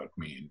story about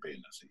me and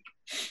Benazir.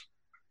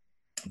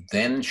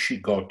 Then she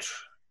got...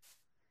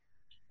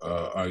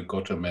 I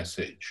got a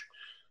message.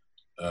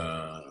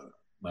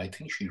 I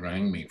think she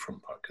rang me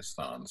from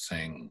Pakistan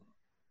saying,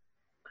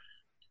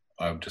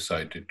 I've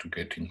decided to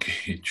get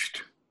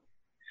engaged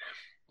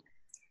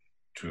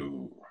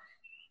to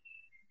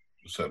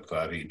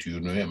Zardari. Do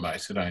you know him? I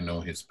said, I know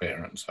his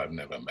parents. I've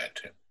never met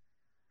him.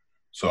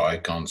 So I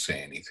can't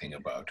say anything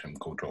about him,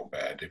 good or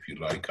bad. If you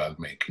like, I'll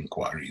make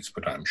inquiries,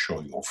 but I'm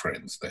sure your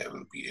friends there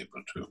will be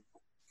able to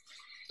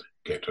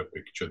get a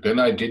picture. Then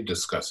I did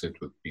discuss it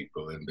with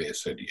people and they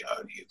said,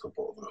 yeah, ye to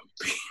bahut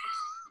galti.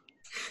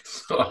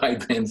 So I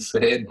then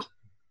said,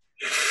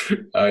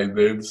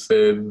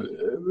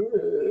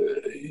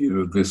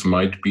 this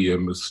might be a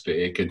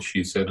mistake. And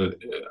she said,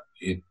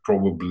 it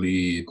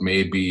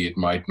may be, it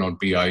might not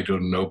be, I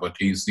don't know, but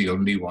he's the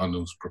only one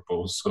who's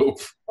proposed so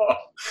far.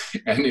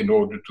 And in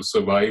order to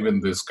survive in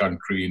this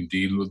country and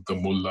deal with the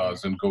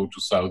mullahs and go to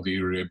Saudi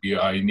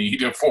Arabia, I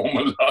need a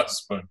formal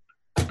husband.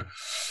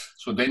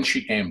 So then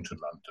she came to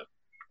London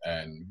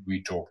and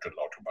we talked a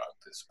lot about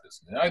this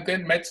business. I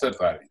then met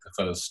Zardari the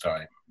first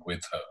time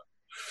with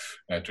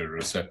her at a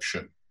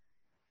reception.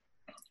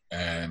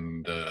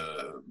 And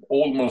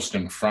almost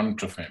in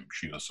front of him,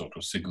 she was sort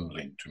of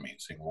signaling to me,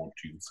 saying, what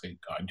do you think?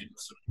 I didn't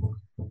say,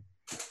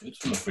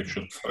 it's an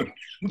official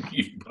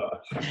function.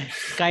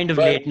 Kind of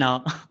late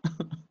now.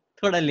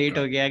 Thoda late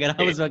ho gaya, agar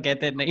hum us waqt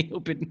kehte nahi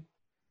open.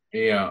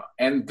 Yeah,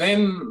 and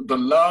then the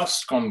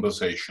last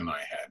conversation I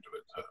had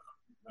with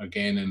her,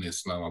 again in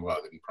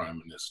Islamabad in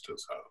Prime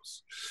Minister's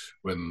house,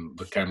 when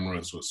the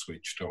cameras were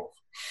switched off,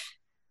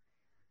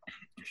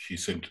 she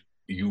said,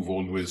 you've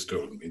always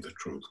told me the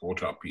truth.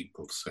 What are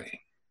people saying?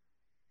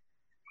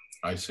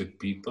 I said,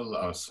 people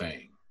are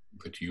saying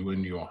that you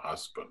and your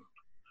husband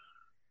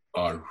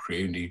are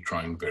really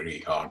trying very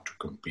hard to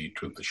compete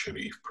with the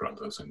Sharif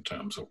brothers in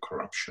terms of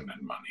corruption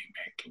and money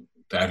making.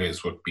 That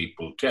is what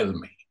people tell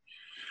me.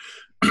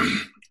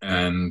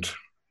 And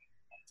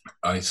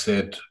I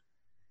said,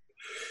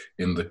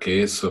 in the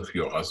case of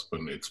your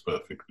husband, it's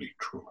perfectly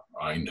true.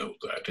 I know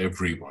that.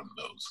 Everyone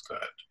knows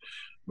that.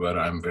 But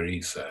I'm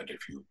very sad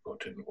if you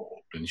got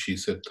involved. And she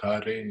said,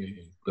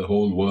 Tariq, the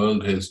whole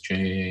world has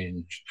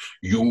changed.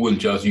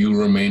 You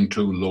remain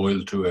too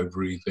loyal to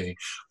everything.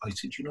 I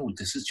said,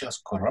 this is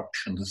just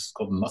corruption. This has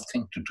got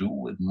nothing to do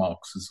with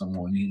Marxism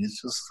or anything.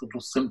 It's just sort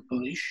of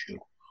simple issue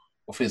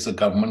of is a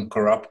government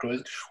corrupt or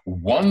is.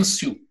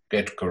 Once you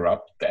get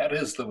corrupt, that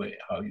is the way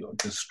how you're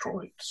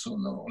destroyed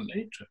sooner or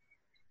later.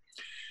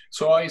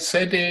 So I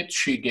said it,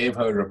 she gave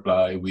her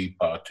reply, we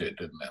parted,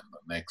 and then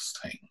the next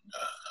thing,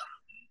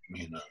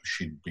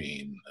 she'd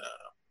been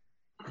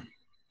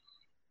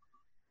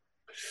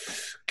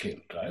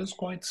killed. I was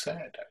quite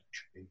sad,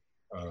 actually,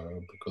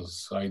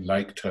 because I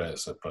liked her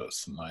as a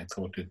person. I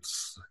thought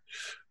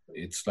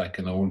it's like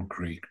an old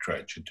Greek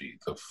tragedy.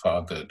 The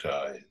father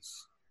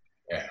dies,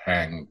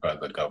 hanged by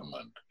the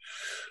government.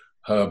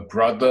 Her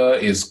brother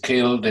is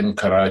killed in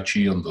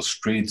Karachi on the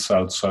streets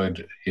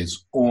outside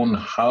his own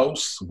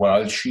house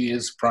while she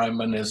is Prime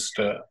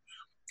Minister.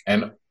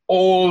 And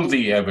all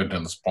the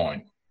evidence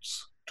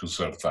points to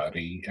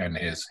Zardari and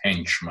his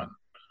henchmen,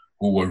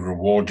 who were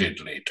rewarded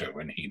later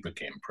when he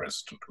became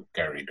president, who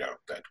carried out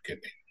that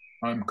killing.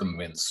 I'm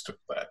convinced of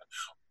that.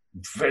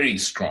 Very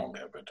strong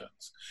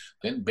evidence.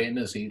 Then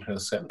Benazir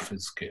herself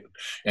is killed.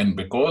 And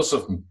because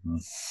of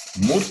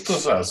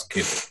Murtaza's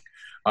killing,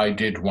 I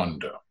did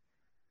wonder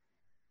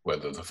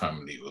whether the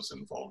family was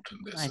involved in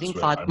this. I think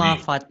well.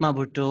 Fatma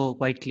Bhutto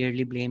quite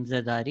clearly blames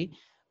Zardari.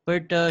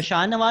 But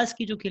Shah Nawaz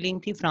की जो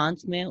killing थी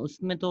France में,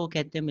 उसमें तो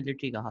कहते हैं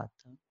military का हाथ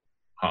था.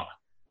 हाँ.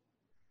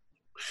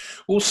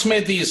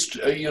 Usme these,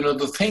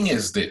 the thing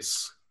is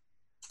this.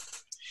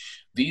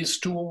 These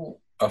two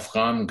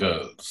Afghan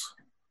girls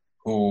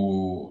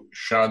who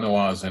Shah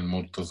Nawaz and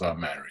Murtaza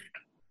married,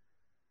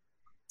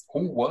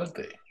 who were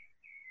they?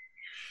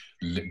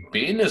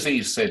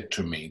 Benazir said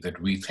to me that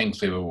we think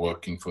they were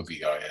working for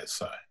the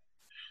ISI.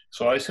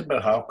 So I said,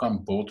 but how come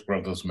both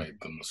brothers made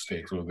the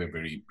mistakes? Were they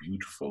very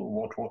beautiful?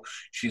 What?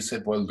 She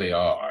said, well, they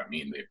are. I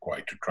mean, they're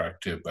quite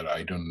attractive, but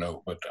I don't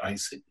know. But I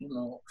said,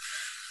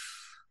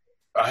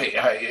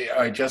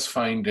 I just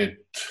find it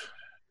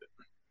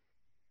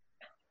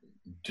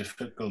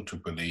difficult to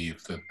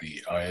believe that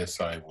the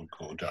ISI would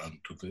go down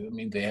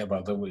to they have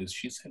other ways.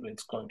 She said,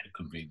 it's quite a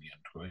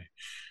convenient way.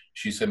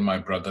 She said, my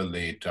brother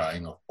lay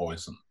dying of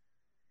poison.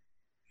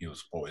 He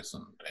was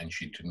poisoned, and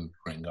she didn't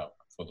ring up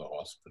for the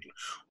hospital.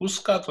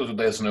 Uska,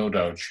 there's no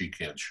doubt she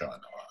killed Shah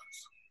Nawaz.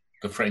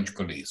 The French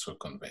police were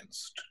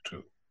convinced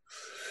too.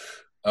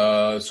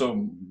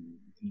 So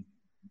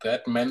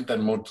that meant that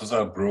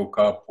Murtaza broke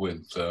up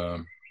with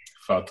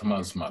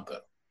Fatima's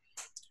mother.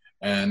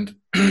 And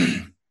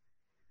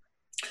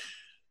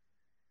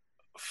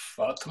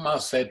Fatima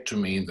said to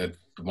me that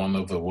one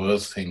of the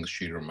worst things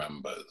she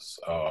remembers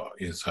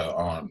is her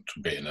aunt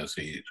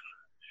Benazir,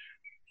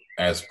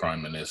 as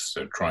Prime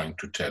Minister, trying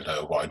to tell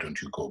her, why don't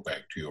you go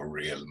back to your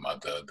real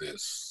mother,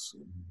 this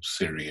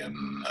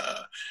Syrian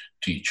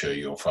teacher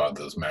your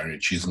father's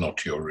married, she's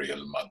not your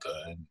real mother.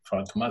 And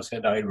Fatima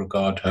said, I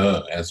regard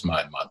her as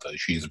my mother.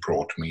 She's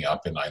brought me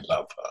up and I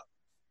love her.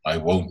 I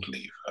won't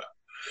leave her.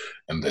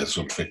 And there's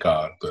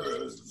Zulfiqar, the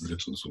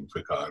little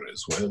Zulfiqar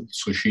as well.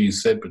 So she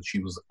said, but she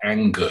was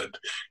angered.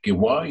 Okay,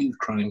 why are you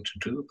trying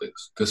to do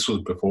this? This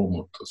was before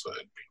Murtaza had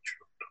been shot.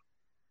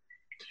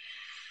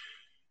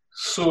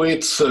 So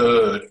it's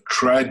a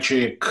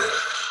tragic,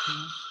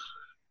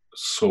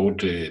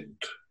 sordid,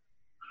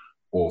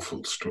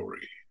 awful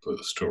story. The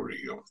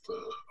story of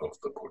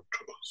the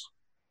Bhuttos.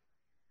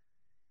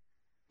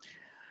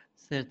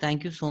 Sir,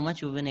 thank you so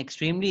much. You've been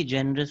extremely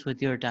generous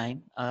with your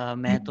time.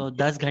 मैं तो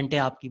 10 घंटे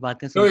आपकी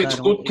बातें No, सुनता it's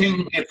रहूं. good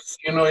thing.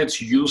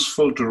 It's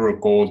useful to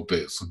record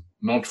this,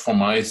 not for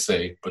my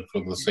sake, but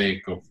for the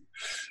sake of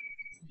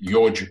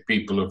your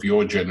people of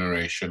your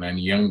generation and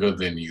younger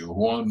than you,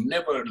 who have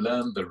never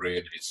learned the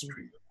real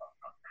history of our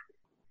country.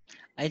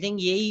 I think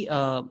यही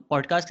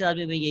podcast के साथ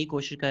भी मैं यही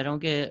कोशिश कर रहा हूँ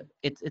कि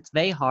it's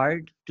very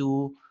hard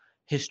to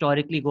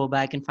historically go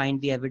back and find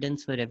the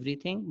evidence for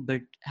everything,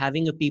 but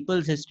having a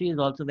people's history is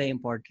also very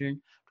important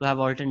to have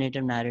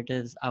alternative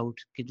narratives out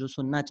कि जो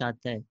सुनना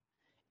चाहता है,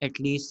 at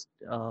least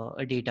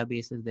a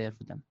database is there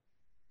for them.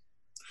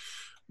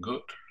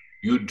 Good.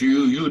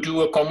 You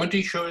do a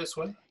comedy show as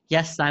well?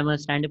 Yes, I'm a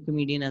stand-up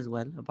comedian as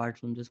well, apart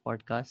from this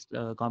podcast.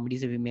 Comedy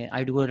se bhi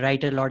I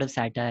write a lot of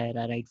satire.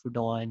 I write for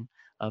Dawn,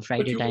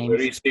 Friday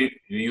Times.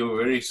 You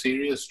were very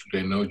serious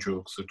today. No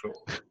jokes at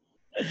all.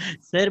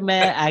 Sir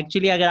मैं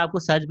actually अगर आपको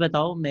सच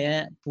बताऊं,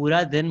 मैं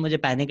पूरा दिन मुझे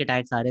panic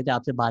attacks आ रहे थे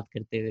आपसे बात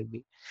करते हुए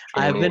भी.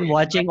 I have been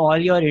watching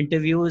all your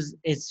interviews.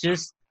 It's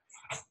just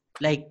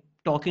like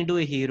talking to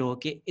a hero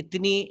कि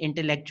इतनी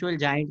इंटेलेक्चुअल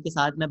जायंट के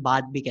साथ मैं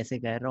बात भी कैसे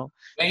कर रहा हूँ.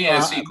 नहीं,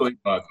 ऐसी कोई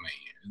बात नहीं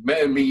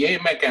है.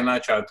 मैं कहना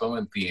चाहता हूँ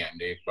एट द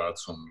एंड, एक बात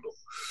सुन लो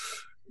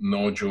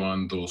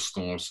नौजवान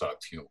दोस्तों और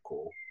साथियों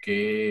को, कि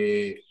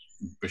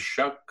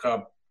बेशक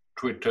आप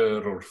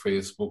ट्विटर और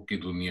फेसबुक की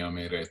दुनिया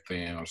में रहते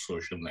हैं और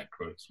सोशल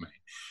नेटवर्क्स में,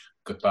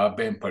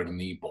 किताबें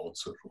पढ़नी बहुत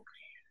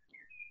जरूरी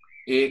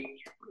है.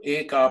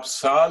 एक आप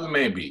साल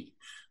में भी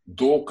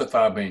 2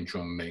 किताबें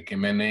चुन लें कि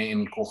मैंने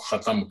इनको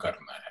खत्म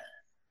करना है,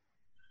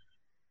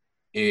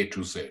 A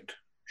to Z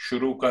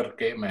शुरू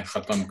करके मैं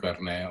खत्म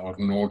करना है, और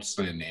नोट्स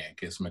लेने हैं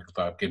कि इसमें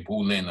किताब के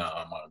भूले ना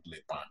हम अगले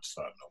 5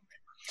 सालों में.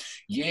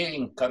 ये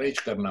इंकरेज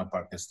करना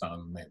पाकिस्तान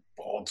में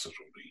बहुत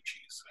जरूरी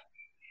चीज है,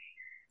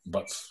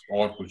 बस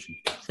और कुछ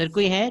नहीं. सर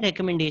कोई है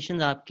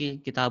रिकमेंडेशंस आपकी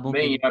किताबों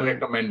नहीं, यार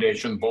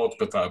रिकमेंडेशन बहुत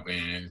किताबें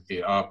हैं कि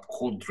आप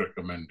खुद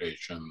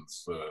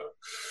रिकमेंडेशंस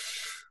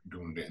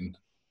ढूंढें,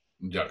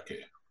 जाके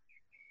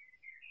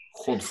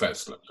खुद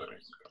फैसला करें.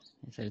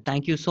 Sir,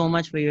 thank you so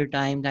much for your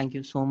time. Thank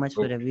you so much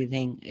for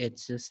everything.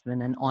 It's just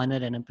been an honor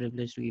and a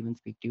privilege to even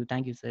speak to you.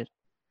 Thank you, sir.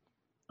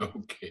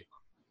 Okay.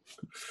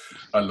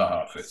 Allah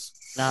Hafiz.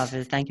 Allah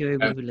Hafiz. Thank you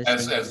everybody for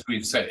listening. As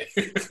we say.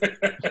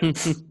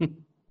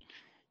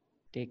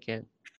 Take care.